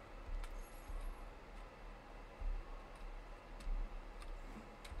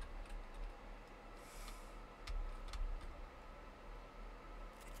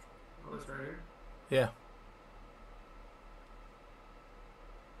 Oh, it's right here? Yeah.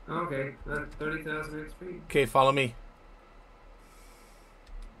 Okay, that's 30,000 XP. Okay, follow me.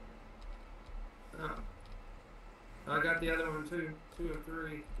 Oh. I got the other one too, 2 of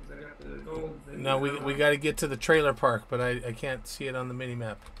 3, because I got the gold thing. No, we got to get to the trailer park, but I can't see it on the mini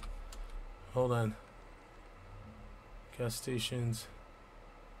map. Hold on. Gas stations.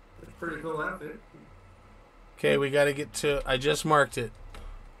 It's a pretty cool outfit. Okay, we got to get to... I just marked it.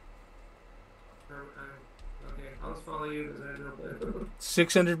 Okay, I'll just follow you because I know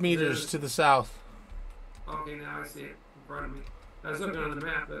 600 meters to the south. Okay, now I see it in front of me. I was looking on the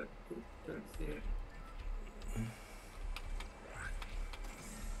map, but couldn't see it.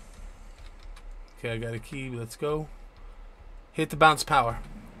 Okay, I got a key. Let's go. Hit the bounce power.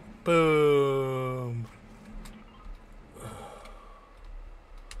 Boom.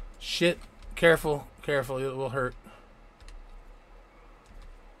 Shit. Careful. Careful. It will hurt.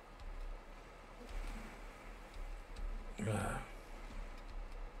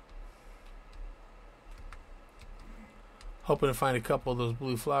 Hoping to find a couple of those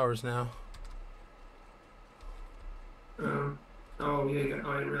blue flowers now. Oh, yeah, I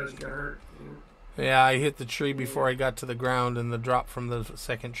didn't realize you got hurt. Yeah. Yeah, I hit the tree before I got to the ground, and the drop from the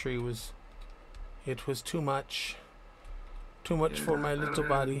second tree was... It was too much. Too much for my little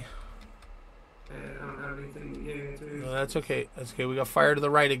body. I don't have anything to get into. No, that's okay. That's okay. We got fire to the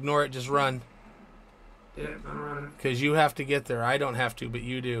right. Ignore it. Just run. Yeah, I'm running. Because you have to get there. I don't have to, but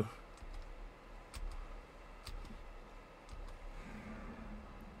you do.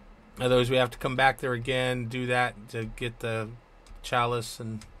 Otherwise, we have to come back there again, do that to get the chalice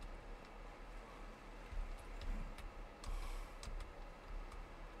and...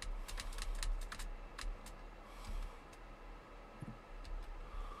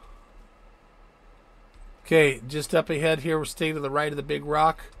 Okay, just up ahead here, we're staying to the right of the big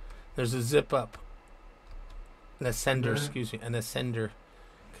rock. There's a zip up. An ascender, excuse me. An ascender.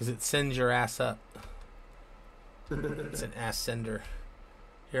 Because it sends your ass up. It's an ass sender.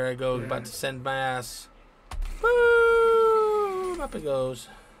 Here I go, about to send my ass. Boom! Up it goes.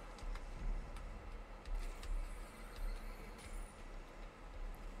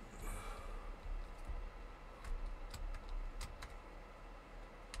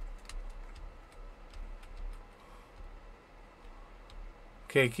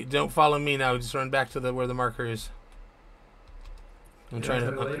 Okay, don't follow me now. Just run back to where the marker is. I'm trying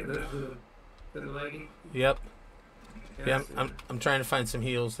to. The lady. Yep. Yeah, I'm trying to find some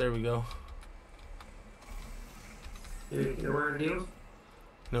heals. There we go. You're wearing heels?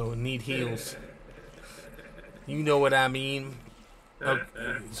 No, need heals. You know what I mean. Oh,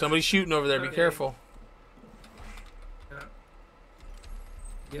 somebody's shooting over there. Be careful.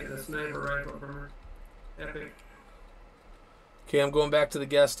 Get the sniper rifle from her. Epic. Okay, I'm going back to the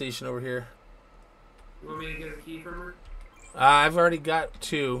gas station over here. You want me to get a key from her? I've already got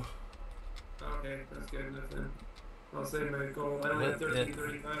 2. Okay, that's good enough then. I'll save my gold. I only have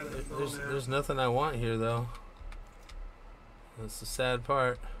 1335 of gold now. There's nothing I want here though. That's the sad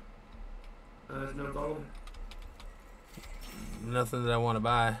part. There's no gold. Nothing that I want to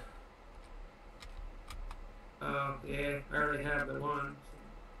buy. Oh, yeah, I already have the one.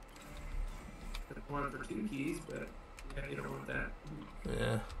 The one for 2 keys, but yeah, you don't want that.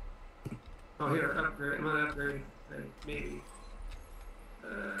 Yeah. Oh, here, upgrade. I'm gonna upgrade. Maybe.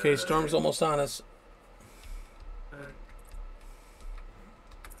 Okay, storm's almost on us.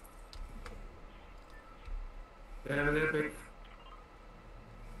 Yeah, an epic.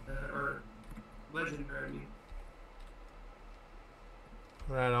 Or legendary. I mean.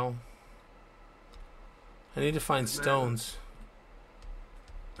 Right on. I need to find stones.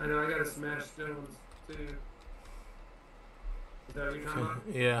 I know, I gotta smash stones too. Is that what you're talking about?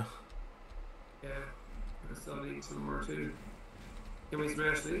 Yeah. Yeah. I still need some more too. Can we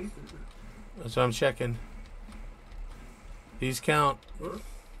smash these? That's what I'm checking. These count. Whoops.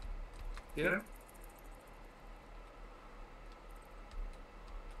 Yeah.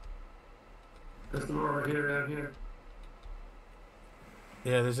 There's some more over here, down here.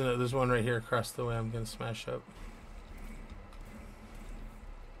 Yeah, there's one right here across the way I'm gonna smash up.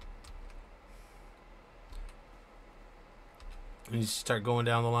 And you start going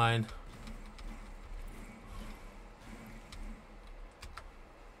down the line.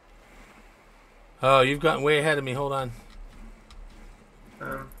 Oh, you've gotten way ahead of me. Hold on.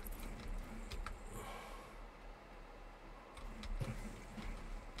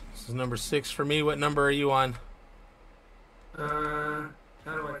 This is number 6 for me. What number are you on?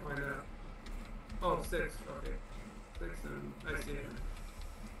 How do I find out? Oh, 6. Okay. 6 and I see it.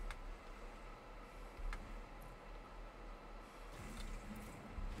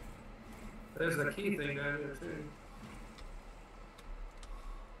 There's a key thing down there too.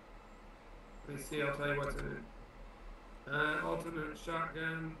 Let me see, I'll tell you what's in it. Ultimate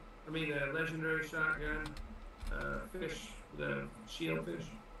shotgun. I mean, legendary shotgun. Fish, the shield fish.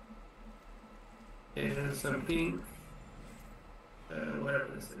 And some pink. Whatever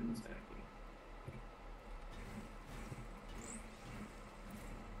this is exactly.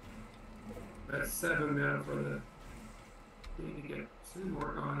 That's 7 now for the. Need to get some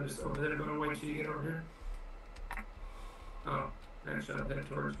more on just over there, but I'll wait till you get over here. Oh, actually, I'll head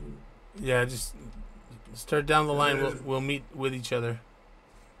towards you. Yeah, just start down the line. We'll meet with each other.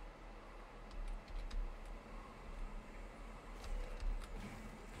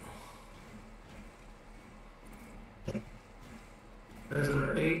 There's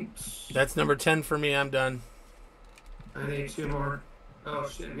number 8. That's number 10 for me. I'm done. I need 2 more. Oh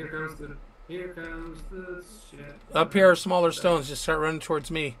shit! Here comes the shit. Up here are smaller stones. Just start running towards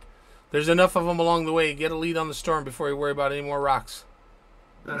me. There's enough of them along the way. Get a lead on the storm before you worry about any more rocks.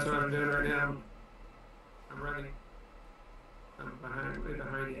 That's what I'm doing right now. I'm running. I'm way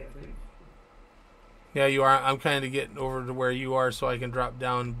behind you, I think. Yeah, you are. I'm kind of getting over to where you are so I can drop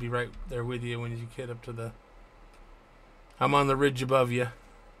down and be right there with you when you get up to the... I'm on the ridge above you.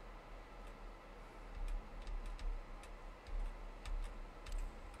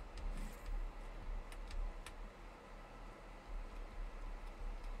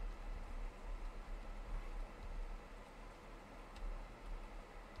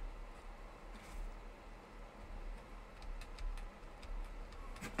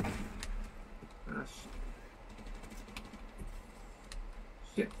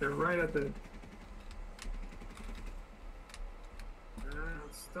 Shit, they're right at the... I'm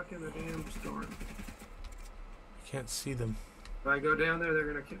stuck in the damn storm. I can't see them. If I go down there, they're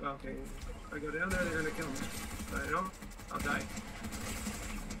gonna kill... Okay. If I go down there, they're gonna kill me. If I don't, I'll die.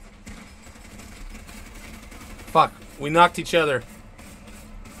 Fuck. We knocked each other.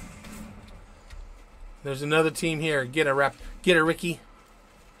 There's another team here. Get her, Get her, Ricky.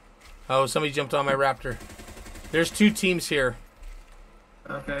 Oh, somebody jumped on my raptor. There's 2 teams here.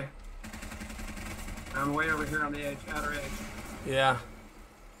 Okay. I'm way over here on the edge, outer edge. Yeah.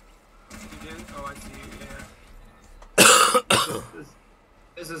 You did? Oh, I see you, yeah.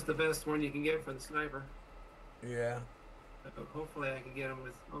 This is the best one you can get for the sniper. Yeah. Hopefully I can get him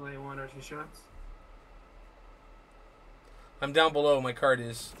with only 1 or 2 shots. I'm down below. My card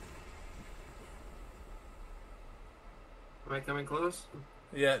is. Am I coming close?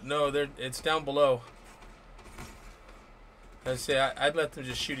 Yeah, no, it's down below. I say I'd let them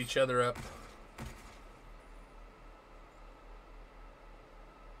just shoot each other up.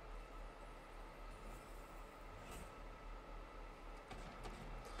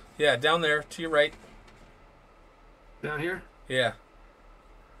 Yeah, down there to your right. Down here? Yeah.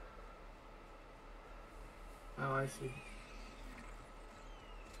 Oh, I see.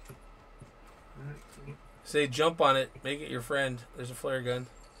 Say jump on it. Make it your friend. There's a flare gun.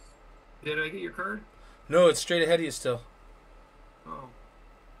 Did I get your card? No, it's straight ahead of you still. Oh.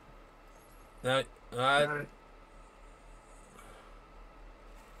 Now, Got it.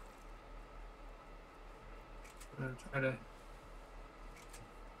 I'm gonna try to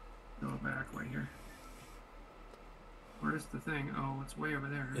go back way here. Where's the thing? Oh, it's way over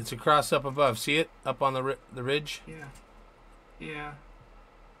there. it's across up above. See it? Up on the ridge? Yeah. Yeah.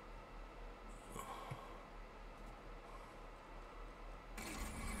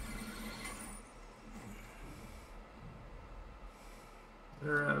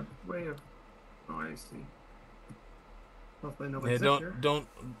 There a way of... Oh, I see. Hopefully Yeah, nobody's up here.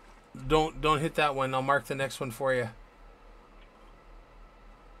 don't hit that one. I'll mark the next one for you.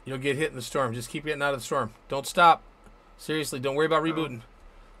 You'll get hit in the storm. Just keep getting out of the storm. Don't stop. Seriously, don't worry about rebooting.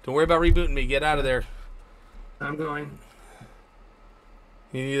 Don't worry about rebooting me. Get out of there. I'm going.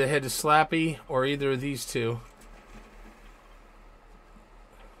 You either head to Slappy or either of these two.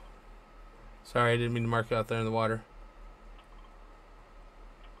 Sorry, I didn't mean to mark you out there in the water.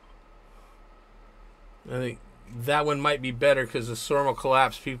 I think that one might be better because the storm will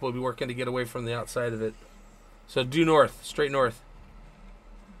collapse. People will be working to get away from the outside of it. So due north, straight north.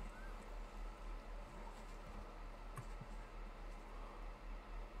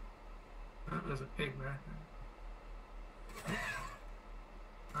 Oh, there's a pig back there.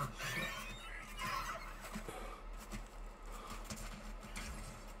 Oh, shit.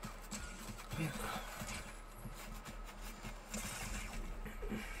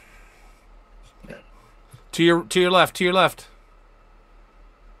 To your left, to your left.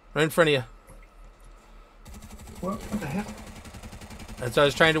 Right in front of you. What the heck? That's what I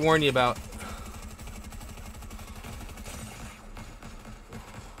was trying to warn you about.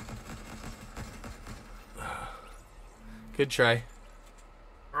 Good try.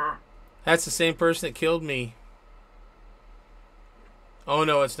 That's the same person that killed me. Oh,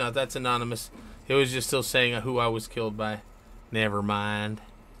 no, it's not. That's anonymous. It was just still saying who I was killed by. Never mind.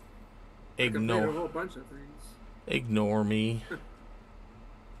 I completed a Ignore. whole bunch of things. Ignore me.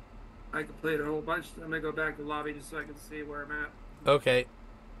 I completed a whole bunch. I'm gonna go back to the lobby just so I can see where I'm at, Okay.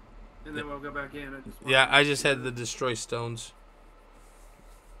 and then we'll go back in. Yeah, I just had the destroy stones.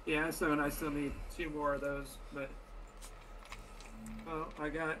 Yeah, so and I still need 2 more of those, but well, I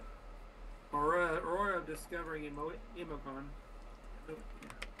got Aurora discovering Emocon.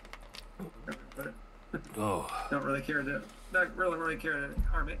 But Oh. don't really care to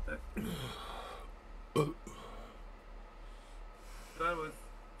harm it, but done with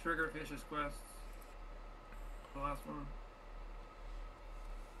Triggerfish's quests. The last one.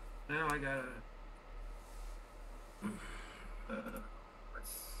 Now I gotta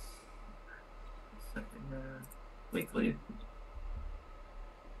weekly.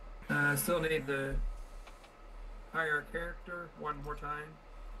 Still need to hire a character one more time.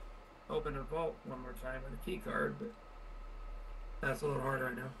 Open a vault one more time with a key card, but that's a little hard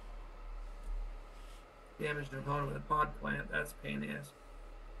right now. Damaged an opponent with a pod plant, that's a pain in the ass.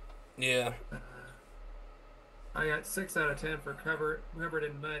 Yeah. I got 6 out of 10 for covered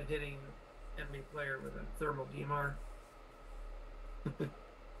in mud hitting enemy player with a thermal DMR.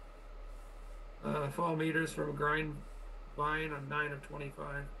 Fall meters from a grind vine on 9 of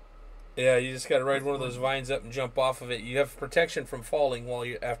 25. Yeah, you just got to ride one of those vines up and jump off of it. You have protection from falling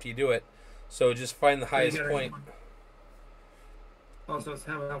after you do it. So just find the highest point. Also, it's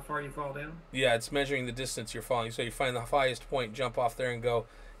how far you fall down? Yeah, it's measuring the distance you're falling. So you find the highest point, jump off there and go,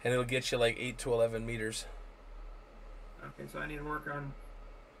 and it'll get you like 8 to 11 meters. Okay, so I need to work on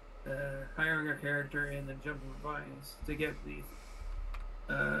hiring a character and then jumping vines to get the,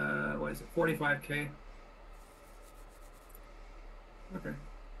 45k. Okay.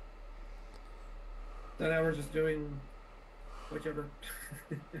 Then I was just doing whichever.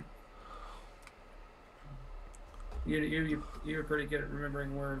 you were pretty good at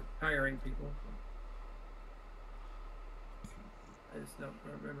remembering where hiring people. I just don't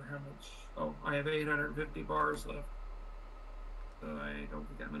remember how much. Oh, I have 850 bars left, so I don't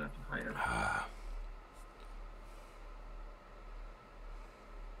think I'm enough to hire.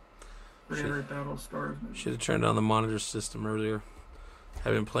 Battle stars. Should have turned on the monitor system earlier.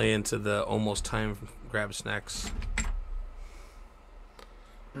 I've been playing to the almost time grab snacks.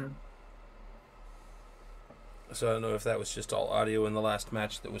 So I don't know if that was just all audio in the last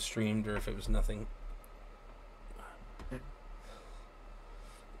match that was streamed or if it was nothing.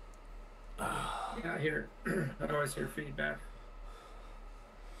 Yeah, I hear. I always hear feedback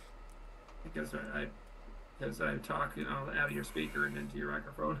because I talk out of your speaker and into your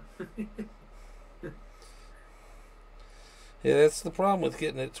microphone. Yeah, that's the problem with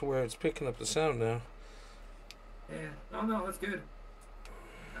getting it to where it's picking up the sound now. Yeah. Oh no, that's good.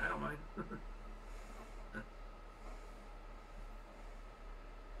 I don't mind.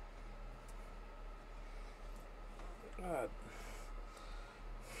 God.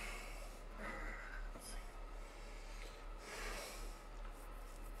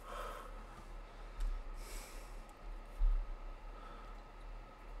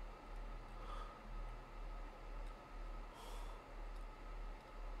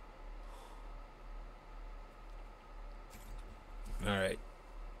 All right.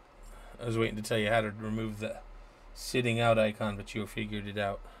 I was waiting to tell you how to remove the sitting out icon, but you figured it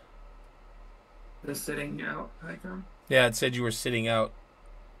out. The sitting out icon? Yeah, it said you were sitting out.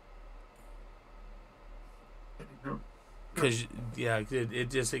 Because, yeah, it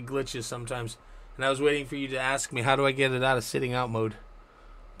just it glitches sometimes. And I was waiting for you to ask me, how do I get it out of sitting out mode?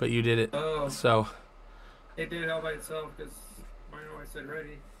 But you did it. Oh. So. It did it all by itself because mine always said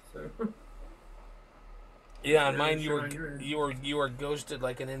ready. So. Yeah, on mine you were ghosted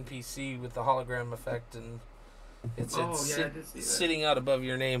like an NPC with the hologram effect, and it said sitting out above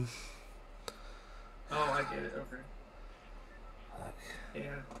your name. Oh, I get it. Okay.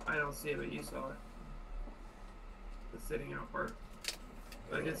 Yeah, I don't see it, but you saw it. The sitting out part.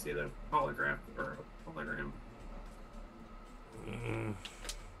 But I did see the hologram. Mm.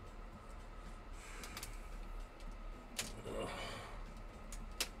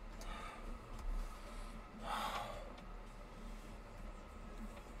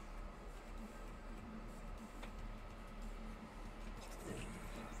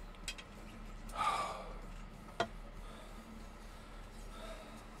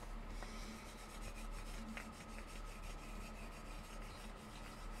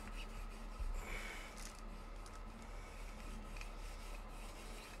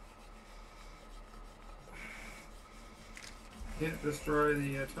 Can't destroy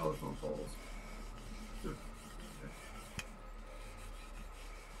the telephone poles.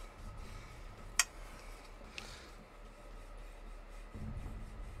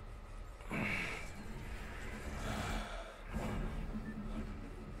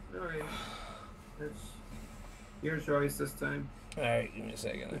 Alright. It's your choice this time. Alright, give me a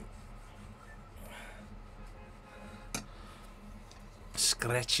second.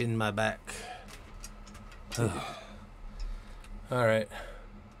 Scratching my back. Alright.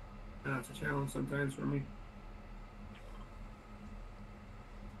 That's a challenge sometimes for me.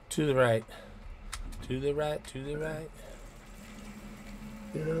 To the right. To the right, to the right.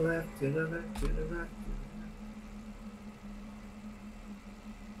 To the left, to the left, to the right.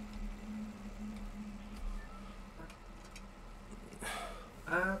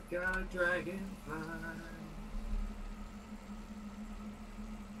 I've got a dragonfly.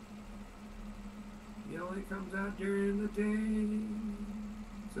 He only comes out during the day,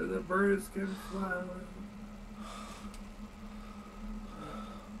 so the birds can fly.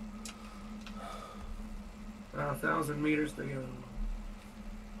 1,000 meters to go.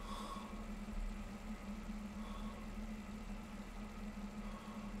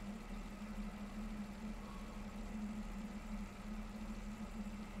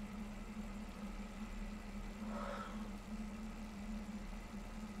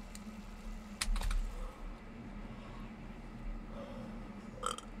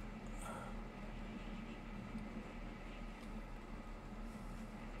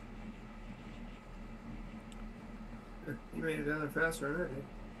 You made it down there faster already.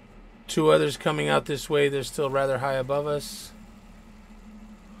 Two others coming out this way. They're still rather high above us.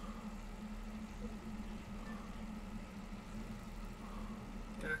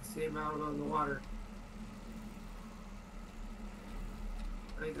 Yeah, I can see them out above the water.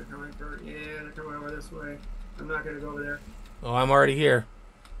 I think they're coming for... Yeah, they're coming over this way. I'm not going to go over there. Oh, I'm already here.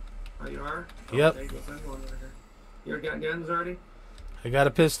 Oh, you are? Yep. Okay, go send one over here. You got guns already? I got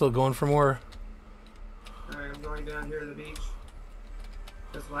a pistol going for more. Alright, I'm going down here to the beach.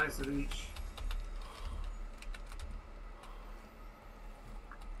 This lies to the beach.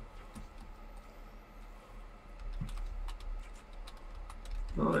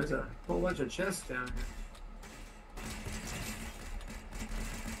 Oh, there's a whole bunch of chests down here.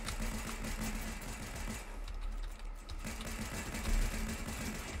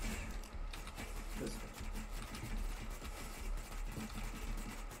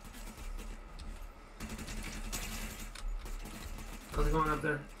 How's it going up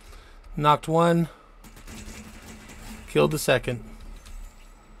there? Knocked one. Killed the second.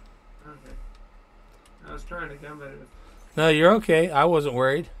 Okay. I was trying to come, but it was... No, you're okay. I wasn't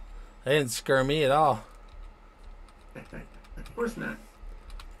worried. They didn't scare me at all. Of course not.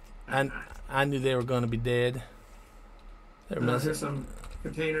 I knew they were going to be dead. They're messing. Here's some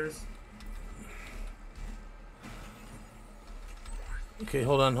containers. Okay,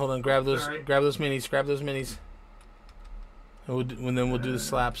 hold on. Grab those. Alright. Grab those minis. Grab those minis. And then we'll do the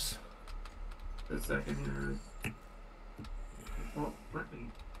slaps. The second here. Oh, let me.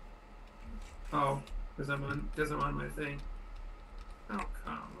 Oh, because I'm on my thing. Oh,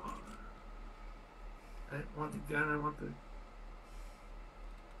 come on. I didn't want the gun. I want the.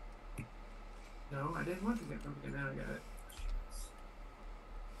 No, I didn't want the gun. Okay, now I got it.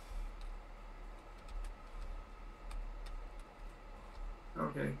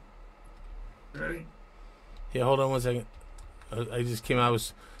 Okay. Ready? Yeah, hold on 1 second. I just came out. I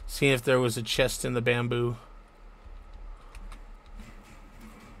was seeing if there was a chest in the bamboo.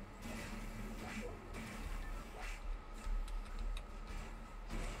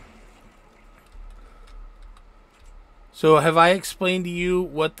 So have I explained to you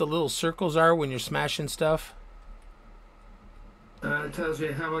what the little circles are when you're smashing stuff? It tells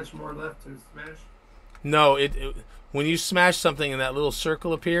you how much more left to smash. No, when you smash something and that little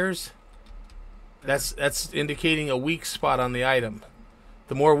circle appears, that's indicating a weak spot on the item.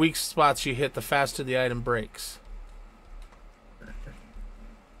 The more weak spots you hit, the faster the item breaks.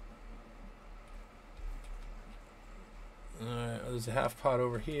 Alright, there's a half pot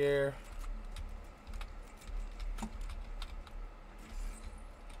over here.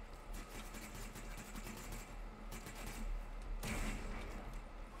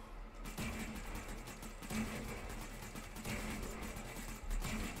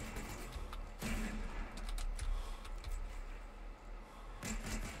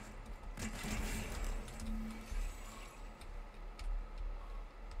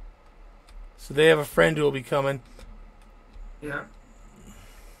 So they have a friend who will be coming. Yeah.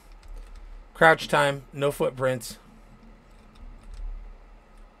 Crouch time, no footprints.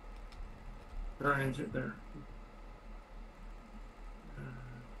 Ryan's it there.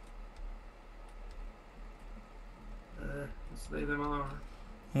 Let's leave them alone.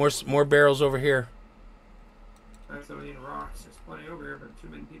 More barrels over here. That's so many rocks. There's plenty over here, but too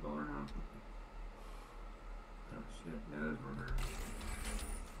many people around. Oh shit! Yeah, there's more barrels.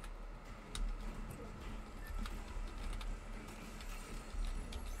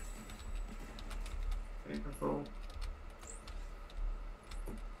 Okay, control.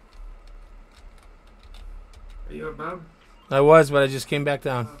 Are you above? I was, but I just came back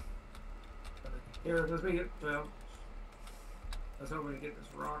down. Here, let's make it. Well, let's hope we can get this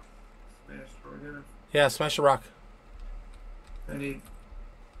rock smashed over here. Yeah, smash the rock. I need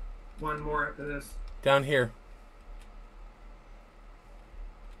one more after this. Down here.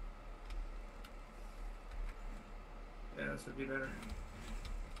 Yeah, this would be better.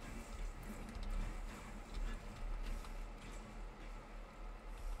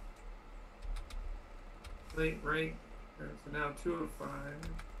 Late, right. Alright, so now 205.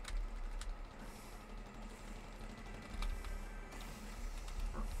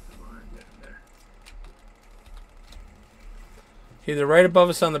 Oh, come on, get in there. Okay, they're right above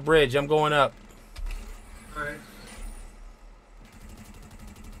us on the bridge. I'm going up. Alright.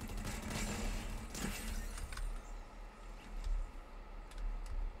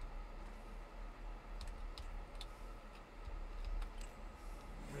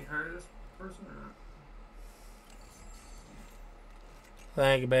 Can we hire this person or not?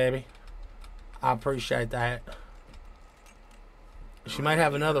 Thank you, baby. I appreciate that. She might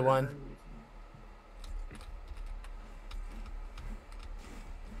have another one.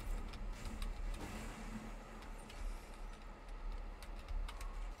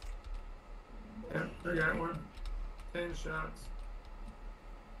 Yeah, I got one. 10 shots.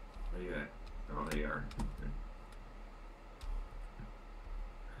 Where you at? Oh, there you are. Okay.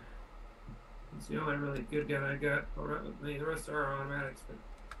 It's the only really good gun I got. All right with me. The rest are automatics, but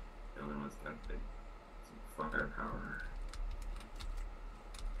the only one's got big some firepower.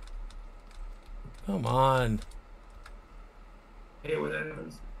 Come on. Hey, what that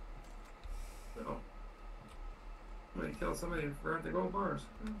happens? So, I'm gonna kill somebody and forgot the gold bars.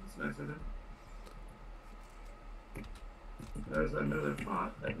 Oh, that's nice of them. There's another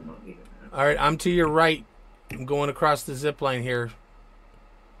pot. I don't need it now. All right, I'm to your right. I'm going across the zip line here.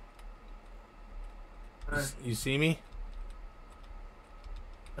 Alright. You see me?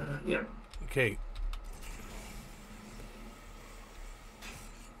 Yeah. Okay.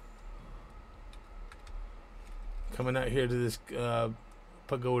 Coming out here to this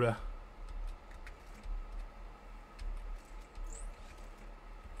pagoda.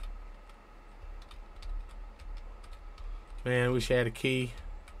 Man, I wish I had a key.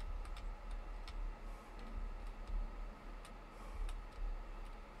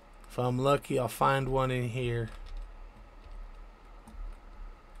 If I'm lucky, I'll find one in here.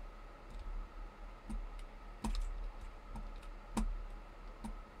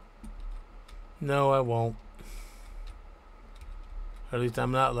 No, I won't. Or at least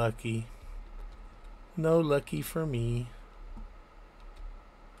I'm not lucky. No lucky for me.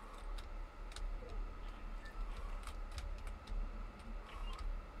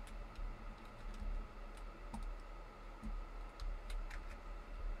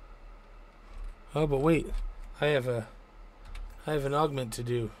 Oh, but wait. I have an augment to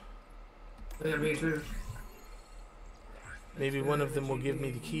do. Yeah, me too. Maybe one of them will give me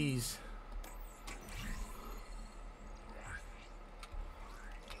the keys.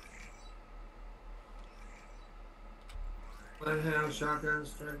 I have shotgun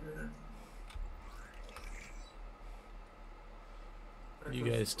striker. You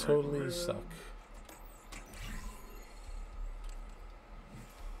guys totally suck.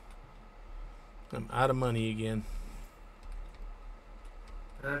 I'm out of money again.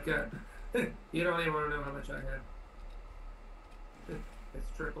 I've got. You don't even want to know how much I had.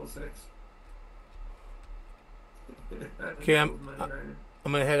 It's 666. Okay, I'm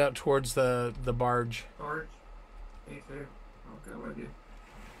gonna head out towards the barge. Barge. Me too. I'll go with you.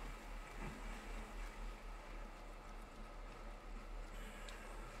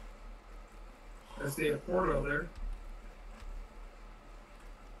 I see a portal there.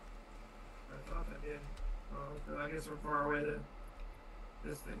 I thought I did. Oh, I guess we're far away to.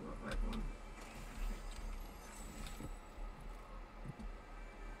 This thing looked like one.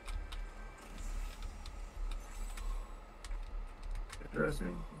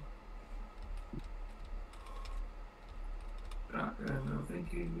 Interesting. No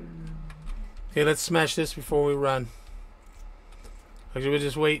thinking. Okay, let's smash this before we run. Actually, we'll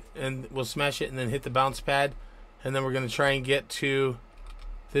just wait and we'll smash it and then hit the bounce pad, and then we're gonna try and get to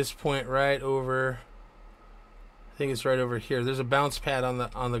this point right over. I think it's right over here. There's a bounce pad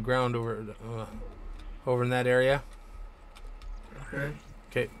on the ground over in that area. Okay.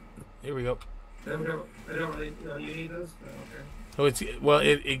 Okay, here we go. I don't really. You need those? Oh, okay. Oh,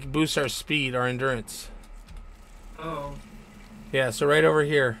 it boosts our speed, our endurance. Oh. Yeah, so right over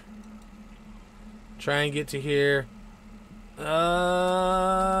here. Try and get to here. Dang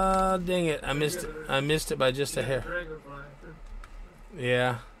it! I missed it by just a hair.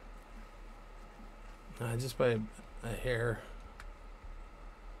 Yeah. Just by a hair.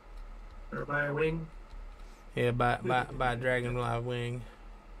 Or by a wing. Yeah, by a dragonfly wing.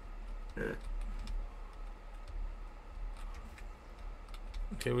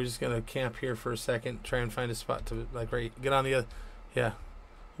 Okay, we're just gonna camp here for a second. Try and find a spot to get on the other. Yeah,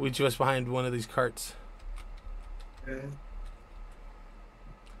 we just behind one of these carts. Okay.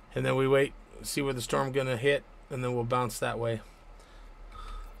 And then we wait, see where the storm gonna hit, and then we'll bounce that way.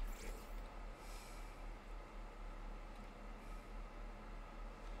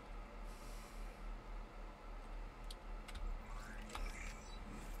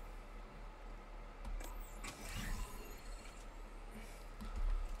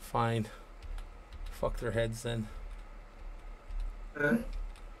 Fine. Fuck their heads then.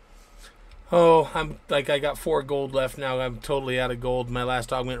 Oh, I got 4 gold left now. I'm totally out of gold. My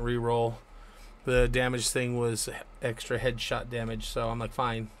last augment reroll, the damage thing was extra headshot damage, so I'm like,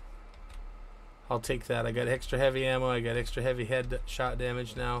 fine. I'll take that. I got extra heavy ammo. I got extra heavy headshot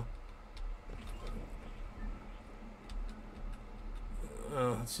damage now.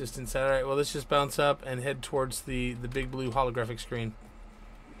 Oh, it's just inside. Alright, well, let's just bounce up and head towards the big blue holographic screen.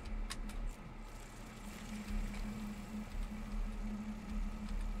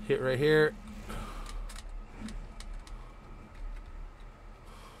 Hit right here.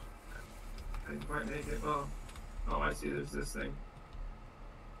 I didn't quite make it. Oh, I see. There's this thing.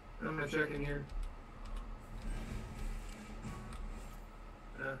 I'm gonna check in here.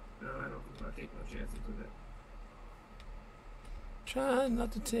 No, I don't. I'll take no chances with it. Try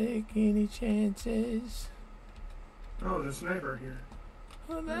not to take any chances. Oh, there's a sniper here.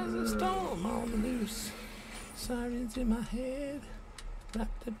 Well, there's a storm on the loose. Sirens in my head.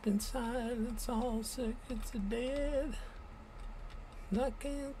 Wrapped up in silence, all circuits are dead.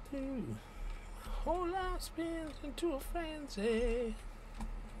 Knocking through, my whole life spins into a frenzy.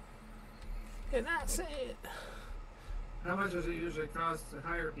 And I said, How much does it usually cost to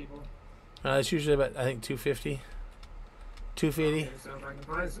hire people? it's usually about, I think, 250. 250. Okay, so if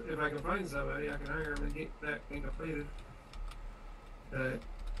I can find somebody, I can hire them and get that thing completed.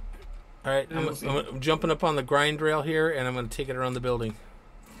 All right, I'm jumping up on the grind rail here, and I'm going to take it around the building.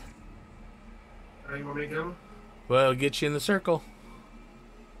 Are you want me to come? Well, it'll get you in the circle.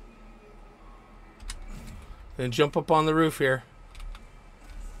 Then jump up on the roof here.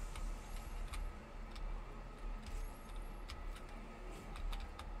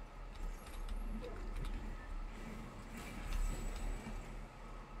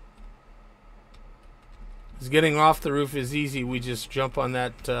 'Cause getting off the roof is easy. We just jump on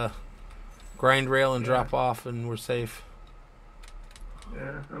that grind rail and drop off, and we're safe.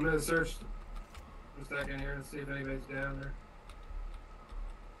 Yeah, I'm gonna search for a second here and see if anybody's down there.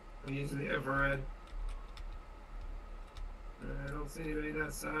 I'm using the infrared. I don't see anybody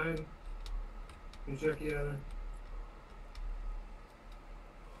that side. Can you check the other?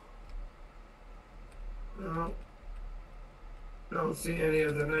 No. Don't see any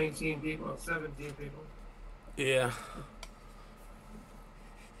of the 19 people, 17 people. Yeah.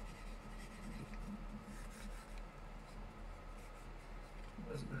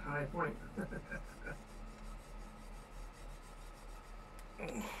 That's the high point.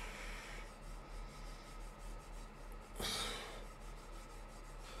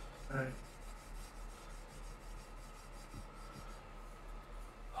 Alright.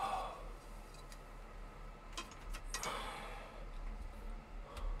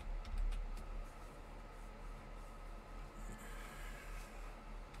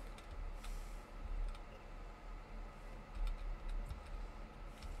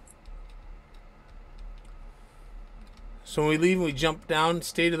 So when we leave and we jump down,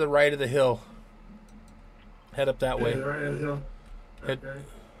 stay to the right of the hill. Head up that way. Right of the hill. Head-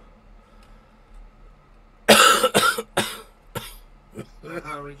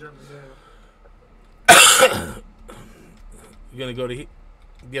 How are we jumping down? You're gonna go to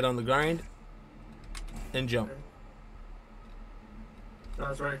get on the grind and jump. No,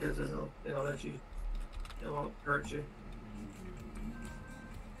 that's right, because it'll let you. It won't hurt you.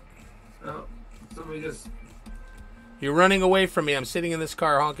 Oh, somebody just. You're running away from me. I'm sitting in this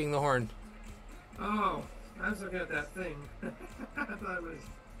car honking the horn. Oh, I was looking at that thing. I thought it was.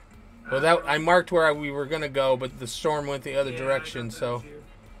 Well, I marked where we were gonna go, but the storm went the other direction, I thought so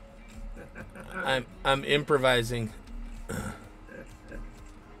that was you. I'm improvising.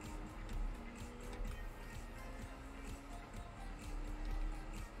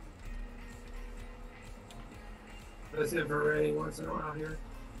 That's it for rain once in a while here.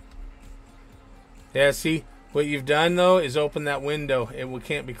 Yeah, see what you've done though is open that window. It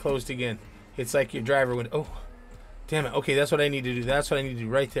can't be closed again. It's like your driver window. Oh, damn it. Okay, that's what I need to do. That's what I need to do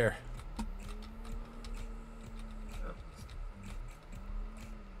right there.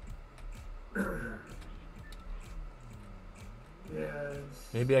 Yes.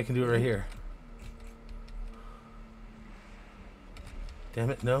 Maybe I can do it right here. Damn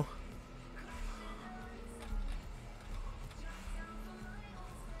it, no.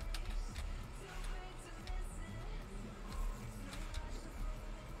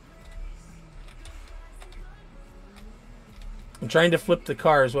 I'm trying to flip the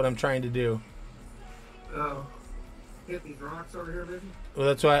car is what I'm trying to do. Oh. Hit these rocks over here, baby. Well,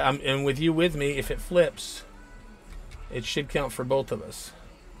 that's why and with you with me, if it flips, it should count for both of us.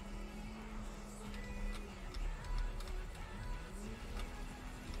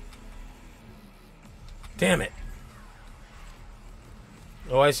 Damn it.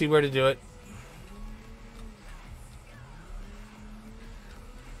 Oh, I see where to do it.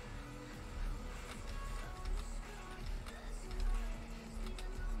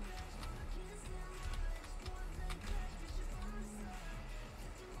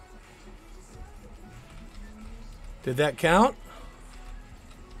 Did that count?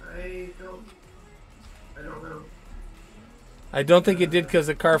 I don't know. I don't think it did because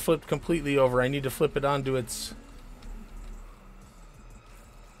the car flipped completely over. I need to flip it onto its...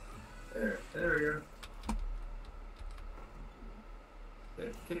 There we go.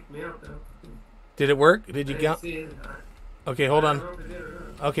 It kicked me out though. Did it work? Did you I count? see it. Okay, hold I on. don't know if it did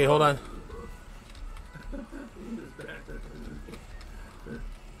or not. Okay, hold on.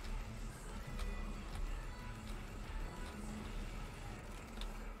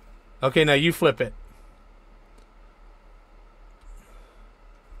 Okay, now you flip it.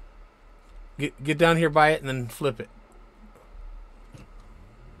 Get down here by it and then flip it.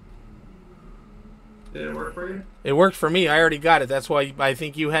 Did it work for you? It worked for me. I already got it. That's why I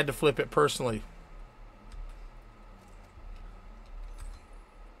think you had to flip it personally.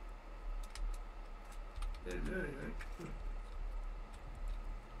 Didn't do anything.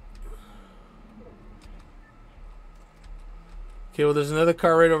 Okay, well, there's another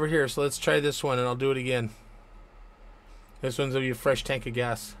car right over here, so let's try this one, and I'll do it again. This one's going to be a fresh tank of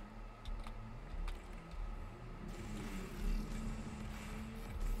gas.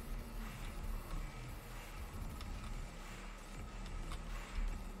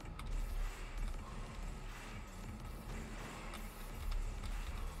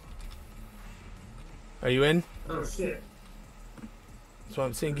 Are you in? Oh shit. That's what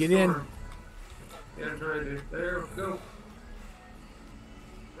I'm saying. Get in. Yeah, I'm trying to. There we go.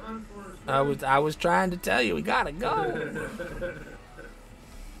 Run, Forrest, I was trying to tell you we gotta go.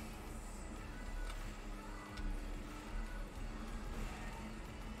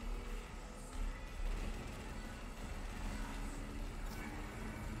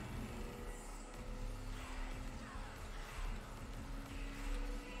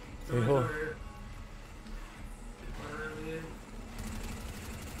 Someone's Hey-ho. over here. Around the end.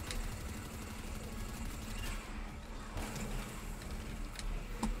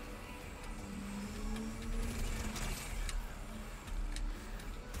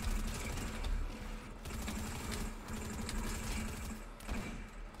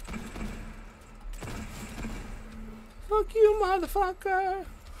 Fuck you, motherfucker.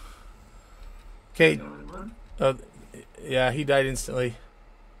 Okay. The only one. Yeah, he died instantly.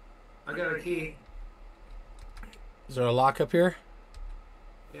 I got a key. Is there a lock up here?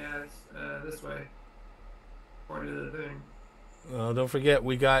 Yeah, it's this way. According to the thing. Oh, don't forget,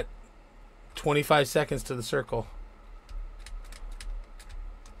 we got 25 seconds to the circle.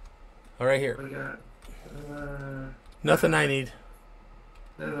 All right, here. We got Nothing I need.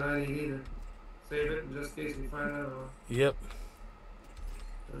 nothing I need either. Save it just in case we find another one. Yep.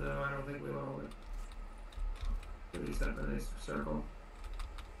 No, I don't think we will. At least up in this circle.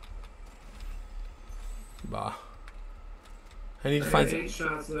 Bah. I need to I find got 8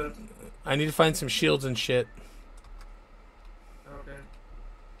 shots left. I need to find some shields and shit. Okay.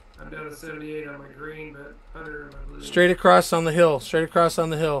 I'm down to 78 on my green, but 100 on my blue. Straight across on the hill. Straight across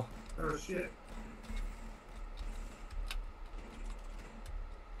on the hill. Oh shit.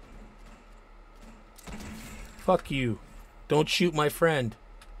 Fuck you. Don't shoot my friend.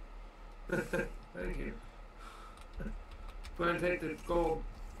 Thank you. Go ahead and take the gold.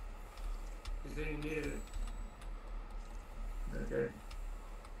 You said you needed it. Okay.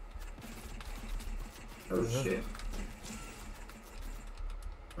 Oh shit.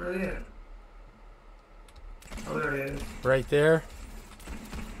 Where are they at? Oh, there he is. Right there.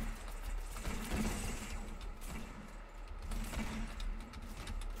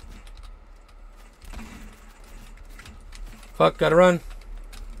 Fuck, gotta run.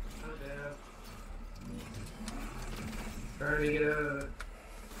 Oh, damn. Trying to get out of it.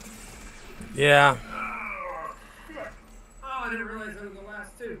 Yeah. Oh, shit. Oh, I didn't realize that was the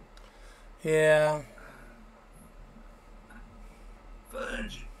last two. Yeah.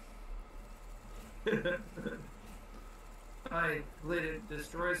 Fudge. I completed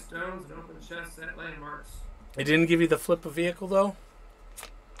destroy stones and open chests at landmarks. It didn't give you the flip a vehicle though?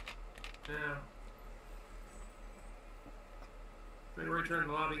 Yeah. Maybe return to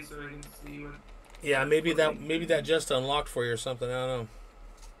the lobby so I can see what. Yeah, maybe that just unlocked for you or something, I don't know.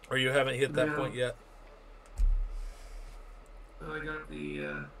 Or you haven't hit that Yeah. point yet. So I got the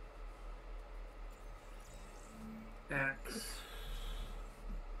axe.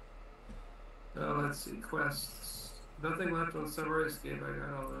 Oh, let's see, quests. Nothing left on Summer Escape, I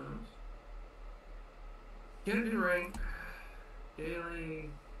got all those. Get a new rank. Daily.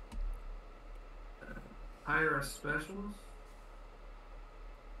 Hire a specialist.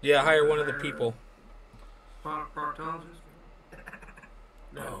 Yeah, hire one of the people. Proctologist?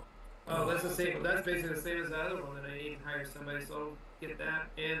 No. Oh, that's the same. That's basically the same as the other one. That I need to hire somebody, so I'll get that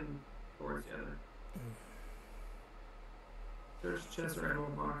and towards the other. There's chest or ammo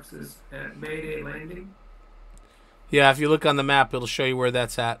boxes at Mayday Landing. Yeah, if you look on the map, it'll show you where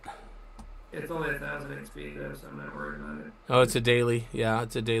that's at. It's only 1,000 XP though, so I'm not worried about it. Oh, it's a daily. Yeah,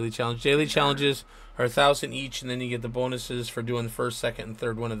 it's a daily challenge. Daily challenges are 1,000 each, and then you get the bonuses for doing the first, second, and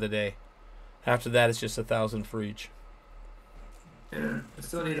third one of the day. After that, it's just 1,000 for each. Yeah, I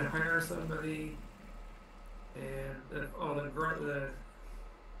still need to hire somebody, and the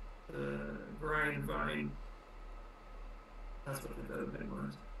grind vine. That's what the other thing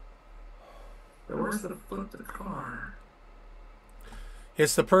was. But where's the flip the car?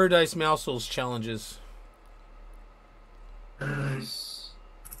 It's the Paradise Mousels challenges. Nice.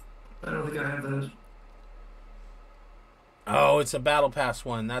 I don't think I have those. Oh, it's a Battle Pass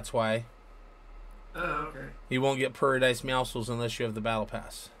one. That's why. Oh, okay. You won't get Paradise Mousels unless you have the Battle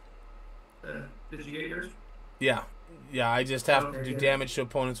Pass. Did you get yours? Yeah. Yeah, I just have to Okay, do good. damage to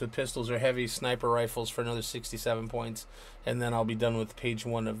opponents with pistols or heavy sniper rifles for another 67 points, and then I'll be done with page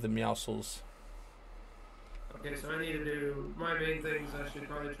 1 of the Meowsels. Okay, so I need to do my main things. I should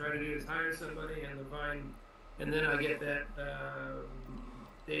probably try to do is hire somebody and the vine, and then I get that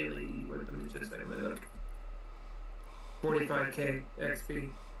daily. What let me just take a look. 45k XP.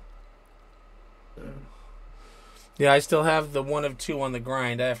 So, Yeah, I still have the 1 of 2 on the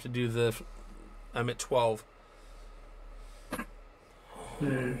grind. I have to do the... I'm at 12.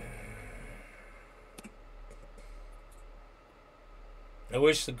 I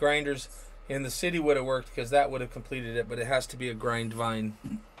wish the grinders in the city would have worked because that would have completed it, but it has to be a grind vine.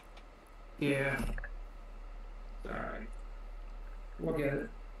 Yeah. Alright. We'll get it.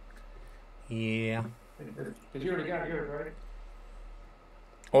 Yeah. Because you already got yours, right?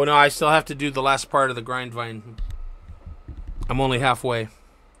 Oh no, I still have to do the last part of the grind vine. I'm only halfway.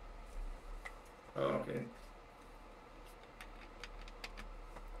 Oh, okay.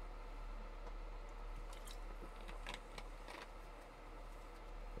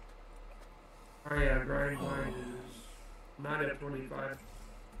 Oh yeah, grind vine is not at 25.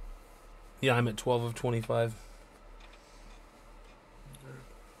 Yeah, I'm at 12 of 25.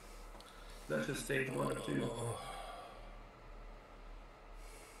 That's just stage 1 of 2.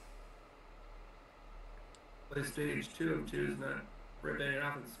 But stage 2 of 2 is not ripping it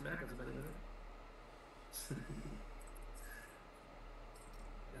off and smacking somebody with it.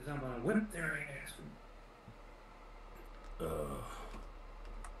 Because I'm gonna whip their ass.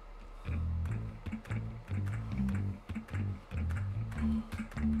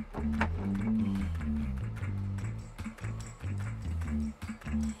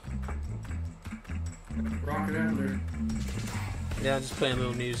 Rock it out there. Yeah, just playing a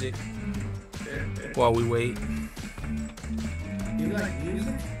little music while we wait. You like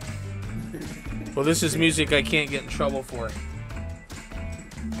music? Well, this is music I can't get in trouble for.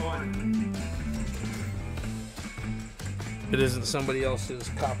 It isn't somebody else's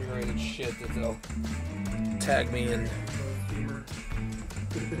copyrighted shit that they'll tag me in.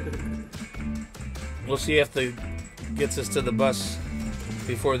 We'll see if the gets us to the bus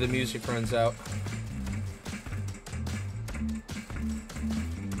before the music runs out.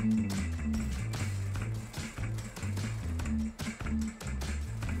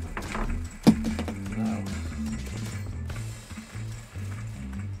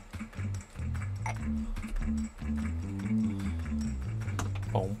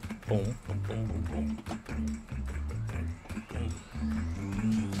 Boom, boom, boom, boom, boom, boom.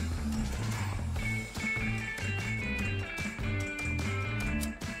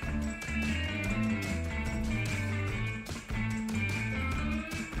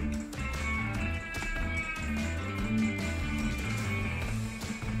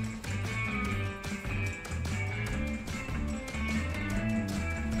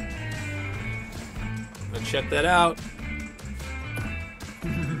 Let's check that out.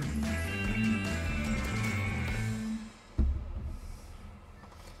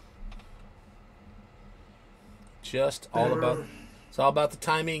 Just all about, it's all about the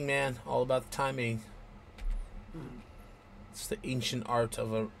timing, man. All about the timing. It's the ancient art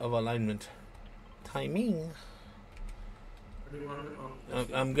of alignment. Timing.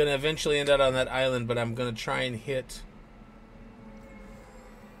 I'm gonna eventually end up on that island, but I'm gonna try and hit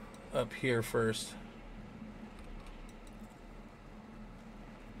up here first.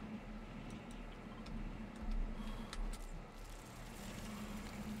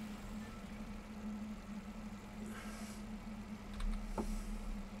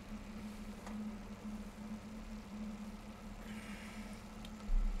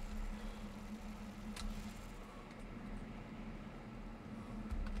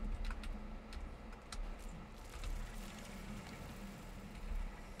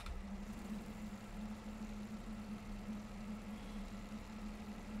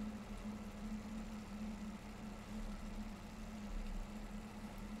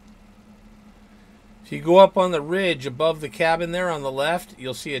 If you go up on the ridge above the cabin there on the left,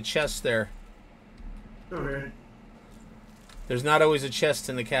 you'll see a chest there. Okay. There's not always a chest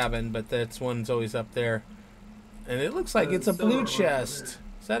in the cabin, but that's one's always up there. And it looks like it's a blue chest.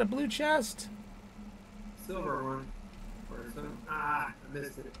 Is that a blue chest? Silver one. I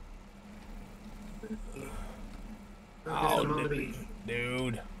missed it. Oh,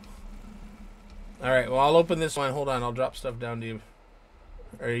 dude. Alright, well, I'll open this one. Hold on, I'll drop stuff down to you.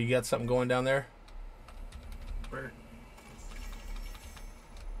 Or you got something going down there? Where?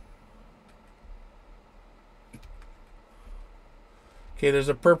 Okay, there's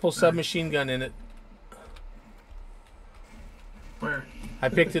a purple submachine gun in it. Where? I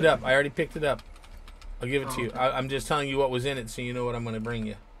picked it up. I already picked it up. I'll give it to you. Okay. I'm just telling you what was in it so you know what I'm going to bring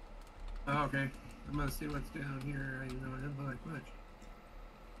you. Oh, okay. I'm gonna see what's down here. You know, it doesn't look like much.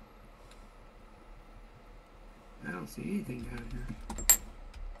 I don't see anything down here.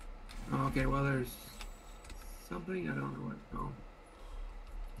 Oh, okay, well, there's something. I don't know what. Oh.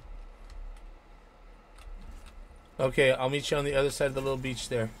 Okay, I'll meet you on the other side of the little beach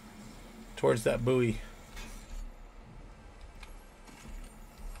there. Towards that buoy.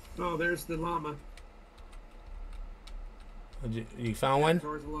 Oh, there's the llama. You found one?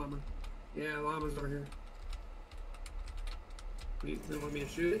 Towards the llama. Yeah, llama's over here. You don't want me to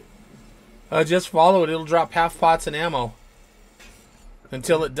shoot it? Just follow it. It'll drop half pots and ammo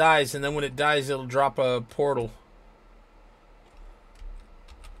until it dies, and then when it dies, it'll drop a portal.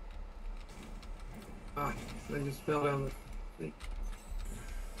 Ah, I just fell down the thing.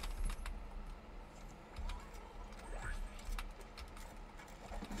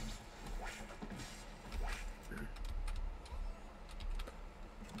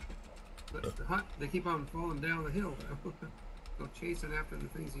 But the hut, they keep on falling down the hill, though. Go chasing after the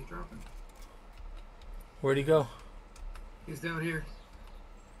things he's dropping. Where'd he go? He's down here.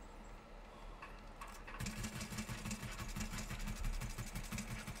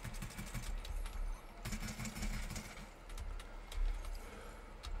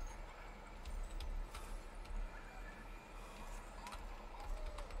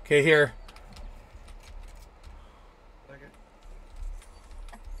 Okay, here. Second.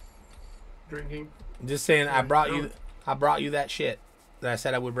 Drinking. Just saying, I brought you that shit that I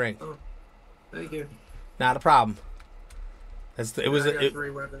said I would bring. Oh, thank you. Not a problem. It was I got 3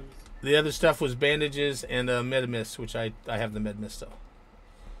 weapons. the other stuff was bandages and medimist, which I have the medimist still.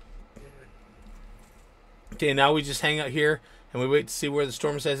 Yeah. Okay, now we just hang out here and we wait to see where the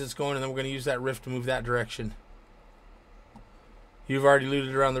storm says it's going, and then we're going to use that rift to move that direction. You've already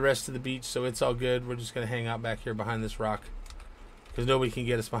looted around the rest of the beach, so it's all good. We're just going to hang out back here behind this rock. Because nobody can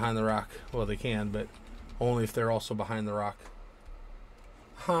get us behind the rock. Well, they can, but only if they're also behind the rock.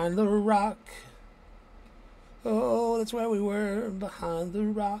 Behind the rock. Oh, that's where we were. Behind the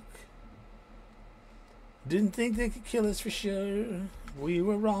rock. Didn't think they could kill us for sure. We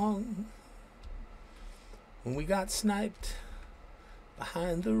were wrong. When we got sniped.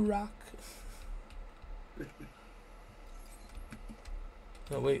 Behind the rock.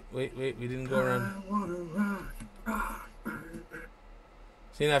 Oh, wait. We didn't go around. I wanna rock.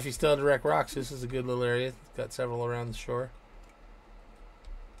 See, now if you still have direct rocks, this is a good little area. It's got several around the shore.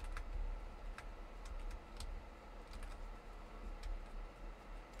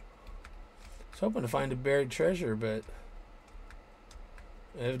 I was hoping to find a buried treasure, but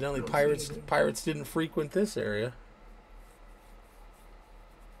evidently pirates didn't frequent this area.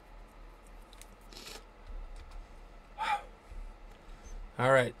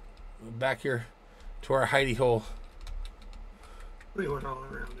 All right, back here to our hidey hole. We went all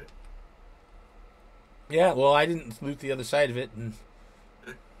around it. Yeah, well, I didn't loot the other side of it, and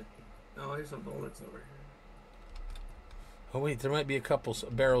Oh, there's some bullets over here. oh wait, there might be a couple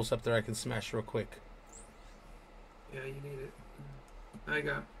barrels up there I can smash real quick. Yeah, you need it. I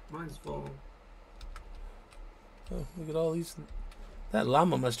got mine's full. Oh, look at all these. That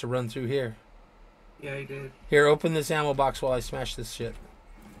llama must have run through here. Yeah, he did. Here, open this ammo box while I smash this shit.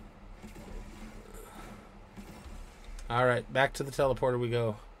 Alright, back to the teleporter we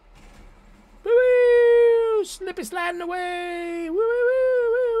go. Woo-woo! Slippy sliding away!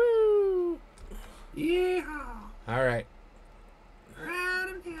 Woo-woo-woo-woo-woo! Yeehaw! Alright, Ride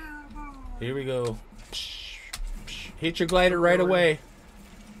 'em, cowboy. here we go. Hit your glider right away.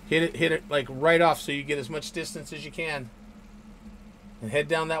 Hit it like right off so you get as much distance as you can. And head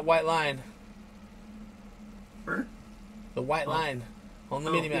down that white line. Where? The white line on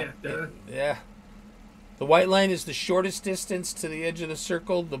the minimap. Yeah, Yeah. The white line is the shortest distance to the edge of the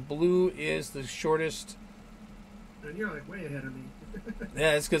circle. The blue is the shortest. And you're like way ahead of me.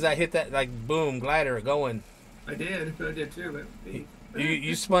 Yeah, it's because I hit that, like, boom, glider going. I did too, but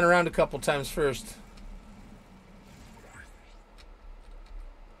You spun around a couple times first.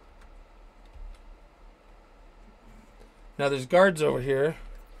 Now there's guards over here.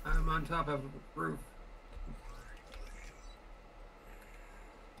 I'm on top of a roof.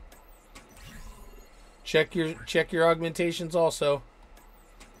 Check your augmentations also.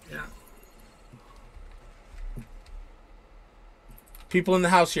 Yeah. People in the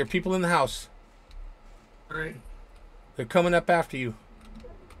house here. People in the house. All right. They're coming up after you.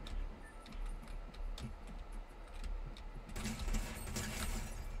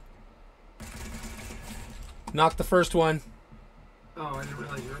 Knock the first one. Oh, I didn't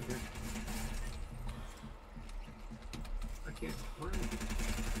realize you were up here. I can't.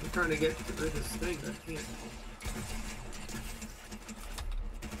 I'm trying to get rid of this thing, but I can't.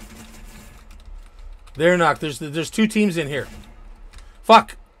 They're knocked. There's 2 teams in here.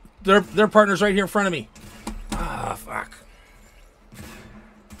 Fuck. Their partner's right here in front of me. Ah, fuck.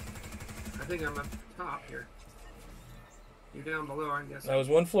 I think I'm up top here. You're down below, I guess. I was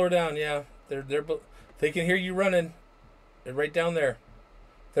 1 floor down. Yeah, they can hear you running. They're right down there.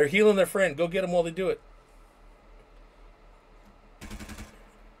 They're healing their friend. Go get them while they do it.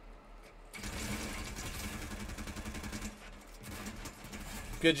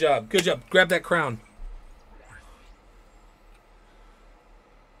 Good job. Good job. Grab that crown.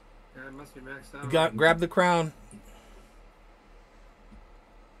 must be maxed out. Grab the crown.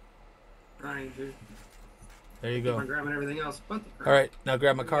 Trying to. There you I'm go. grabbing everything else but the crown. All right, now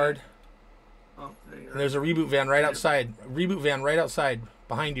grab my card. Oh, there you go. And there's a reboot van right outside. A reboot van right outside,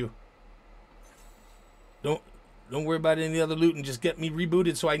 behind you. Don't worry about any other loot, and just get me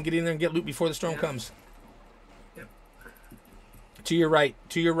rebooted so I can get in there and get loot before the storm comes. Yep. To your right.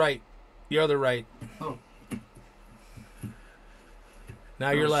 To your right. Your other right. Oh. Now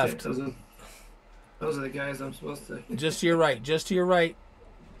you're left. Shit. Those are the guys I'm supposed to. Just to your right. Just to your right.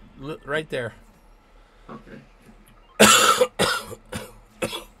 Right there. Okay.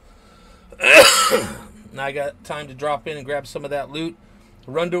 Now I got time to drop in and grab some of that loot.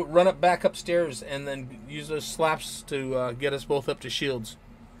 Run up back upstairs and then use those slaps to get us both up to shields.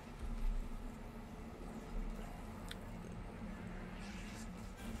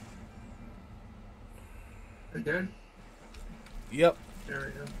 We're good? Yep. There we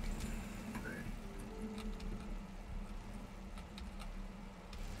go. Right.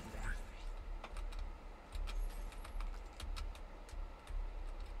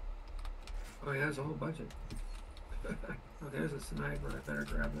 Oh yeah, there's a whole bunch of. Oh, there's a sniper. I better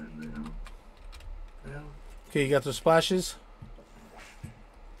grab that now. Well. Okay, you got the splashes?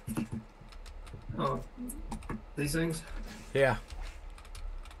 Oh, these things? Yeah.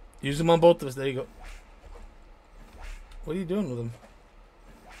 Use them on both of us. There you go. What are you doing with them?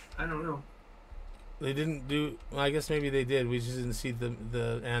 I don't know. They didn't do. Well, I guess maybe they did. We just didn't see the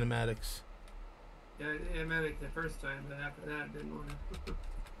animatics. Yeah, I meant it the first time, but after that, I didn't want to.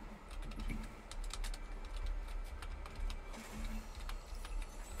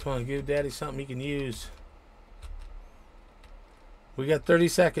 Come on, give Daddy something he can use. We got 30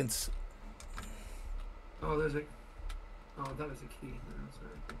 seconds. Oh, there's a. Oh, that was a key. No,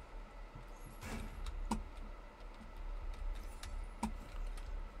 sorry.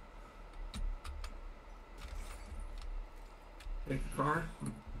 Take the car.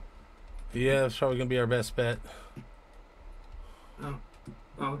 Yeah, it's probably gonna be our best bet. Oh,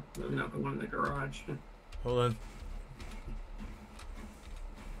 maybe not the one in the garage. Hold on.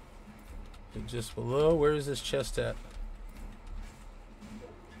 Just below. Where is this chest at?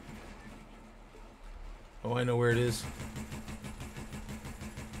 Oh, I know where it is.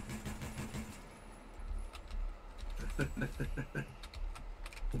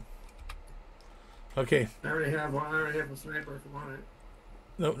 Okay. I already have one. I already have a sniper if you want it.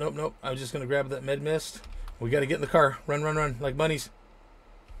 Nope. I was just gonna grab that med mist. We gotta get in the car. Run, like bunnies.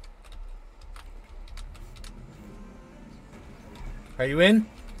 Are you in?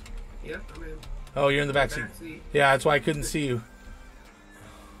 Yep, I'm in. Oh, you're in the back seat. Yeah, that's why I couldn't see you.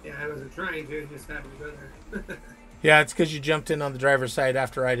 Yeah, I wasn't trying to. Just happened to go there. Yeah, it's because you jumped in on the driver's side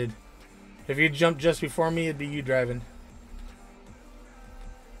after I did. If you jumped just before me, it'd be you driving.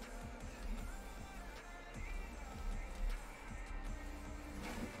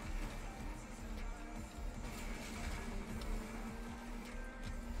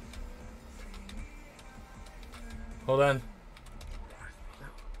 Hold on.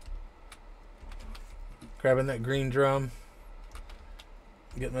 Grabbing that green drum.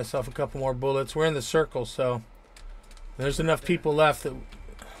 Get myself a couple more bullets. We're in the circle, so there's enough people left that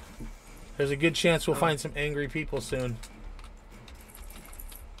there's a good chance we'll find some angry people soon.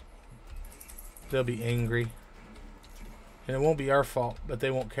 They'll be angry. And it won't be our fault, but they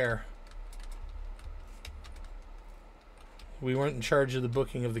won't care. We weren't in charge of the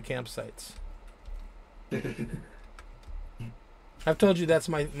booking of the campsites. I've told you that's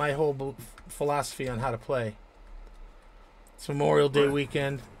my whole philosophy on how to play. It's Memorial Day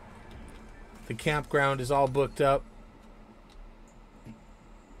weekend. The campground is all booked up.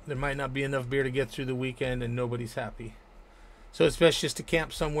 There might not be enough beer to get through the weekend and nobody's happy. So it's best just to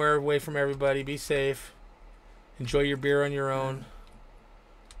camp somewhere away from everybody. Be safe. Enjoy your beer on your own.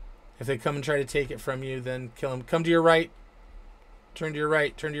 If they come and try to take it from you, then kill them. Come to your right. Turn to your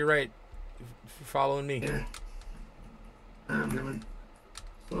right. Turn to your right. If you're following me. Yeah. I'm doing.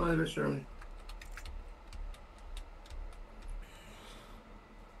 Slowly but surely.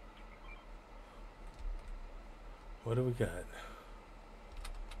 What do we got? I'll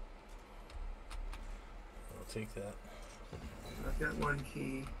take that. I've got one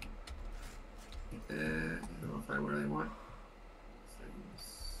key. I don't know if I really want.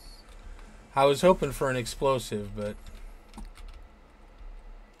 I was hoping for an explosive, but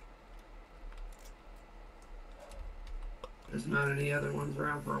there's not any other ones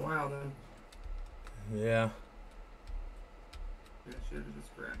around for a while, though. yeah. I should have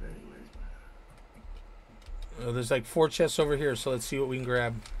just grabbed anyways. There's like 4 chests over here, so let's see what we can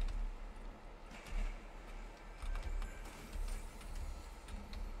grab.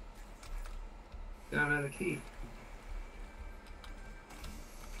 down at a key.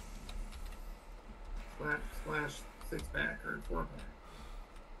 Slash 6-pack or 4-pack.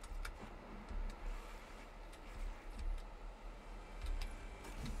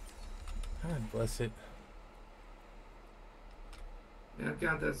 God bless it. Yeah, I've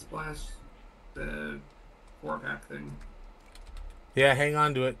got that splash, the 4-pack thing. Yeah, hang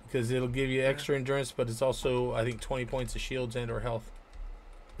on to it because it'll give you extra endurance, but it's also, I think, 20 points of shields and or health.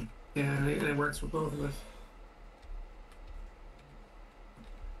 Yeah, and it works for both of us.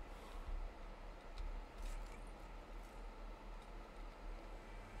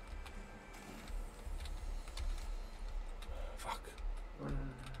 Fuck. I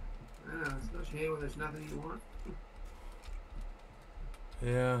know, it's no shame when there's nothing you want.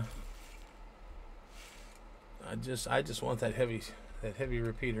 Yeah. I just want that heavy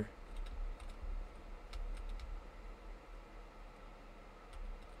repeater.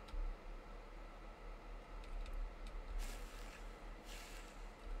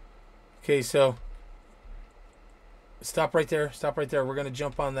 Okay, so stop right there. Stop right there. We're gonna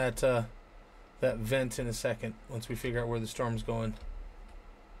jump on that that vent in a second once we figure out where the storm's going.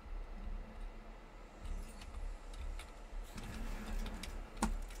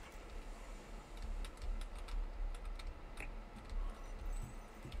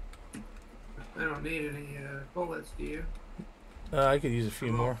 I don't need any bullets, do you? I could use a few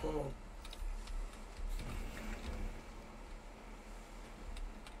I'm all more. full.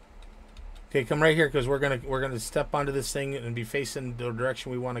 Okay, come right here because we're gonna step onto this thing and be facing the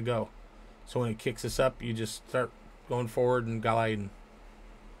direction we want to go. So when it kicks us up, you just start going forward and gliding.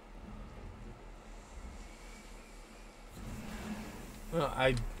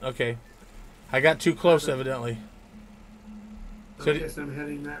 Okay. I got too close, evidently. So I guess I'm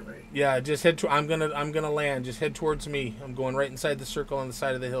heading that way. Yeah, just head to. I'm gonna land. Just head towards me. I'm going right inside the circle on the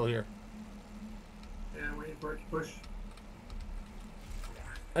side of the hill here. Yeah, I'm waiting for it to push.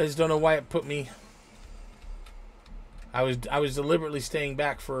 I just don't know why it put me. I was deliberately staying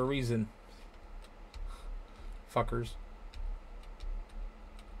back for a reason. Fuckers.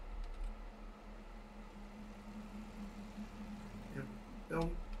 Yeah,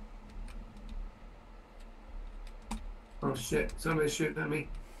 don't. Oh shit! Somebody's shooting at me.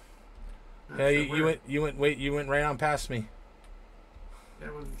 Yeah, you went right on past me.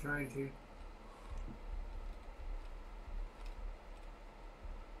 I wasn't trying to.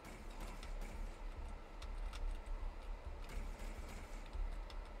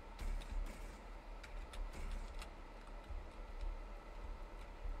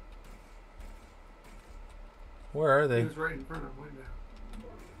 Where are they? He was right in front of the window.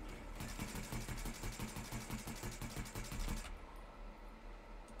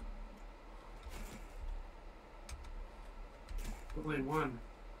 Only one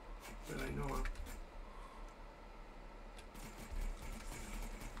that I know of.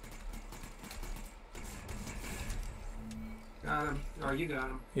 Got him. Oh, you got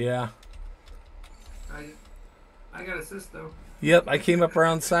him. Yeah. I got assist though. Yep, I came up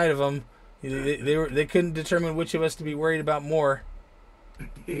around side of them. They couldn't determine which of us to be worried about more.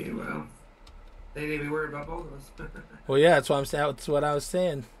 Yeah, well, they need to be worried about both of us. Well, yeah, that's what I was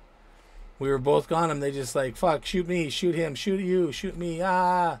saying. We were both gone, and they just like, fuck, shoot me, shoot him, shoot you, shoot me,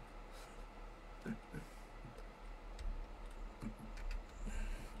 ah.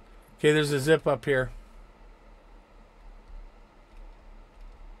 Okay, there's a zip up here.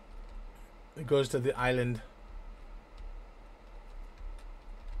 It goes to the island.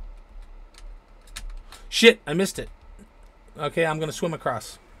 Shit, I missed it. Okay, I'm gonna swim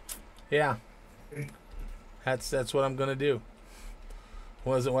across. Yeah. That's what I'm gonna do.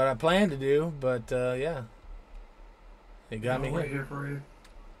 Wasn't what I planned to do, but yeah. It got me right here. here for you.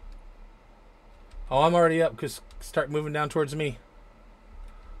 Oh, I'm already up. Cause start moving down towards me.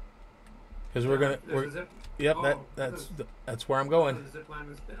 Cause we're Zip? yep. Oh, That's where I'm going. The zip line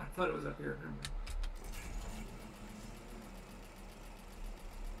was, I thought it was up here. Remember?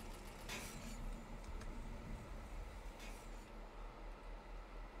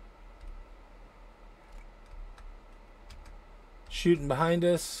 Shooting behind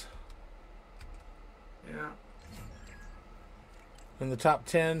us. Yeah. In the top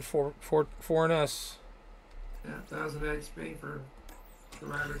 10, four in us. Yeah, 1,000 XP for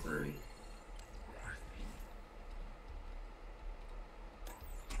Survivor 30.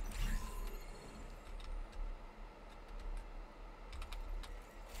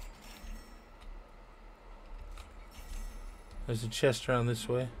 There's a chest around this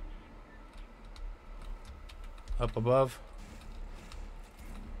way. Up above.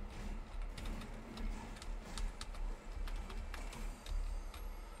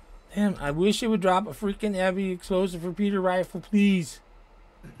 Damn, I wish it would drop a freaking heavy explosive repeater rifle, please.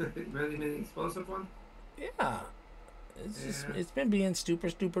 Really made an explosive one? Yeah. It's just, it's been being super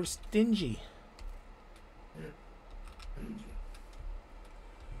stingy. Yeah.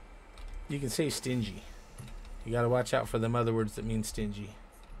 You can say stingy. You gotta watch out for them other words that mean stingy.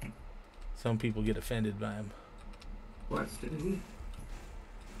 Some people get offended by them. What, stingy?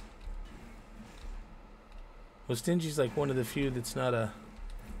 Well, stingy's like one of the few that's not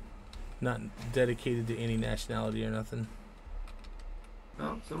dedicated to any nationality or nothing.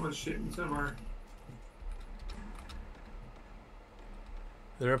 Oh, someone's shooting somewhere.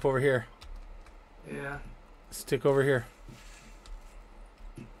 They're up over here. Yeah. Stick over here.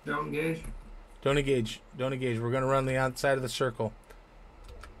 Don't engage. Don't engage. Don't engage. We're gonna run the outside of the circle.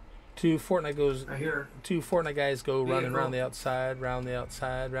 Two Fortnite guys go running around the outside, round the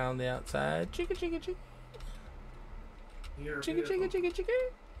outside, round the outside. Chicka chicka chicka. Chicka chicka chicka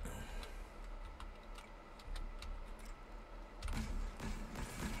chicka.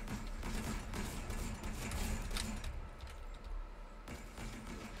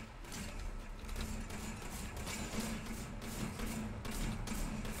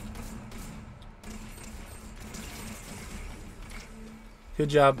 Good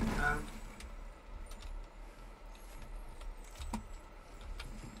job.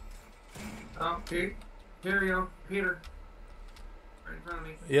 Oh, Pete. Here you go. Peter. Right in front of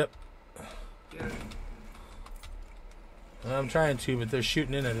me. Yep. Get it. I'm trying to, but they're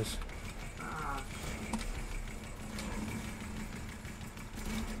shooting in at us.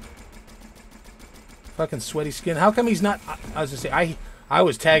 Fucking sweaty skin. How come he's not? I was gonna say I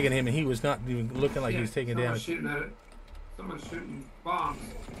was tagging him and he was not even looking like he was taking damage. Shooting at it. Someone's shooting bombs.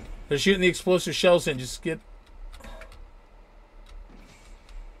 They're shooting the explosive shells in. Just get.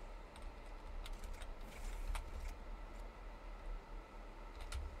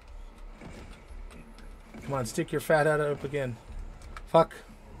 Come on, stick your fat head up again. Fuck.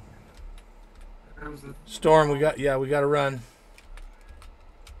 Storm, we got to run.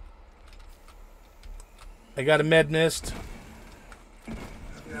 I got a med mist.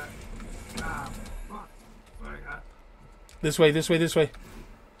 This way.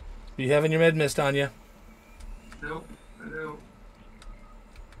 You having your med mist on you? Nope, I don't.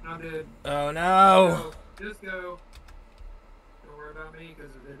 Not dead. Oh no! Just go. Don't worry about me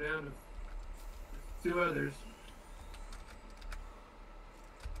because they're down to 2 others.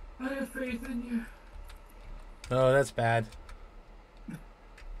 I have faith in you. Oh, that's bad.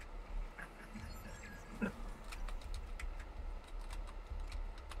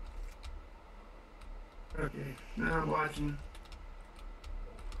 Okay, now I'm watching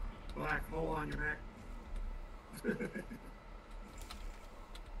black hole on your back.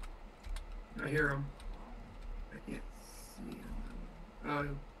 I hear them. I can't see them. Oh, I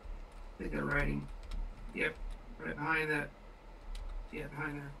think they're riding. Yep, right behind that. Yeah,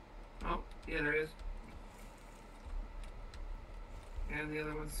 behind there. Oh, yeah, there is. And the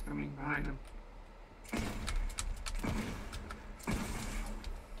other one's coming behind them.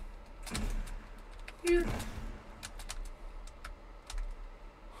 Here.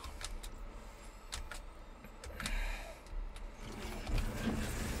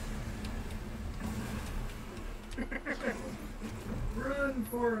 Run,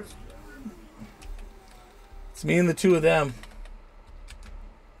 Forrest. Run. It's me and the 2 of them.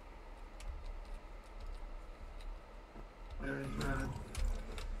 There he's running.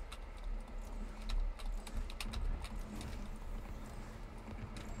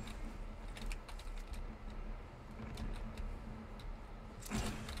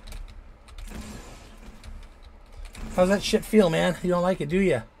 How's that shit feel, man? You don't like it, do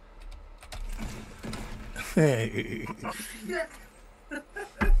you?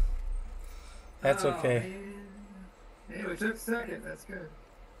 That's okay. Man. Hey, we took second. That's good.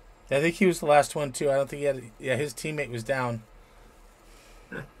 I think he was the last one too. I don't think he had. Yeah, his teammate was down.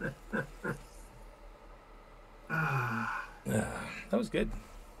 That was good.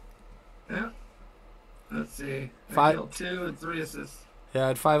 Yeah. Let's see. I 5 killed 2 and 3 assists. Yeah, I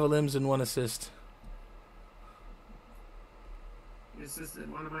had 5 limbs and 1 assist. You assisted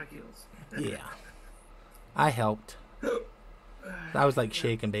one of my kills. Yeah, I helped. I was like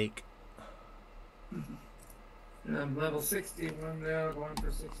shake and bake. And I'm level 61 now, going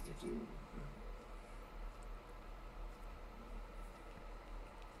for 62.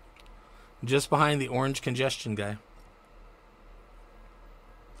 Just behind the orange congestion guy.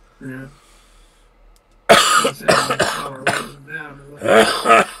 Yeah.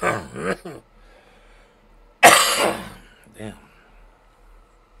 Damn.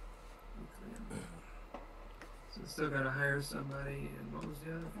 So Still gotta hire somebody. And what was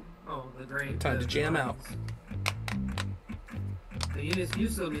the other thing? Oh, the drain. Time to jam out. You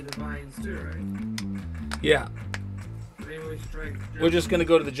still need the vines too, right? Yeah. Maybe we should try. We're just gonna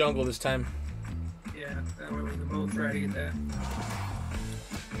go to the jungle this time. Yeah, that way we can both try to get that. And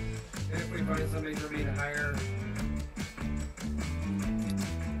if we find somebody for me to hire.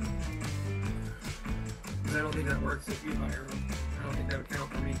 I don't think that works if you hire them. I don't think that would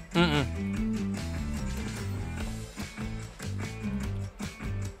count for me.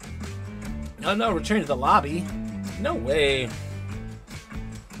 Oh no, return to the lobby. No way.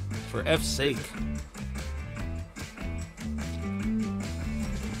 For F's sake.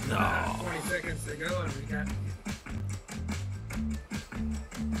 No. 20 seconds to go and we got...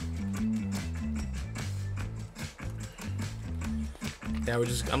 Yeah,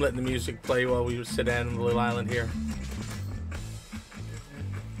 I'm letting the music play while we sit down on the little island here.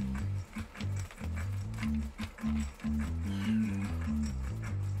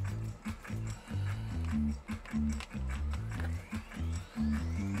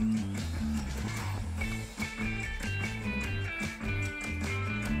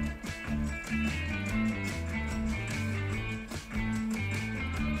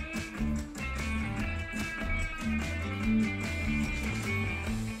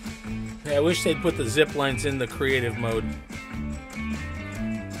 Yeah, I wish they'd put the zip lines in the creative mode.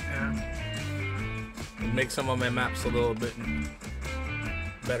 Yeah. It'd make some of my maps a little bit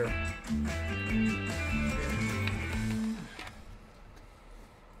better.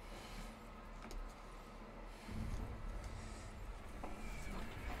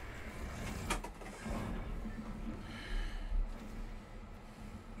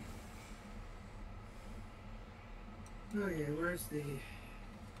 Okay, where's the...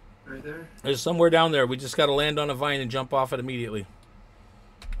 Right there? There's somewhere down there. We just got to land on a vine and jump off it immediately.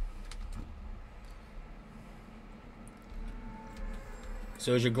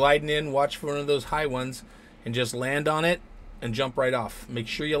 So as you're gliding in, watch for one of those high ones and just land on it and jump right off. Make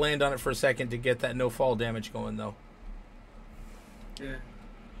sure you land on it for a second to get that no fall damage going, though. Yeah.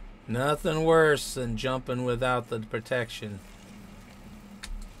 Nothing worse than jumping without the protection.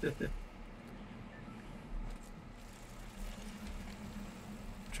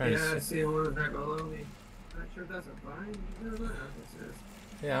 Yeah, I see one right below me. Not sure if that's a vine. No, no, this is.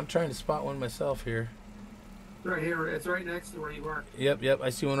 Yeah, I'm trying to spot one myself here. It's right here. It's right next to where you are. Yep. I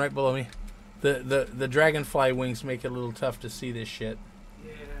see one right below me. The dragonfly wings make it a little tough to see this shit.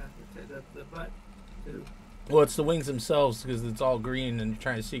 Yeah, the butt too. Well, it's the wings themselves because it's all green and you're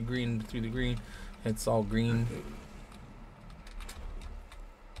trying to see green through the green. It's all green.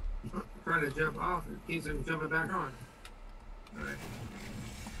 Trying to jump off and keeps him jumping back on. All right.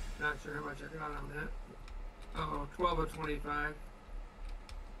 Not sure how much I got on that. Oh, 12 of 25.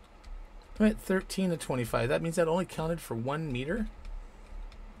 I'm at 13 of 25. That means that only counted for 1 meter?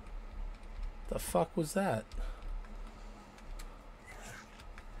 The fuck was that?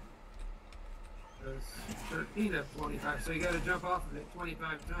 It was 13 of 25, so you got to jump off of it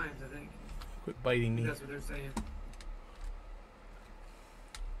 25 times, I think. Quit biting me. That's what they're saying.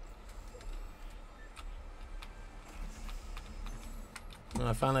 Well,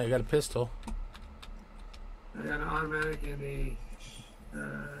 I found out I got a pistol. I got an automatic and a, what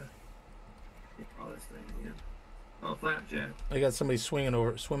do you call this thing again? Oh, flapjack. I got somebody swimming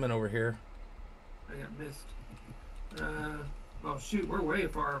over here. I got missed. Oh shoot, we're way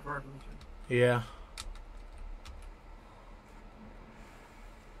far apart from each other. Yeah.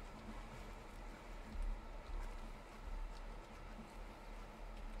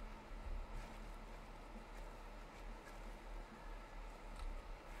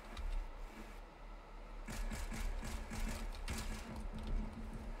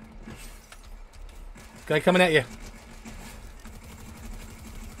 Guy coming at you.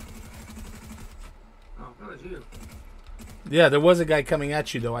 Oh, that was you. Yeah, there was a guy coming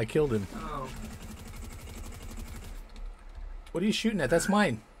at you, though. I killed him. Oh. What are you shooting at? That's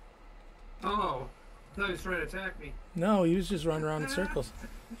mine. Oh. I thought he was trying to attack me. No, he was just running around in circles.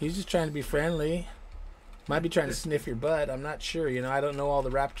 He's just trying to be friendly. Might be trying to sniff your butt. I'm not sure. You know, I don't know all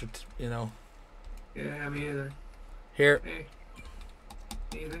the raptor, you know. Yeah, me either. Here. Hey.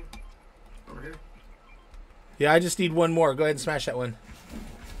 Anything? Over here? Yeah, I just need one more. Go ahead and smash that one.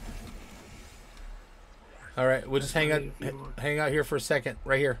 All right, we'll just hang out here for a second,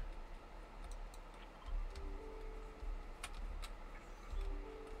 right here.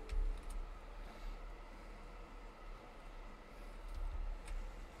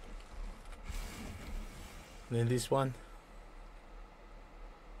 And then this one.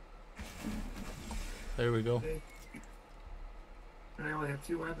 There we go. Okay. I only have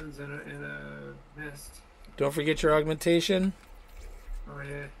 2 weapons and a mist. Don't forget your augmentation. Oh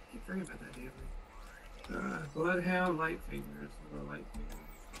yeah, keep forgetting about that damn thing. Bloodhound, light fingers, or light fingers.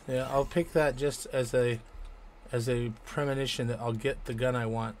 Yeah, I'll pick that just as a premonition that I'll get the gun I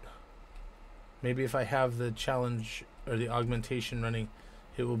want. Maybe if I have the challenge or the augmentation running,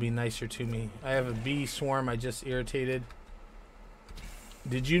 it will be nicer to me. I have a bee swarm I just irritated.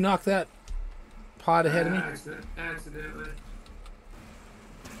 Did you knock that pod ahead of me? Accidentally.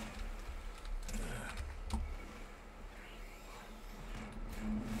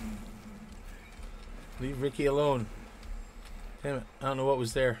 Leave Ricky alone. Damn it, I don't know what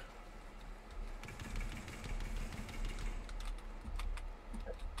was there.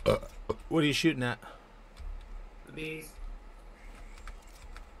 What are you shooting at? The bees.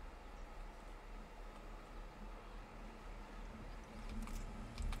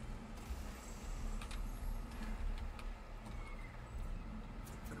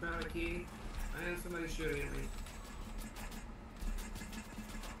 I found a key. I had somebody shooting at me.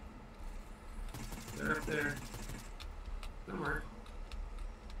 They're up there. Somewhere.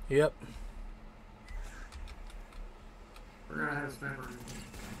 Yep. We're gonna have a sniper.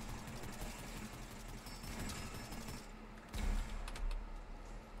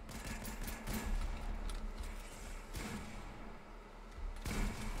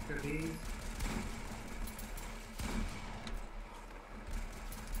 These.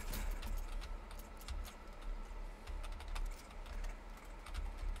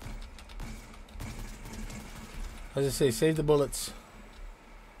 I was gonna say, save the bullets.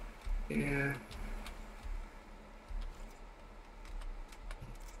 Yeah.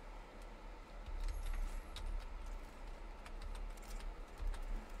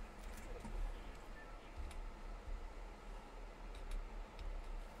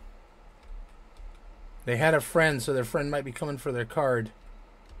 They had a friend, so their friend might be coming for their card.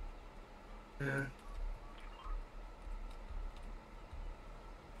 Yeah.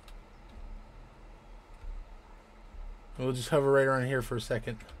 We'll just hover right around here for a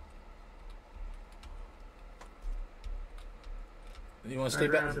second. You want to stay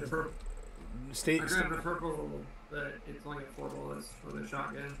back? Stay. I grabbed the purple, but it's only got 4 bullets for the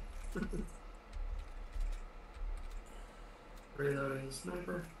shotgun. Reloading the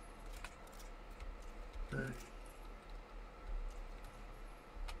sniper. Okay.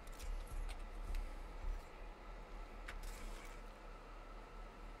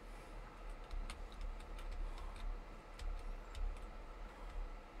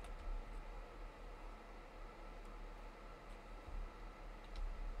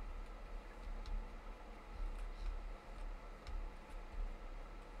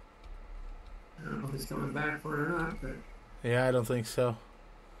 I don't know if he's coming back for it or not, but Yeah, I don't think so.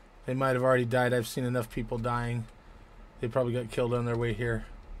 They might have already died. I've seen enough people dying. They probably got killed on their way here.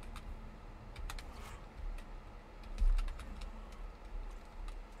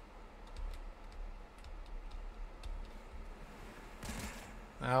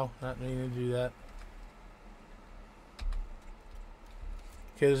 Ow, not meaning to do that.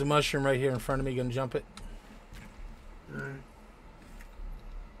 Okay, there's a mushroom right here in front of me. Gonna jump it. alright.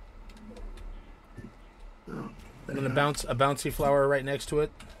 Oh, I'm gonna bounce a bouncy flower right next to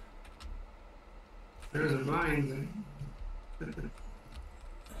it. there's a vine there.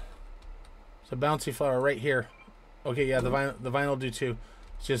 It's a bouncy flower right here. Okay, yeah, the vine will do too.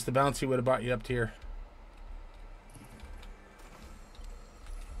 It's just the bouncy would have brought you up to here.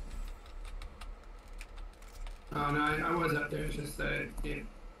 Oh no, I was up there. It's just that it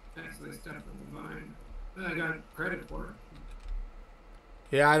actually stepped on the vine. But I got credit for it.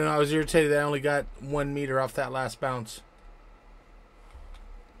 Yeah, I don't know. I was irritated that I only got 1 meter off that last bounce.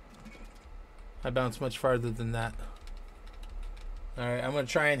 I bounced much farther than that. Alright, I'm going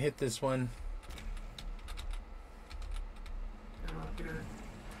to try and hit this one. I'm up here.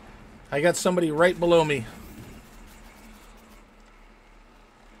 I got somebody right below me.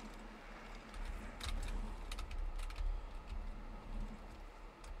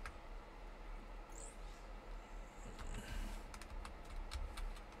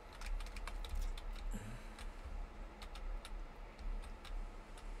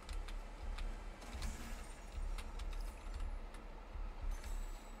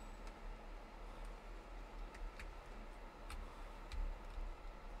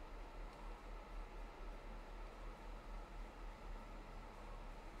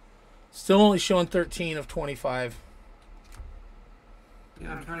 Still only showing 13 of 25.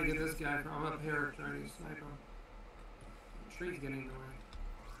 Yeah, I'm trying to get this guy. I'm up here trying to snipe him. The tree's getting in the way.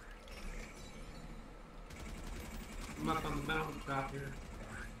 I'm up on the mountain top here.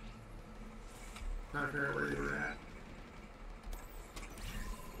 Not sure where you were at.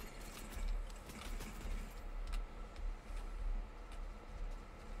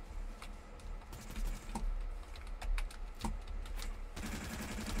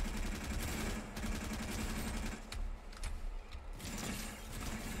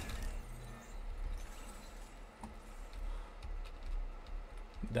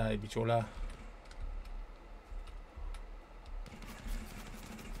 Die, bichola.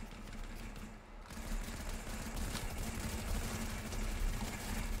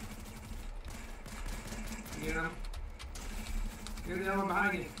 You know? You're the one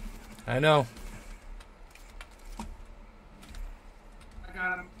behind you. I know. I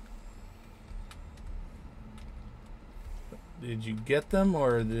got him. Did you get them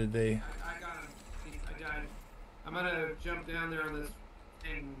or did they? I got him. I died. I'm gonna jump down there on this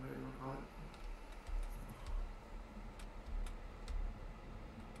thing, whatever you want to call it.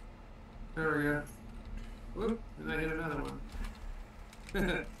 There we go. Whoop, and I hit another one.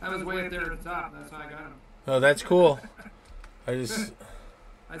 I was way up there at the top, that's how I got him. Oh, that's cool. I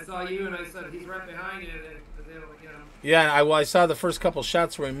saw you and I said, he's right behind you, and I was able to get him. Yeah, I saw the first couple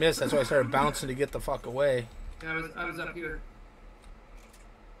shots where he missed. That's why I started bouncing to get the fuck away. Yeah, I was up here.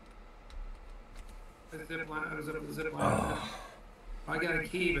 I was up the zip line. Oh. I got a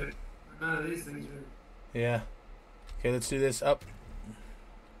key, but none of these things are. Yeah. Okay, let's do this. Up.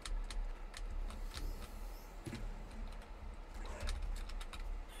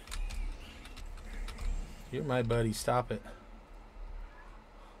 You're my buddy. Stop it.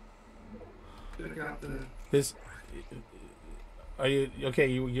 I got the. This. Are you okay?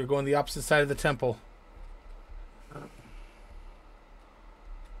 You're going the opposite side of the temple.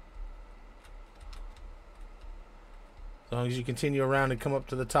 As long as you continue around and come up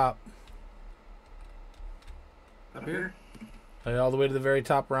to the top. Up here? All the way to the very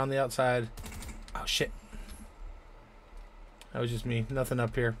top around the outside. Oh, shit. That was just me. Nothing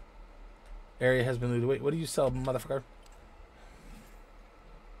up here. Area has been looted. Wait, what do you sell, motherfucker?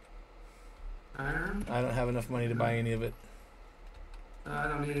 Iron? I don't have enough money to buy any of it. I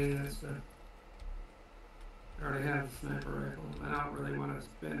don't need any of that stuff. I already have a sniper rifle. I don't really want to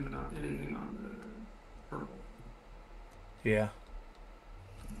spend anything on the purple. Yeah.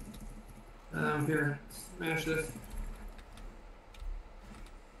 Here, smash this.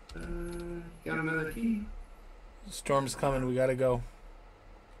 Got another key. Storm's coming. We gotta go.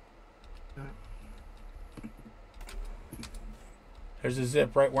 Yeah. There's a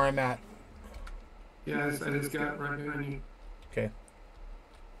zip right where I'm at. Yeah, I just got right behind you. Okay.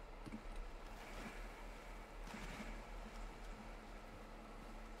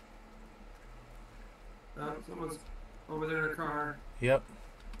 Someone's over there in a car. Yep.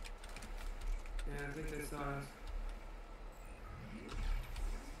 Yeah, I think they saw us.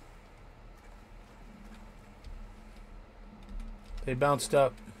 They bounced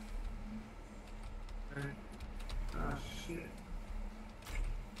up. Okay. Oh, shit.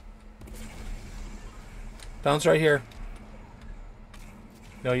 Bounce right here.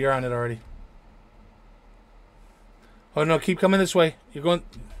 No, you're on it already. Oh, no, keep coming this way. You're going...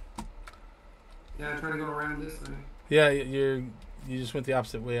 Yeah, I'm trying to go around this way. Yeah, you just went the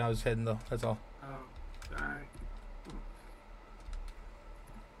opposite way I was heading, though. That's all. Oh, alright.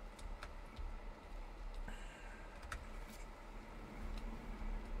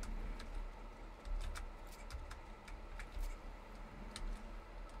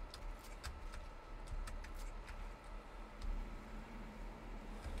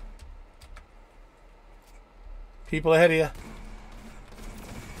 People ahead of you.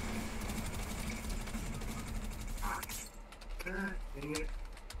 Dang it.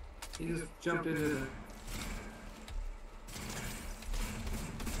 He just jumped into the...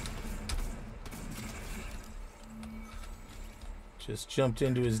 Just jumped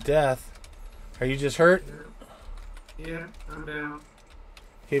into his death. Are you just hurt? Yeah, I'm down.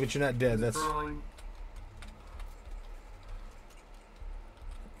 Okay, but you're not dead. That's... Crawling.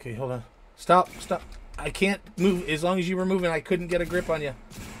 Okay, hold on. Stop. I can't move. As long as you were moving, I couldn't get a grip on you.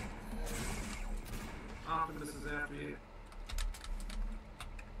 Optimus is after you.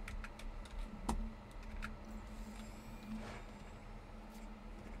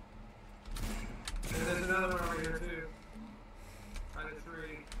 And there's another one over here too. By the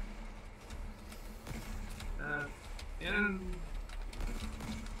tree. And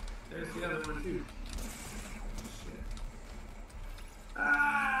there's the other one too. Shit.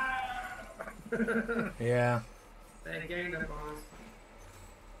 Ah! Yeah. They gained up on us.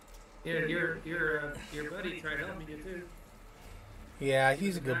 Yeah, your buddy tried to help me too. Yeah,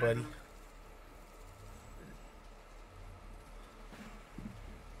 he's a good buddy.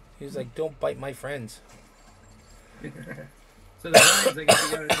 He was like, "Don't bite my friends." So the lines, I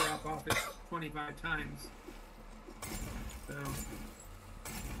guess you gotta drop off it 25 times. So.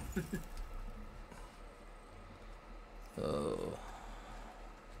 Oh.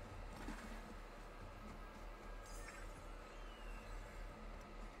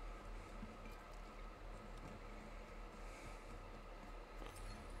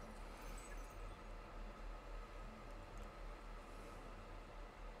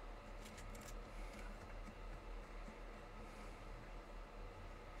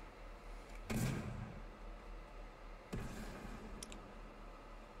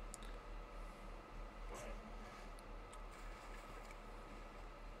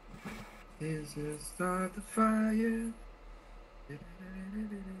 Is it start the fire? We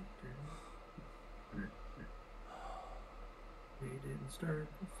didn't start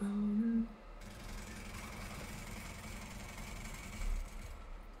the fire.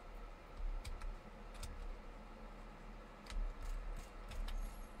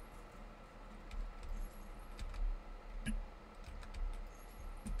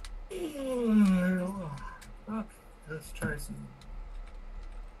 Oh, let's try some.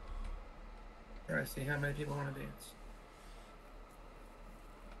 Try to see how many people want to dance.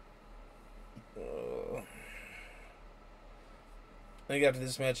 I think after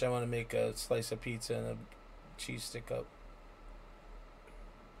this match, I want to make a slice of pizza and a cheese stick up.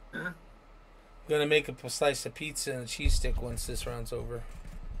 Huh? I'm gonna make a slice of pizza and a cheese stick once this round's over.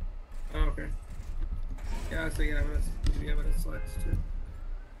 Oh, okay. Yeah, I was thinking I'm gonna slice too.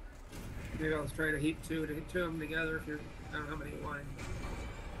 Maybe I'll try to heat two of them together if you're. I don't know how many you want.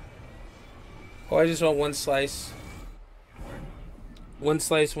 Oh, I just want one slice. One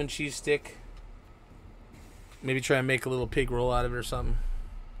slice, one cheese stick. Maybe try and make a little pig roll out of it or something.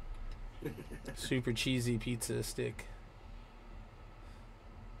 Super cheesy pizza stick.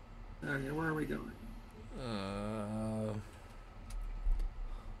 Okay, where are we going?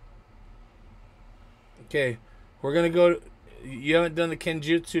 Okay, we're gonna go. You haven't done the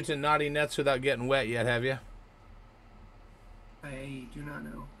Kenjutsu to Naughty Nets without getting wet yet, have you? I do not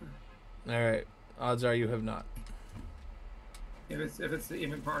know. All right. Odds are you have not. If it's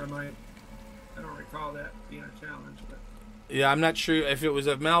even part of my, I don't recall that being a challenge, but. Yeah, I'm not sure if it was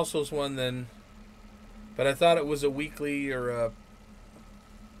a Mousel's one then, but I thought it was a weekly or a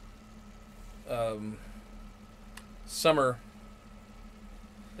summer.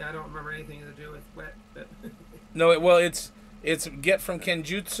 Yeah, I don't remember anything to do with wet. But No, it's get from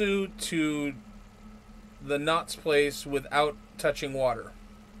Kenjutsu to the Knott's place without touching water.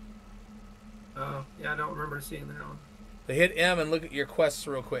 Oh, yeah, I don't remember seeing that one. They hit M and look at your quests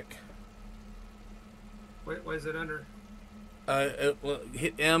real quick. What is it under?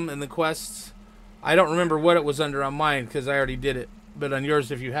 Hit M and the quests. I don't remember what it was under on mine because I already did it. But on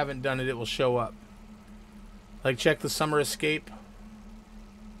yours, if you haven't done it, it will show up. Like, check the Summer Escape.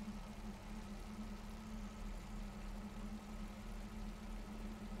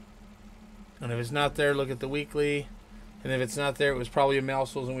 And if it's not there, look at the weekly. And if it's not there, it was probably a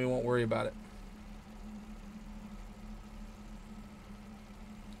Mousel's and we won't worry about it.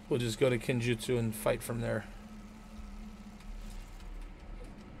 We'll just go to Kenjutsu and fight from there.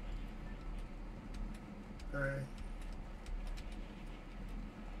 Alright.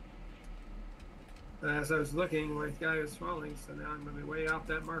 As I was looking, my guy was falling, so now I'm going to be way off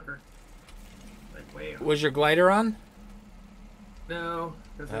that marker. Like, way off. Was your glider on? No,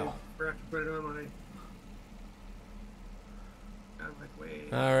 because Oh. I forgot to put it on my... I'm like, way...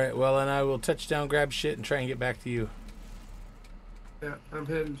 Alright, well, then I will touch down, grab shit, and try and get back to you. Yeah, I'm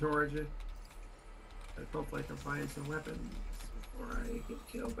heading towards you. I hopefully I can find some weapons before I get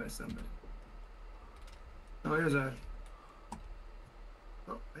killed by somebody. Oh, here's a...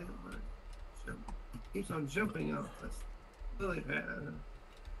 Oh, I don't want to jump. Keeps on jumping up. That's really bad.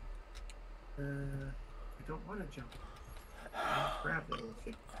 I don't want to jump. Crap, it will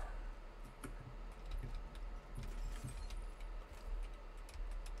fit.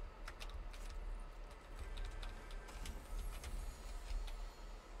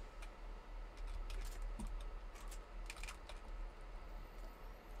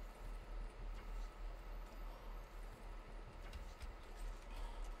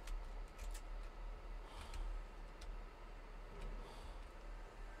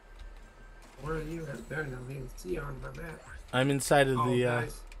 Where are you at there? I don't even see on my map. I'm inside of the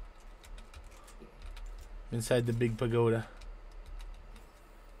nice. inside the big pagoda.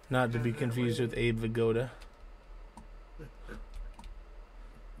 Not to be confused with Abe Vigoda.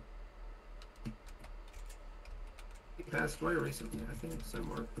 He passed away recently, I think,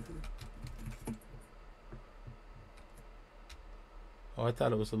 somewhere. Oh, I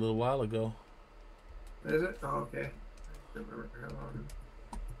thought it was a little while ago. Is it? Oh, okay. I don't remember how long.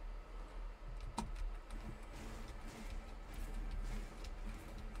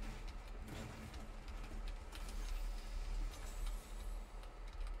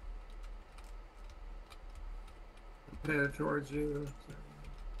 Headed towards you.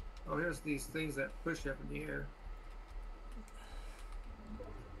 Oh, here's these things that push up in the air.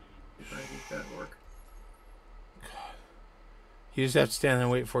 If I make that work. You just have to stand there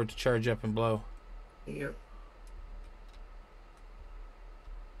and wait for it to charge up and blow. Yep.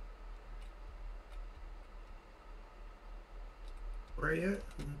 Where are you at?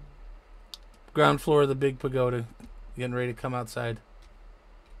 Ground floor of the big pagoda. Getting ready to come outside.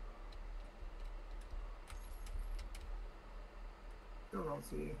 don't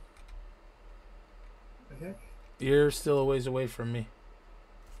see you. The heck? You're still a ways away from me.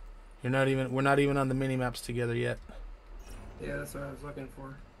 You're not even. We're not even on the mini maps together yet. Yeah, that's what I was looking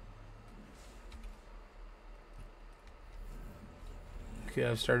for. Okay,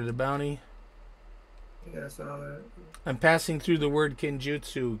 I've started a bounty. Yeah, I saw that. I'm passing through the word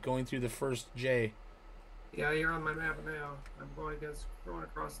Kinjutsu, going through the first J. Yeah, you're on my map now. I'm going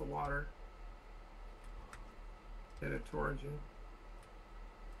across the water. Headed towards you.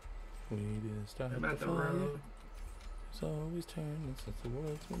 We didn't start I'm the at the fire. road. It's always turning since the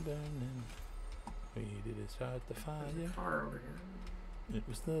world's been burning. We didn't start the fire. There's a car over here. It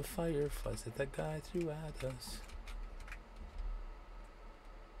was the fireflies that that guy threw at us.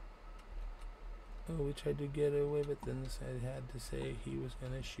 Oh, we tried to get away, but then I had to say he was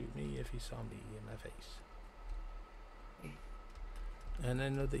gonna shoot me if he saw me in my face. And I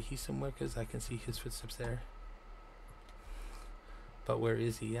know that he's somewhere because I can see his footsteps there. But where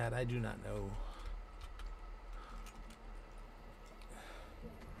is he at? I do not know.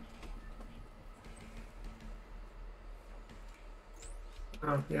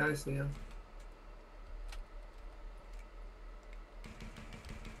 Oh, yeah, I see him.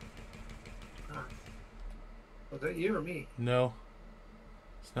 Ah. Was that you or me? No,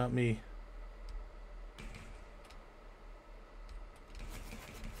 it's not me.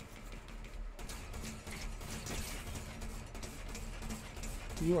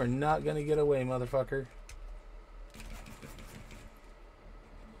 You are not gonna get away, motherfucker.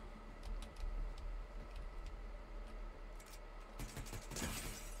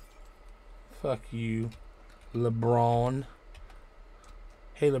 Fuck you, LeBron.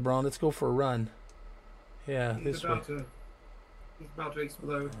 Hey, LeBron, let's go for a run. Yeah, He's this way. He's about to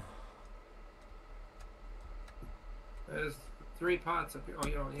explode. There's 3 pots up here. Oh,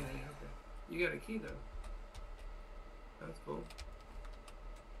 yeah, okay. You got a key, though. That's cool.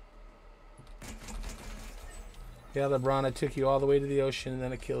 Yeah, LeBron, I took you all the way to the ocean and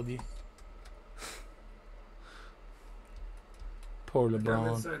then I killed you. Poor I'm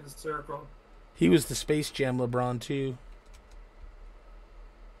LeBron. inside the circle. He was the Space Jam LeBron, too.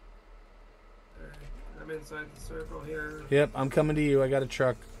 Alright, I'm inside the circle here. Yep, I'm coming to you. I got a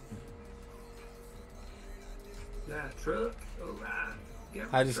truck. That truck.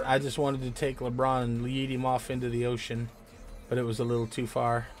 Alright. I just wanted to take LeBron and lead him off into the ocean, but it was a little too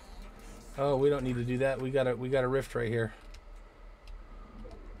far. Oh, we don't need to do that. We got a rift right here.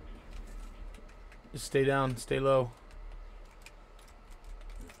 Just stay down, stay low.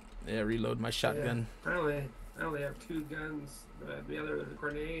 Yeah, reload my shotgun. Yeah, I only have 2 guns. The other is a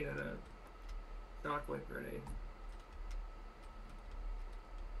grenade and a shockwave grenade.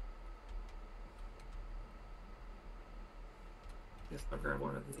 Guess I'll grab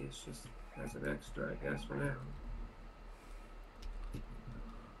one of these just as an extra, I guess, for now.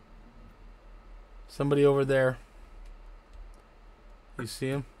 Somebody over there. You see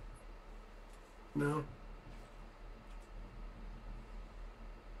him? No.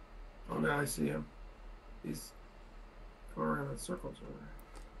 Oh, now I see him. He's going around in circles over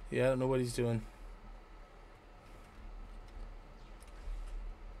there. Yeah, I don't know what he's doing.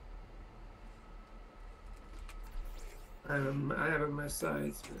 I have him in my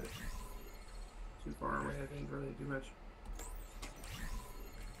sights, but too far away. I can't really do much.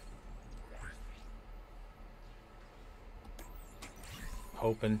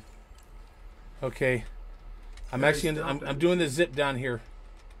 Hoping. Okay. I'm Yeah, actually he's I'm stopped. doing the zip down here.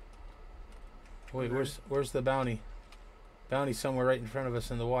 Wait, Okay. where's the bounty? Bounty somewhere right in front of us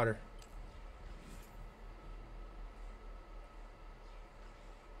in the water.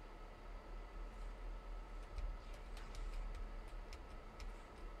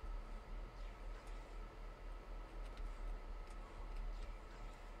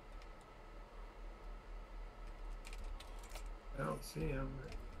 I don't see him.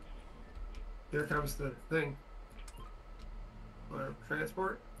 Here comes the thing.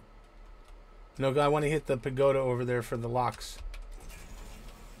 Transport? No, I want to hit the pagoda over there for the locks.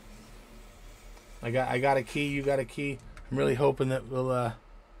 I got a key. You got a key. I'm really hoping that we'll. I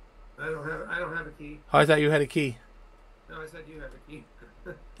don't have a key. Oh, I thought you had a key. No, I said you have a key.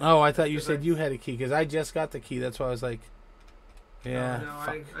 Oh, I thought you Because said you had a key because I just got the key. That's why I was like, yeah. No,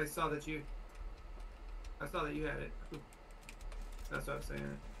 fuck. I saw that you. I saw that you had it. That's what I'm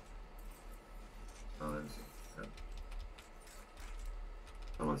saying. Oh, that's.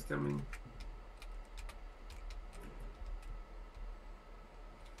 Someone's coming.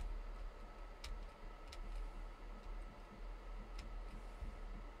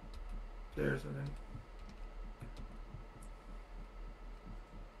 There's something.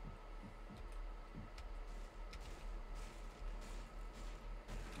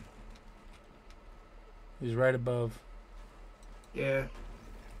 He's right above. Yeah.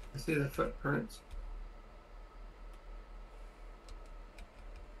 I see the footprints.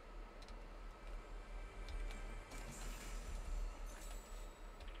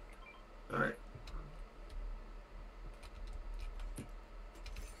 All right.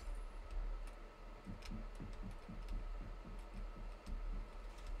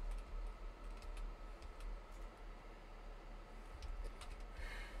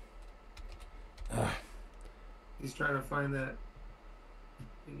 He's trying to find the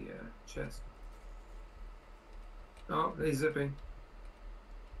chest. Oh, he's zipping.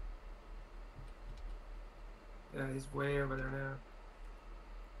 Yeah, he's way over there now.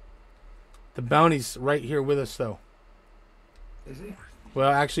 The bounty's right here with us, though. Is he? Well,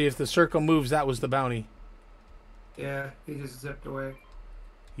 actually, if the circle moves, that was the bounty. Yeah, he just zipped away.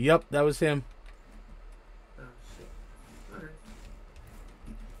 Yep, that was him. Oh, shit. All right.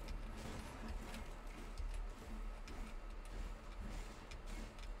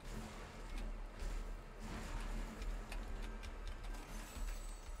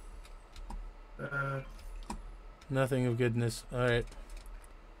 Nothing of goodness. All right.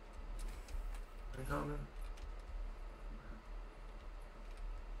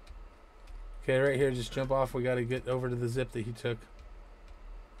 Okay, right here, just jump off. We got to get over to the zip that he took.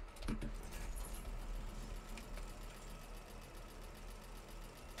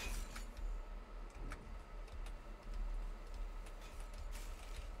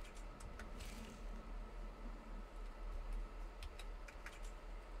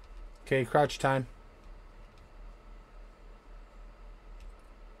 Okay, crouch time.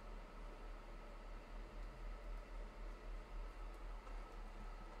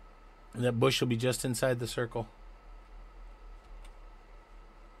 And that bush will be just inside the circle.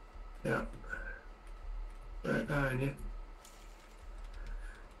 Yeah. Right behind you.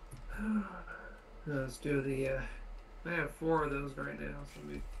 Let's do the, I have 4 of those right now, so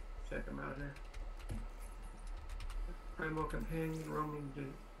let me check them out here. Primal Companion, Roaming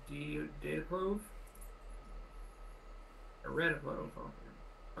Data Clove. A Red Clove.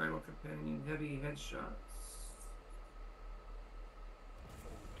 Primal Companion, Heavy Headshots.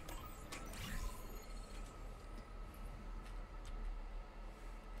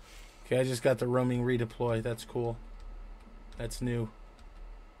 Okay, I just got the roaming redeploy. That's cool. That's new.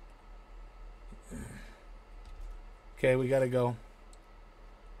 Okay, we gotta go.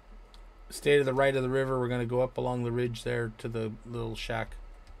 Stay to the right of the river. We're gonna go up along the ridge there to the little shack.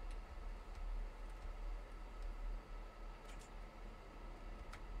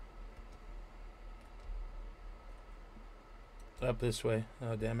 Up this way.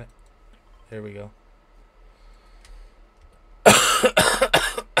 Oh, damn it. There we go.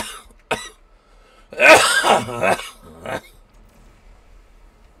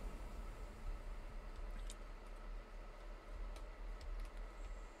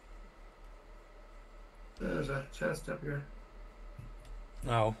 There's a chest up here.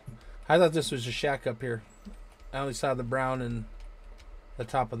 Oh, I thought this was a shack up here. I only saw the brown and the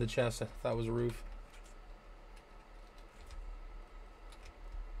top of the chest. I thought it was a roof.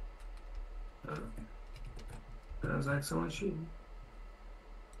 That was excellent shooting.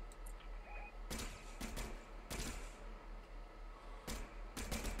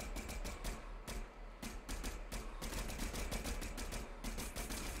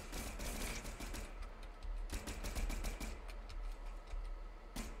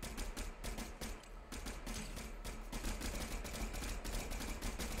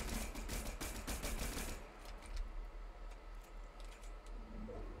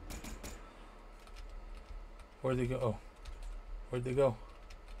 Where'd they go? Oh, where'd they go?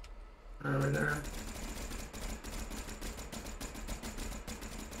 Over there.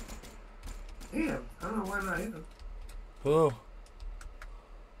 Damn, I don't know why I'm not hitting him. Oh.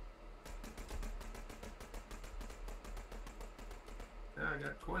 Now I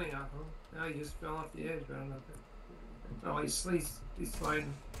got 20 off him. Now he just fell off the edge, but I don't know. Oh, he's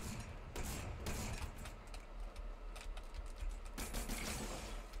sliding.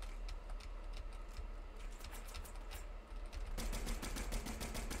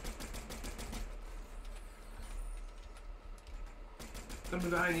 Coming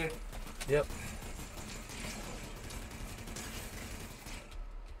behind you. Yep.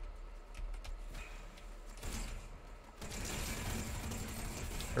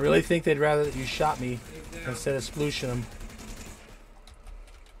 I really think they'd rather that you shot me instead of splooshing them.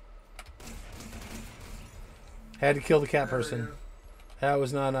 Had to kill the cat person. That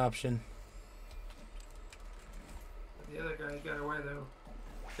was not an option. The other guy got away though.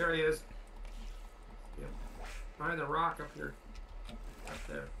 There he is. Yep. Behind the rock up here. Up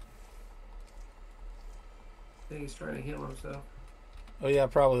there. think he's trying to heal himself. Oh yeah,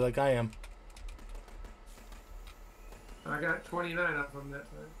 probably like I am. I got 29 off him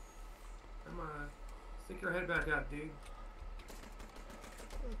that time. Come on. Stick your head back out, dude.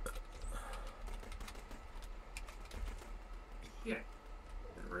 Yeah.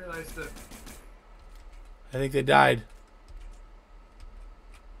 Didn't realize that. I think they died.